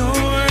your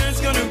words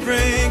gonna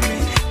break me.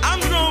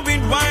 I'm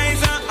growing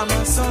wiser, I'm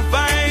a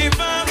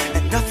survivor,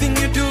 and nothing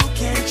you do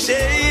can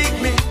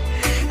shake me.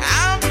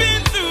 I've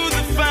been through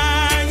the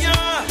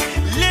fire,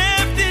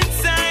 left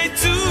inside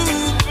to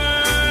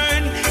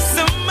burn.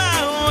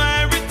 Somehow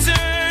I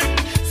return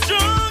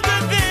stronger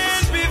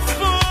than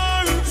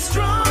before.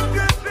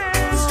 Stronger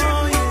than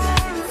before.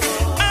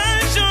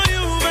 I'll show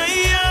you my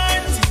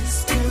heart is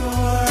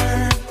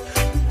pure.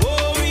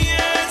 Oh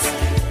yes,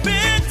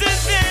 better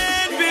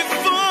than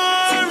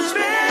before.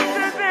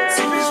 Better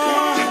than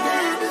before.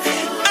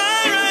 I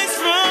rise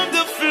from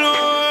the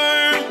floor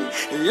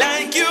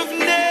like you've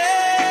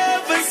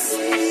never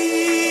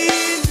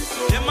seen.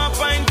 Them a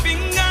point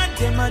finger,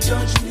 them a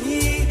judge me,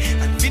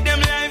 and feed them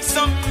life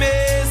some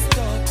messed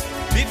up.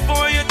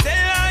 Before you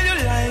tell all your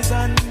lies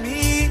on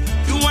me,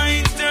 you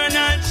ain't turn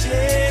and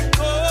shake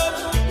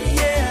up.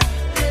 Yeah,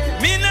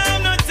 me now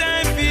have no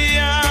time for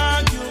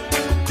argue.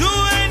 Do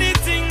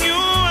anything you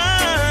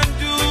want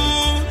to.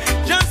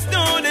 Just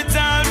know that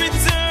I'll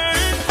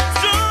return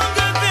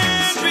stronger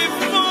than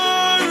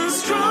before.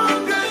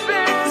 Stronger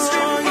than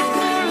before.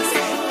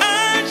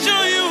 I'll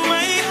show you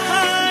my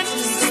heart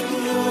is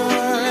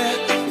pure.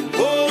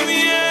 Oh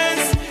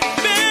yes,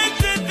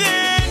 better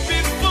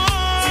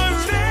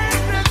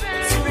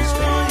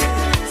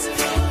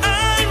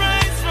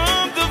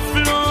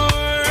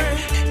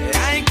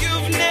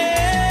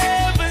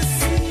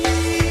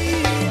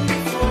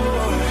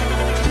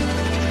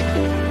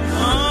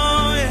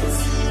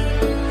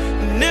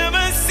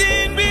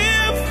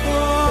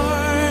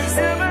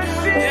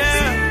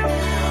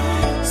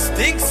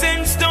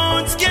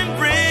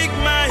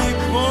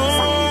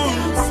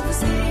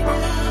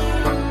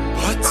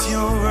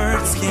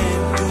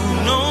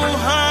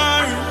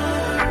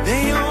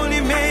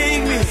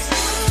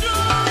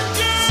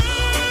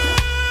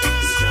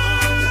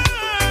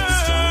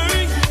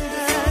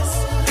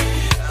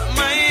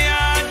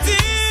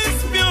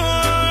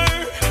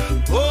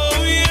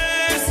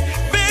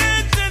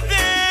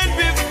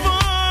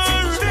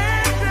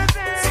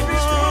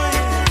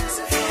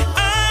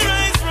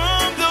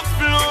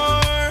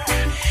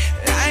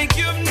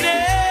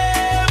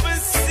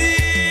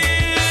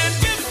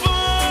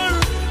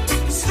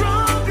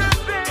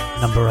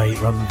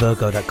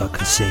Virgo, that guy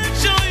can sing.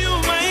 Show you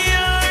my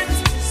heart.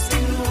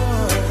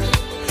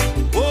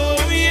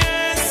 Oh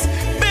yes,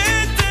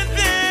 better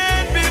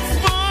than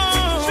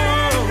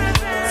before.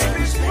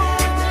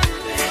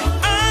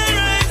 I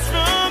rise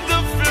from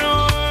the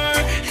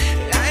floor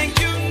like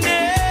you've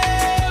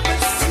never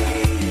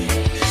seen.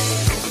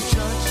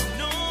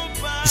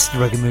 This is the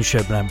Reggae Moon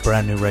Show,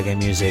 brand new reggae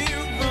music.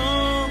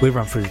 We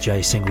run through the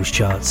J singles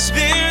charts.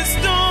 Their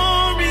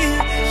story,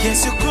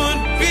 yes, you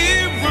could be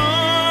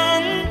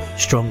wrong.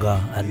 Stronger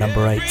at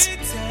number 8.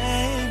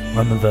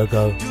 Roman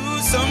Virgo. Do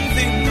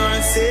something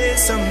or say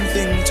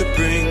something to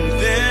bring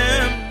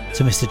them.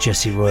 To Mr.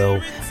 Jesse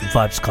Royal,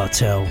 Vibes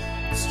Cartel,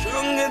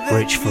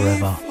 Rich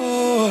Forever.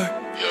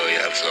 Yo, you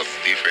have some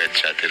different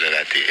chatting than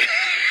that here.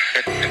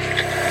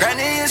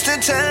 Granny used to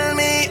tell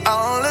me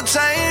all the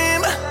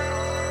time,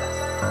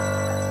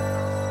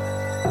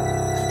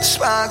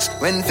 sparks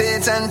when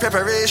faith and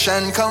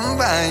preparation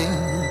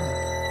combine.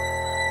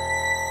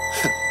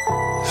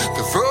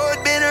 The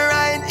road been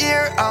right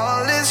here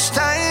all this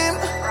time,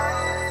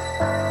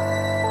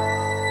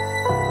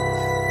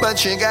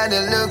 but you gotta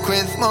look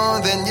with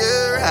more than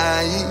your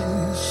eyes.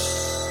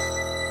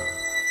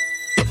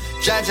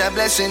 Jaja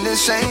blessing,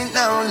 this ain't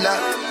no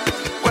luck.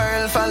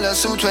 World follow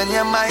suit when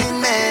your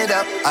mind made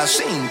up. I've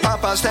seen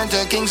papas turn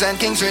to kings and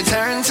kings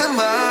return to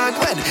mud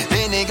when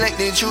they neglect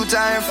the truth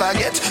or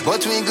forget.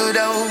 But we good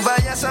over,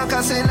 yes, I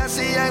can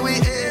see how we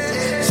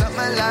ate.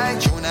 Something like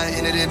Jonah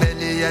in the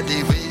belly of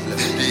the wheel.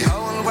 The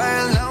whole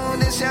world knows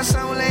this, your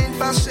soul ain't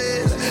for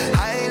sale.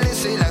 Highly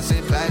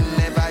Selassie plan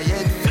never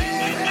yet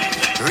fail.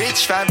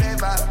 Rich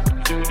forever,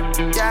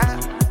 yeah,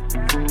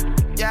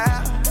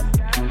 yeah,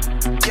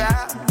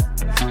 yeah.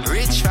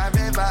 Rich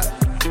forever.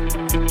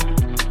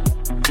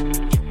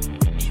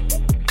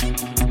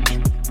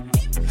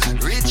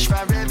 Rich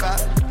forever,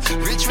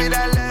 rich with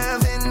a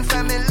loving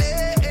family.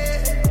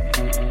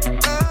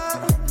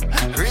 Oh,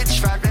 rich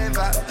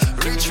forever,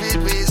 rich with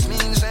ways,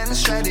 means and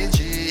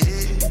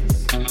strategies.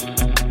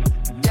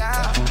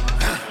 Yeah.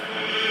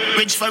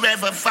 Rich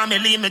forever,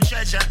 family, my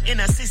treasure. In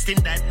a system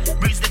that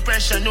breeds the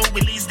pressure, no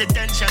release the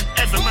tension.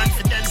 Every man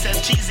for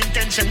themselves, cheese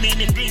intention,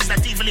 meaning brings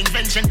that evil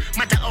invention.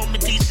 Matter how me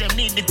teach them,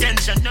 need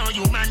detention. No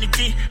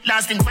humanity,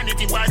 lost in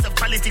vanity, wars of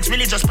politics,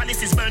 religious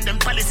policies, burn them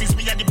policies.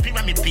 We are the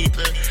pyramid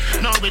people.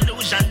 No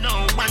illusion,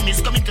 no one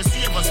is coming to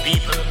save us,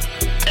 people.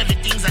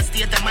 Everything's a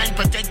state of mind,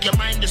 protect your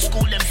mind. The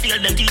school them feel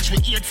them teach we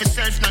eat for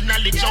self, no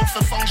knowledge out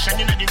for function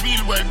in the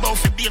real world.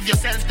 Both behave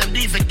yourself, them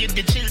leave and give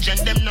the children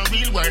them no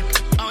real work.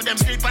 How them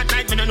sleep at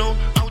night, me no know.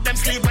 How them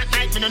sleep at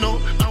night, me no know.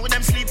 How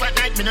them sleep at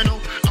night, me no know.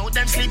 How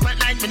them sleep at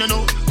night, me no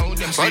know. How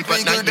them sleep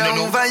at night, me no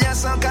know. Over your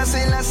son, cause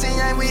see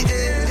how we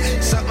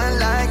ate. Something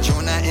like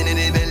Jonah in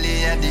the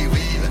belly of the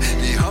wheel.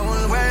 The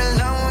whole world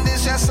knows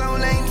this, your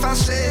soul ain't for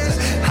sale.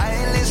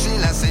 Highly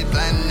Selassie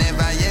plan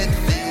never yet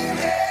fail.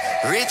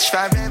 Rich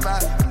forever,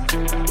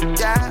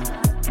 yeah,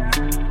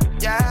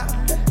 yeah,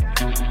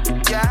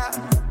 yeah.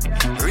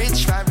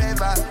 Rich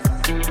forever.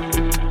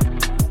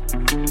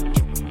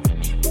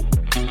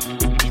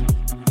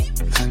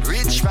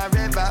 Rich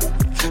forever,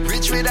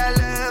 rich with a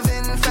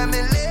loving family.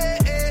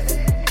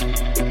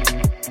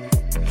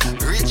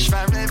 Rich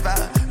forever,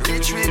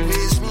 rich with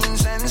ways,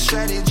 means and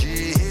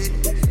strategy.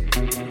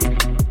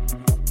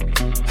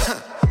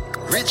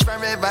 Rich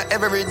forever,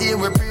 every day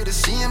we pray the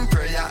same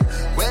prayer.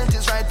 Wealth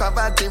is right,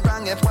 poverty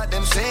wrong, if what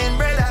them saying,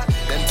 brother.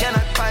 Them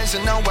cannot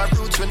poison our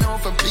roots, we know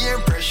for peer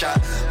pressure.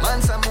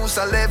 Mansa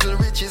Musa level,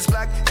 rich is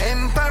black.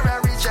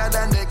 Emperor richer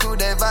than they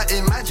could ever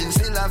imagine.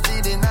 Still a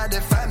feeding at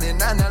the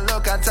famine, and a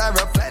look at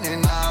our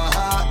planning now.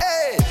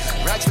 Hey,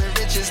 rocks with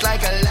riches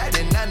like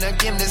Aladdin, and a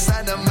game this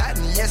side of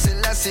Madden. Yes,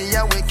 I see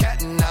how we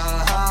catting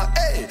now.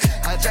 Hey,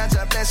 I judge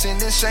a blessing,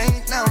 this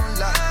ain't no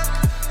luck.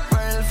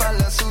 World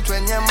follow suit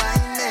when your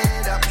mind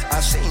made up.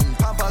 I've seen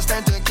papas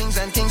turn to kings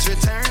and kings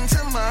return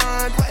to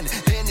mud when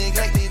they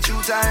neglect the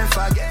truth or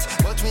forget.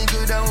 But we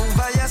good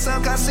over, yes, I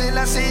can see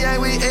how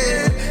we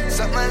ate.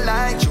 Something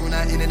like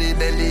Jonah in the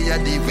belly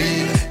of the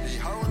wheel.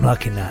 I'm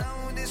liking that.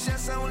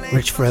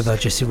 Rich Forever,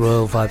 Jesse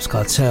Royal, Vibes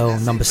Cartel,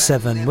 number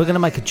 7. We're going to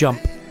make a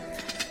jump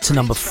to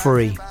number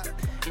 3.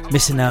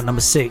 Missing out,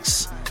 number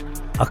 6.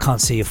 I Can't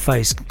See Your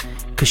Face,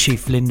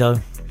 Kashif Lindo.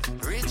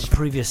 The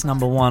previous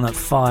number 1 at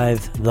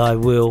 5, Thy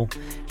Will,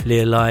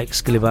 Leah Like,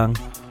 Skillibang.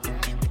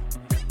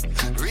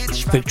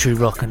 Victory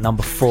Rock at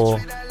number 4,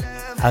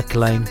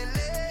 Acclaim.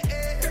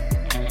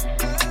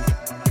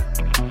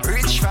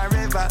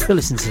 You're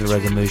listening to the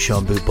Reggae Moon Show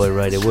on Boot Boy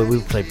Radio, where we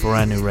play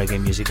brand new reggae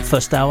music. The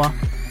first hour,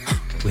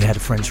 we had a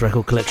Friends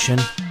record collection.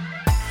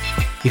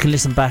 You can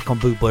listen back on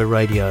Boot Boy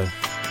Radio.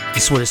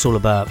 This is what it's all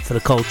about. For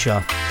the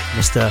culture,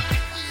 Mr.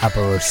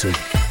 Abarosi.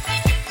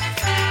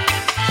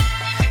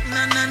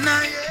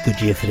 Good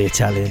year for the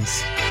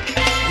Italians.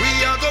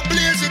 We are go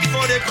blaze it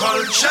for the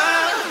culture,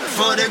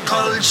 for the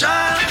culture.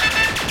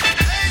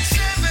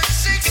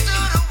 876 to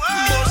the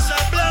world.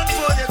 Bossa Blanc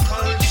for the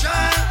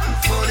culture,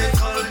 for the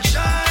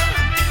culture.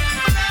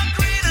 Black,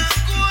 green and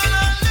gold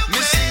on the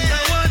way. Missy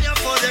Awanya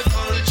for the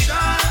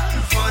culture,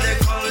 for the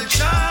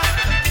culture.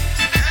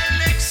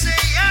 Alexei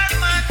and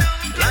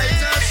Madam,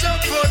 light us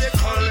up for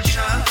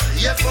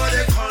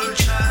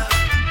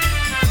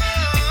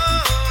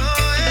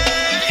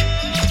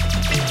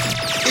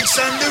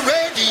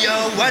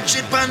watch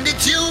it on the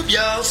tube,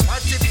 yo.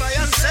 Spotify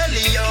and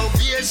Celly, yo.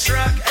 Bass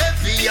rock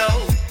heavy, yo.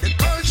 The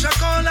culture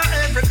corner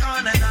every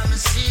corner, and I'm a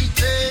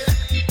seated.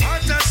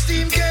 Hot as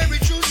steam, carry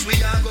juice, we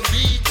are go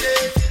beat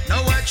it.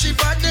 Now watch it,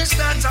 but they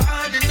start to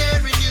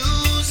ordinary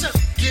news.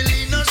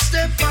 Killing no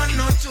step on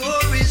no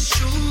tourist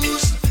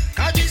shoes.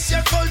 Cause this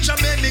your culture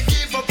made me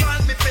give up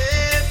on me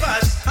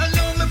papers. I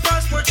know my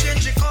passport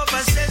change the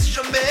cover says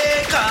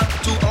Jamaica.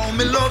 To all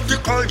me love the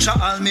culture,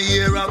 all me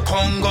hear a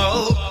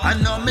Congo. I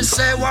know me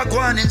say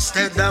Wagwan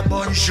instead of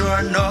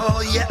Bonjour,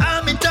 no. Yeah,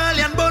 I'm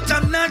Italian, but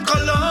I'm not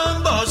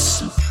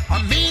Columbus.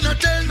 I mean, I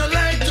tell no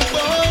lie to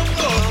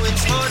Bongo.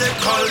 It's for the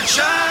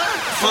culture,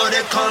 for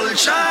the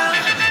culture.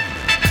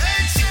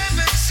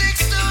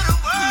 876 to the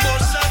world.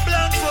 Bossa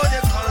Blanc for the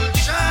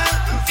culture,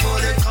 for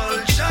the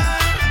culture.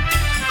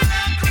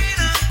 Black, green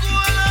and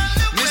gold on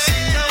the way. Me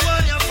sing the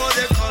one yeah, for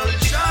the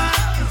culture,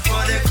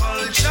 for the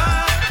culture.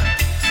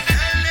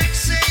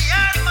 Alexei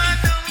and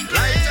Madam,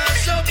 light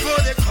us up for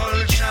the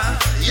culture,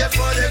 yeah,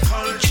 for the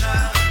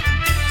culture.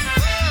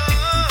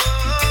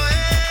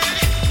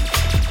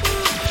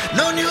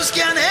 No news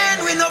can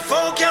end, we no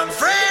folk can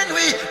friend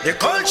we. The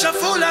culture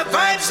full of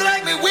vibes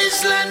like me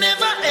whistle and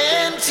never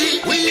empty.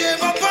 We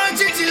have a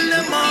party till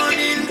the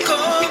morning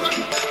come.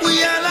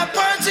 We all a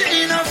party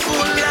in a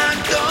full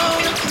and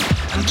down.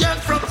 And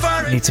get from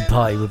far. Need to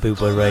party with Boot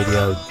Boy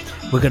Radio.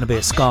 We're going to be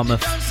at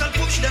Skarmouth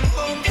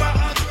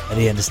at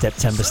the end of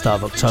September,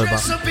 start of October.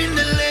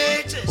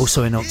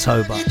 Also in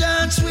October,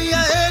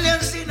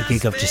 the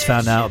gig I've just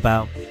found out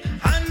about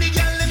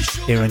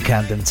here in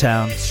Camden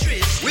Town.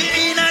 We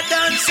in a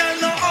dance and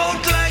no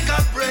out like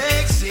a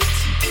Brexit.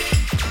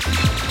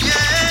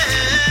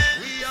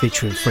 Yeah.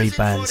 Featuring free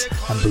bands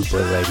and Boot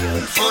Boy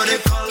Radio. For the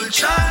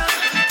culture.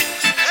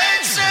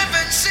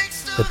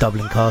 876 The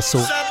Dublin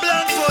Castle, for the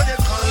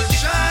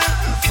culture.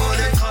 For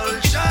the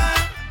culture.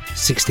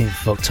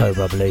 16th of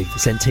October, I believe.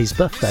 It's NT's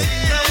birthday. The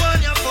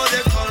one yeah, for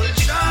the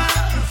culture.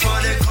 For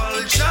the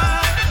culture.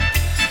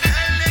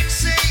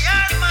 Alexei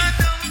and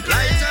Madam,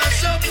 light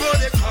us up for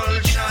the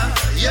culture.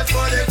 Yeah,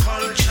 for the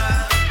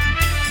culture.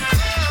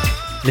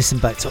 Listen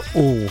back to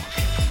all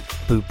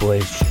Boot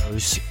Boy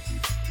shows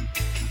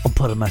on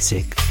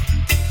Podomatic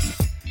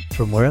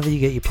from wherever you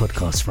get your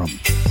podcasts from.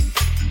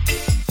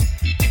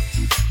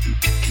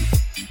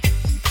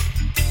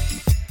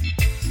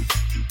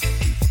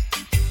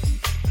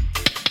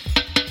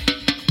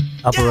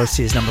 Upper OC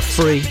is number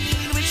 3,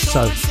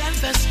 so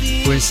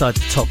we're inside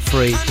the top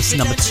 3. This is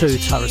number 2,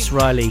 Tyrus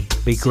Riley,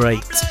 Be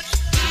Great.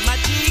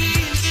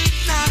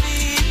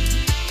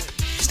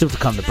 Still to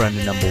come, the brand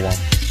new number 1.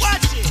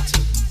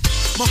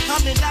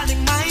 Mohammed Ali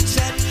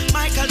mindset,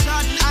 Michael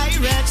Jordan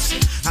Irex.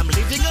 I'm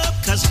living up,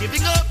 cause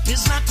giving up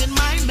is not in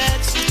my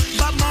meds.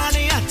 Bob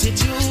Marley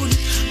attitude,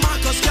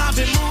 Marcus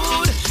Garvey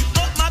mood.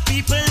 Up my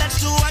people, let's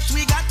do what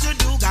we got to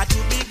do. Got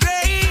to be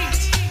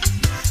great,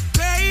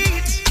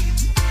 great,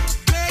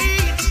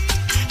 great.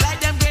 Like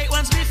them great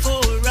ones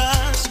before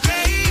us.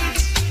 Great,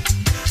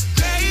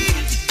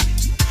 great,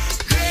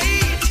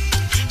 great.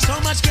 So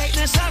much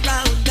greatness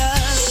around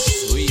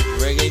us. Sweet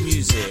reggae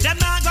music. Them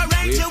not go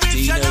rate you if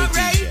you don't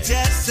rate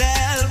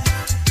yourself.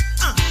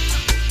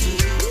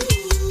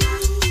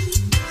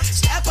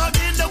 Step out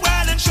in the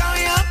world and show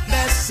your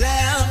best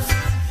self.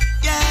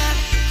 Yeah.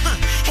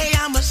 Hey,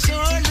 I'm a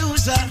sore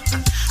loser.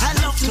 I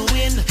love to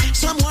win.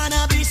 Some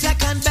wanna be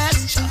second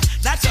best.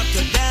 That's up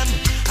to them.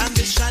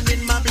 Ambition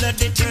in my blood,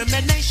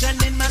 determination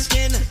in my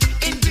skin.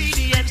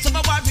 Ingredients of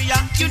a warrior.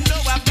 You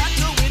know I've got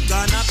to win.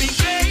 Gonna be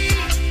great.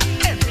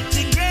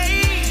 Everything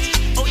great.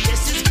 Oh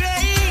yes, it's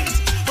great.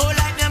 Oh,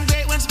 like them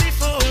great ones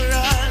before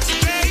us.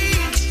 Great.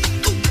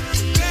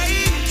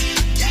 Great.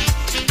 Yeah,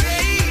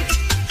 great.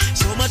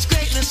 So much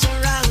greatness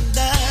around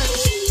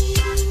us.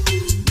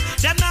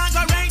 Them not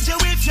gonna rate you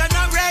if you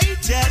not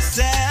rate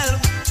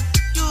yourself.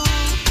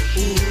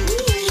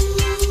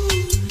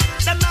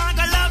 Them not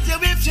gonna love you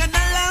if you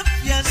not love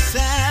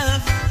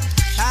yourself.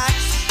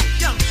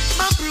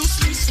 My Bruce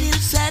Lee skill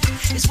set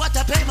is what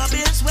I pay my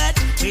bills with.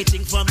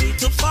 Waiting for me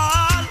to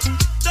fall.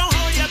 Don't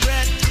hold your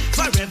breath.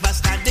 Forever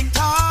standing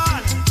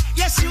tall.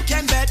 Yes, you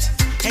can bet.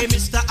 Hey,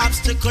 Mr.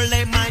 Obstacle,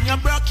 hey man, you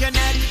broke your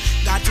neck.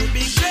 Got to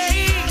be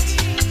great,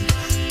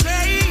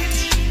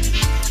 great,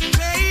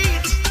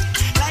 great.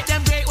 Like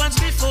them great ones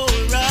before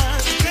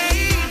us.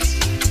 Great,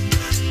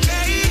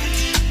 great,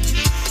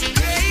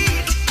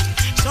 great.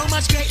 So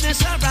much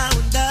greatness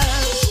around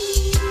us.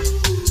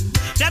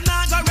 Them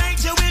not gonna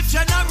rate you if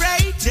you not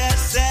rate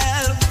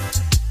yourself.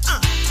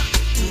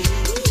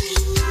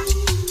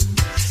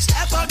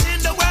 Step out in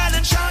the world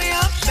and show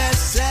your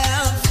best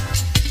self.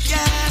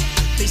 Yeah.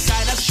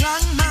 Beside a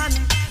strong man,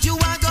 you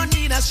are gonna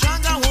need a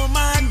stronger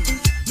woman.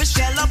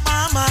 Michelle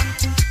Obama,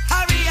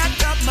 Harriet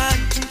Tubman,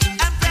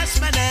 Empress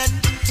Menen,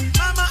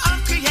 Mama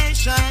of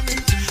creation.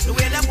 The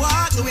way them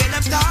walk, the way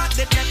them talk,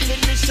 the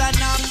definition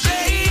of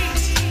great,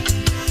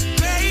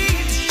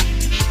 great,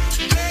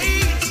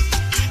 great.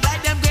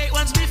 Like them great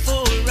ones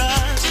before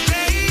us.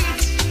 Great,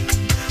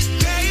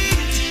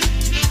 great,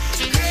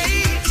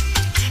 great.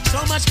 So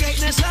much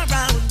greatness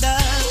around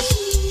us.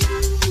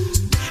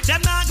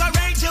 Them not gonna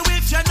rate you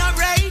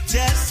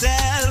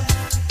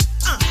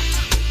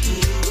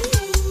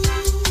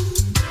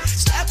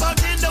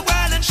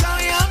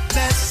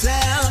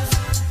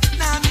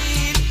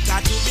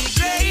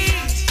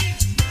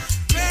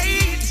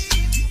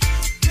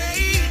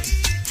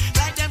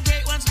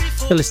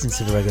You're listening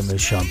to the Reggae Mood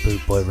Show on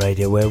Boot Boy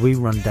Radio, where we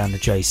run down the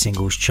J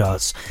Singles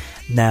charts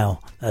now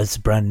as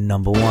brand new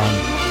number one.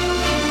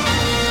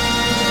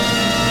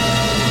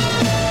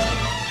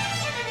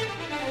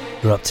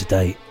 We're up to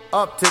date.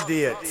 Up to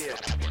date.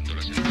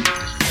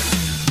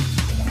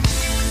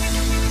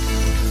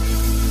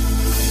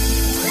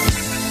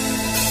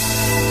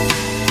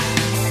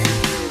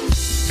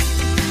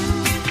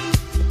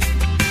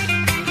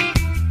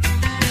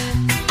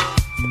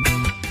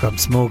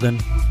 Grumps Morgan,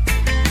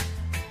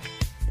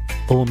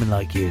 A Woman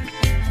Like You.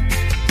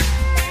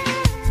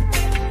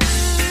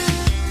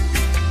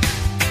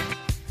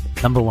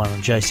 Number one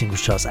on J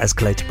Singles charts as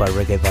collated by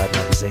Reggae Vibe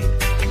magazine.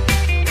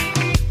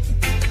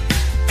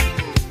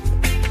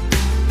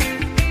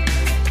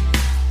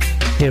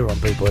 Here on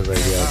Boot Boy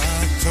Radio.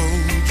 I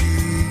told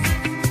you,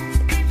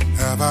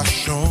 have I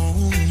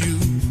shown you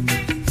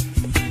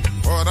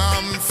what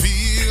I'm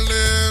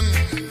feeling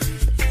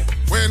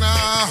when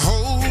I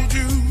hold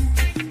you?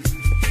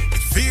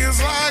 It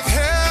feels like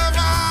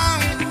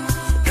heaven,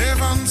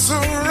 heaven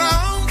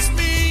surrounds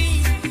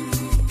me.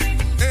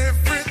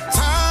 Every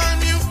time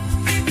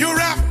you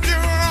wrap your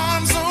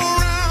arms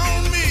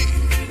around me,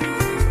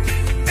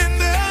 and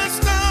there's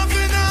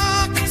nothing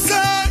I can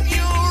say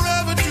you'll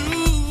ever do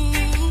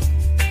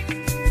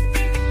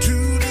to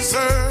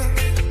deserve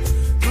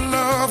the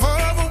love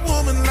of a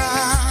woman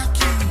like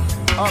you.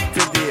 Up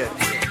to date.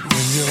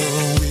 When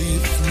you're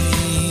with me,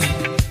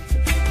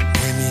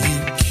 when you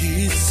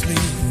kiss me,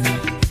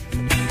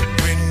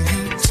 when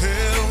you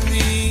tell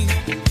me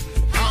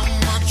how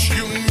much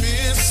you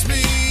miss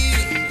me,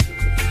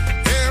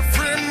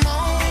 every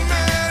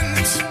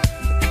moment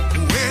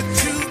we're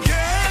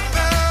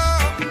together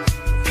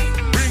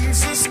brings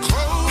us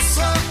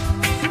closer,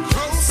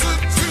 closer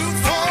to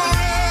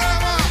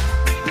forever.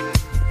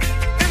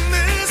 And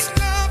there's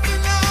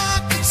nothing I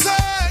can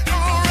say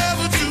or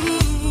ever do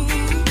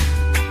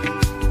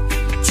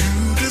to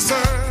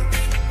deserve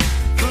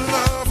the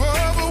love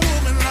of a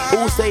woman like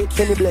Who say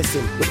Kenny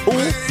Blessing? But who?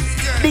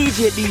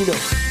 DJ Dino.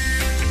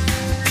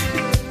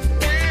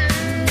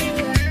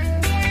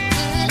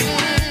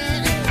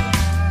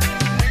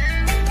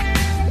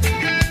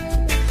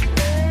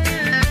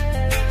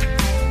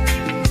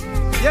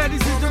 Yeah,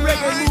 this is the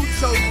Reggae Mood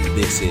Show.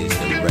 This is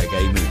the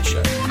Reggae Mood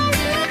Show.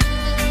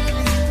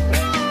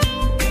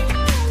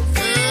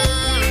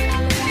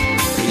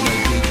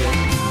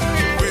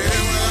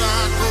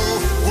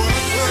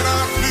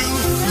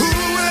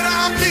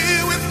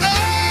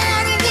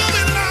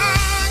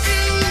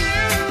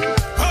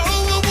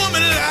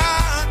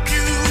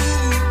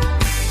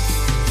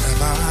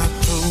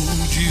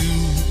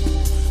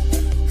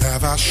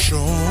 Have I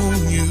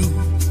shown you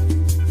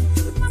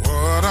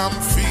what I'm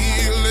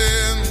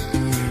feeling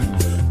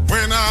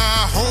when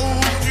I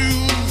hold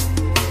you?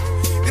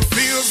 It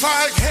feels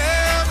like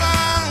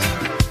heaven,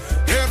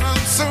 heaven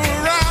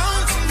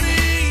surrounds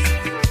me.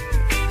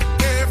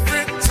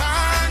 Every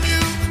time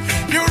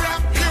you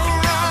wrap your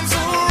arms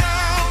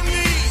around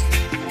me,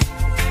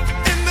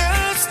 and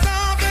there's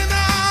nothing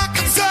I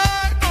can say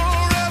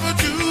or ever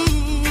do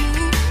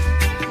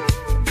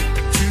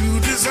to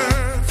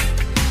deserve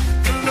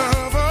the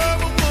love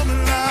of a woman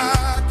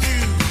like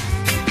you.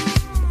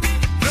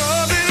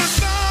 Love is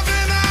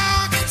nothing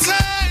I can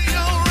say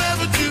or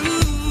ever do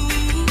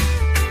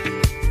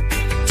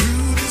to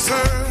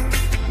deserve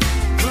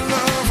the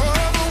love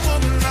of a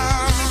woman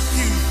like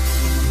you.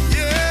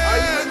 Yeah,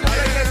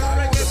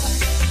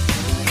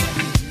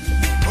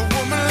 a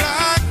woman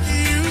like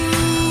you.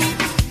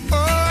 Oh,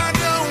 I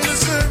don't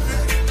deserve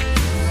it,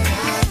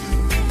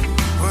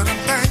 but I'm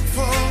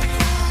thankful.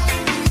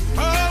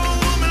 Oh, a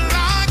woman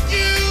like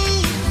you.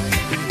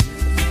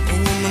 A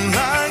woman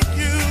like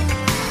you,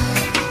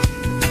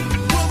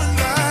 woman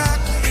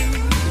like you,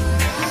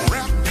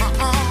 wrap my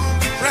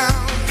arms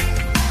around.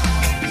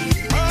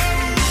 A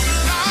woman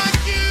like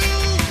you,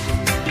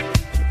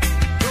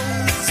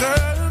 don't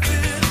deserve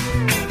it,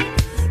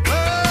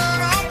 but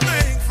I'm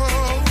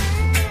thankful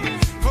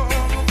for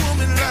a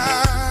woman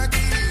like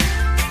you.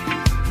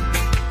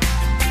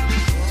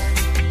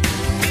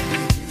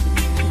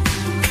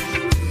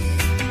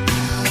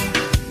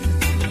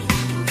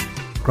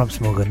 Grumps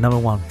Morgan, number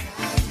one.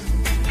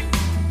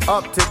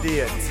 Up to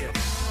date.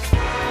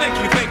 Thank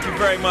you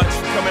very much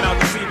for coming out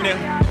this evening.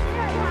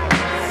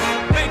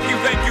 Thank you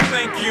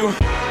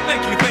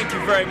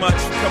very much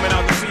for coming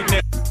out this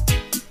evening.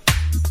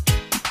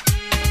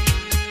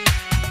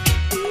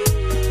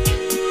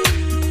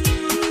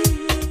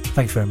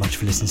 Thank you very much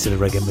for listening to the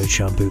Reggae Mood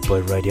Show on Boot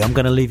Boy Radio. I'm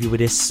going to leave you with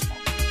this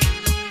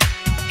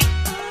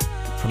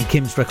from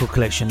Kim's record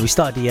collection. We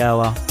started the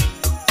hour.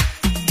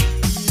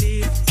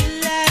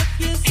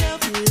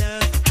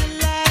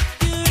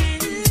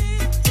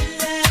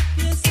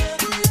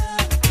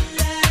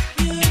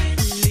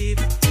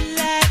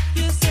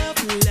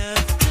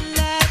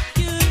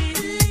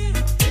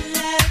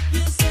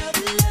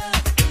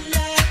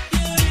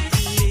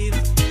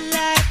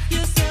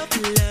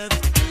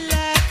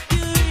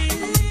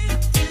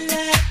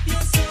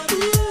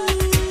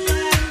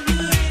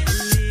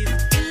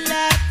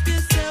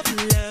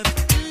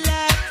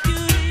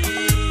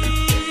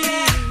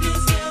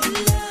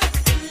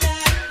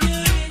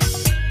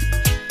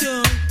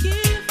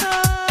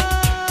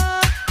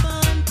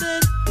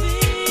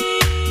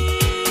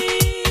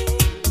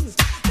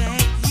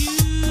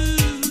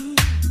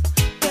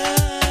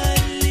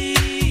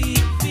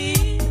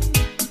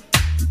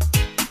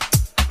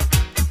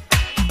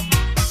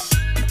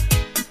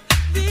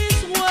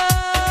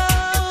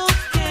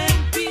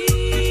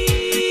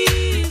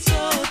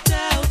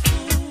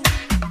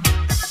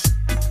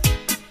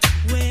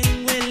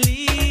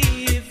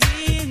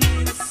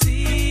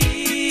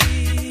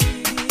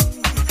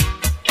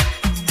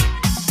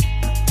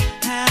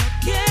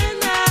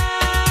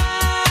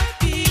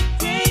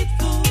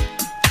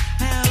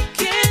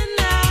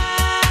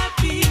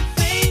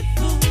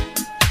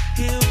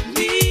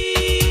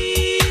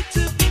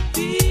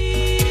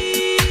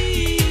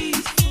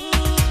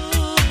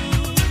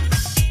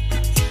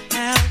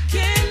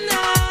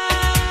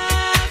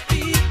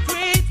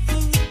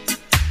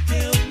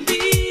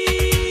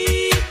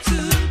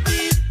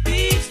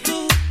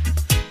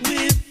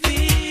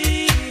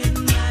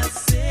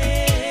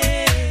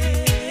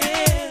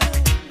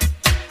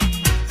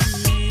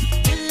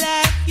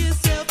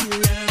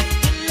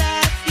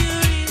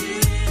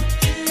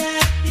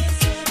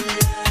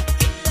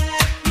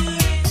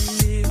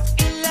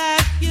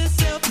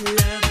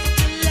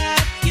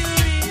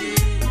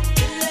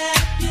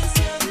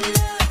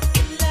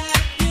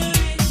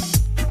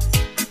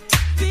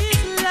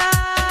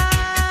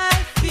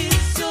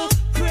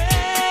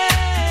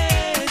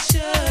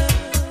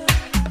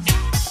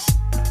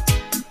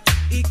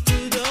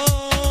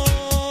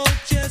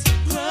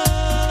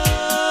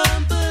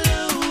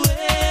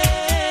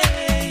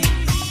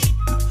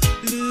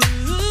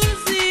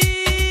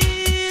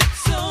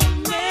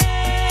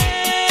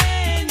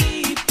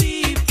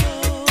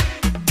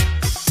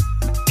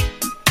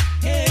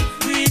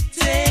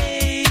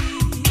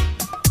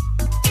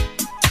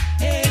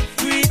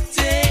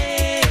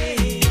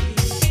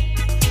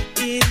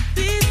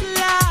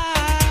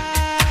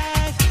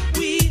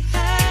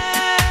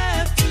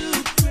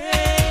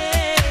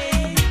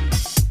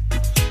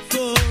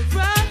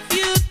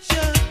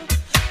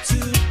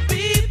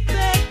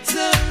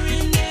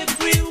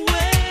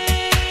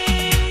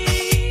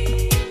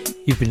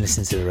 You've been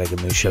listening to the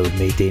Reggae Moon Show with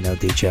me, Dino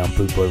DJ, on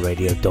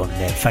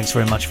bootboyradio.net. Thanks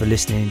very much for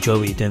listening. Enjoy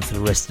what you're doing for the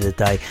rest of the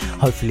day.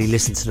 Hopefully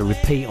listen to the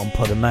repeat on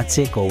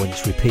Podomatic or when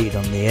it's repeated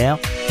on the air.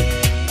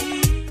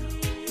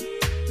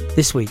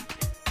 This week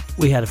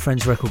we had a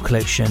Friends record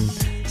collection,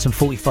 some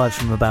 45s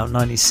from about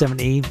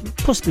 1970,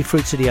 possibly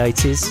through to the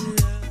 80s.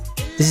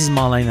 This is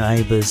Marlena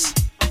Abers,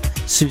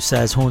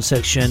 Soothsayers Horn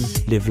Section,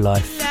 Live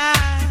Life.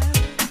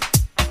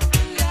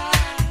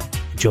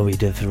 Enjoy what you're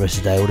doing for the rest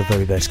of the day. All the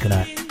very best. Good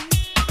night.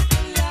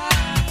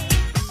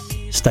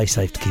 Stay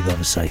safe to keep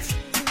others safe.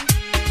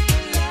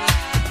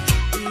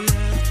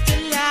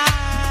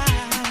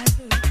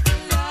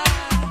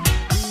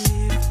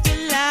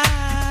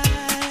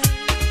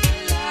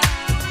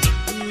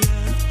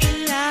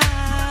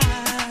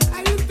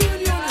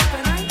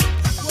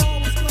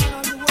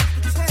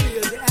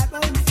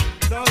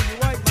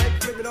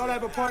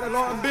 Part of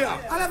light and bitter.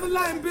 I'll have a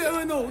light and bitter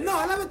and all. No,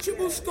 I'll have a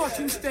triple scotch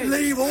instead.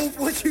 Leave off.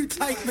 What you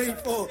take me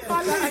for?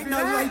 That ain't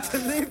no way to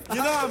live. You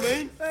know what I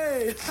mean?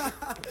 Hey,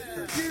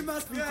 you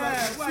must be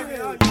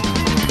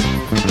crazy.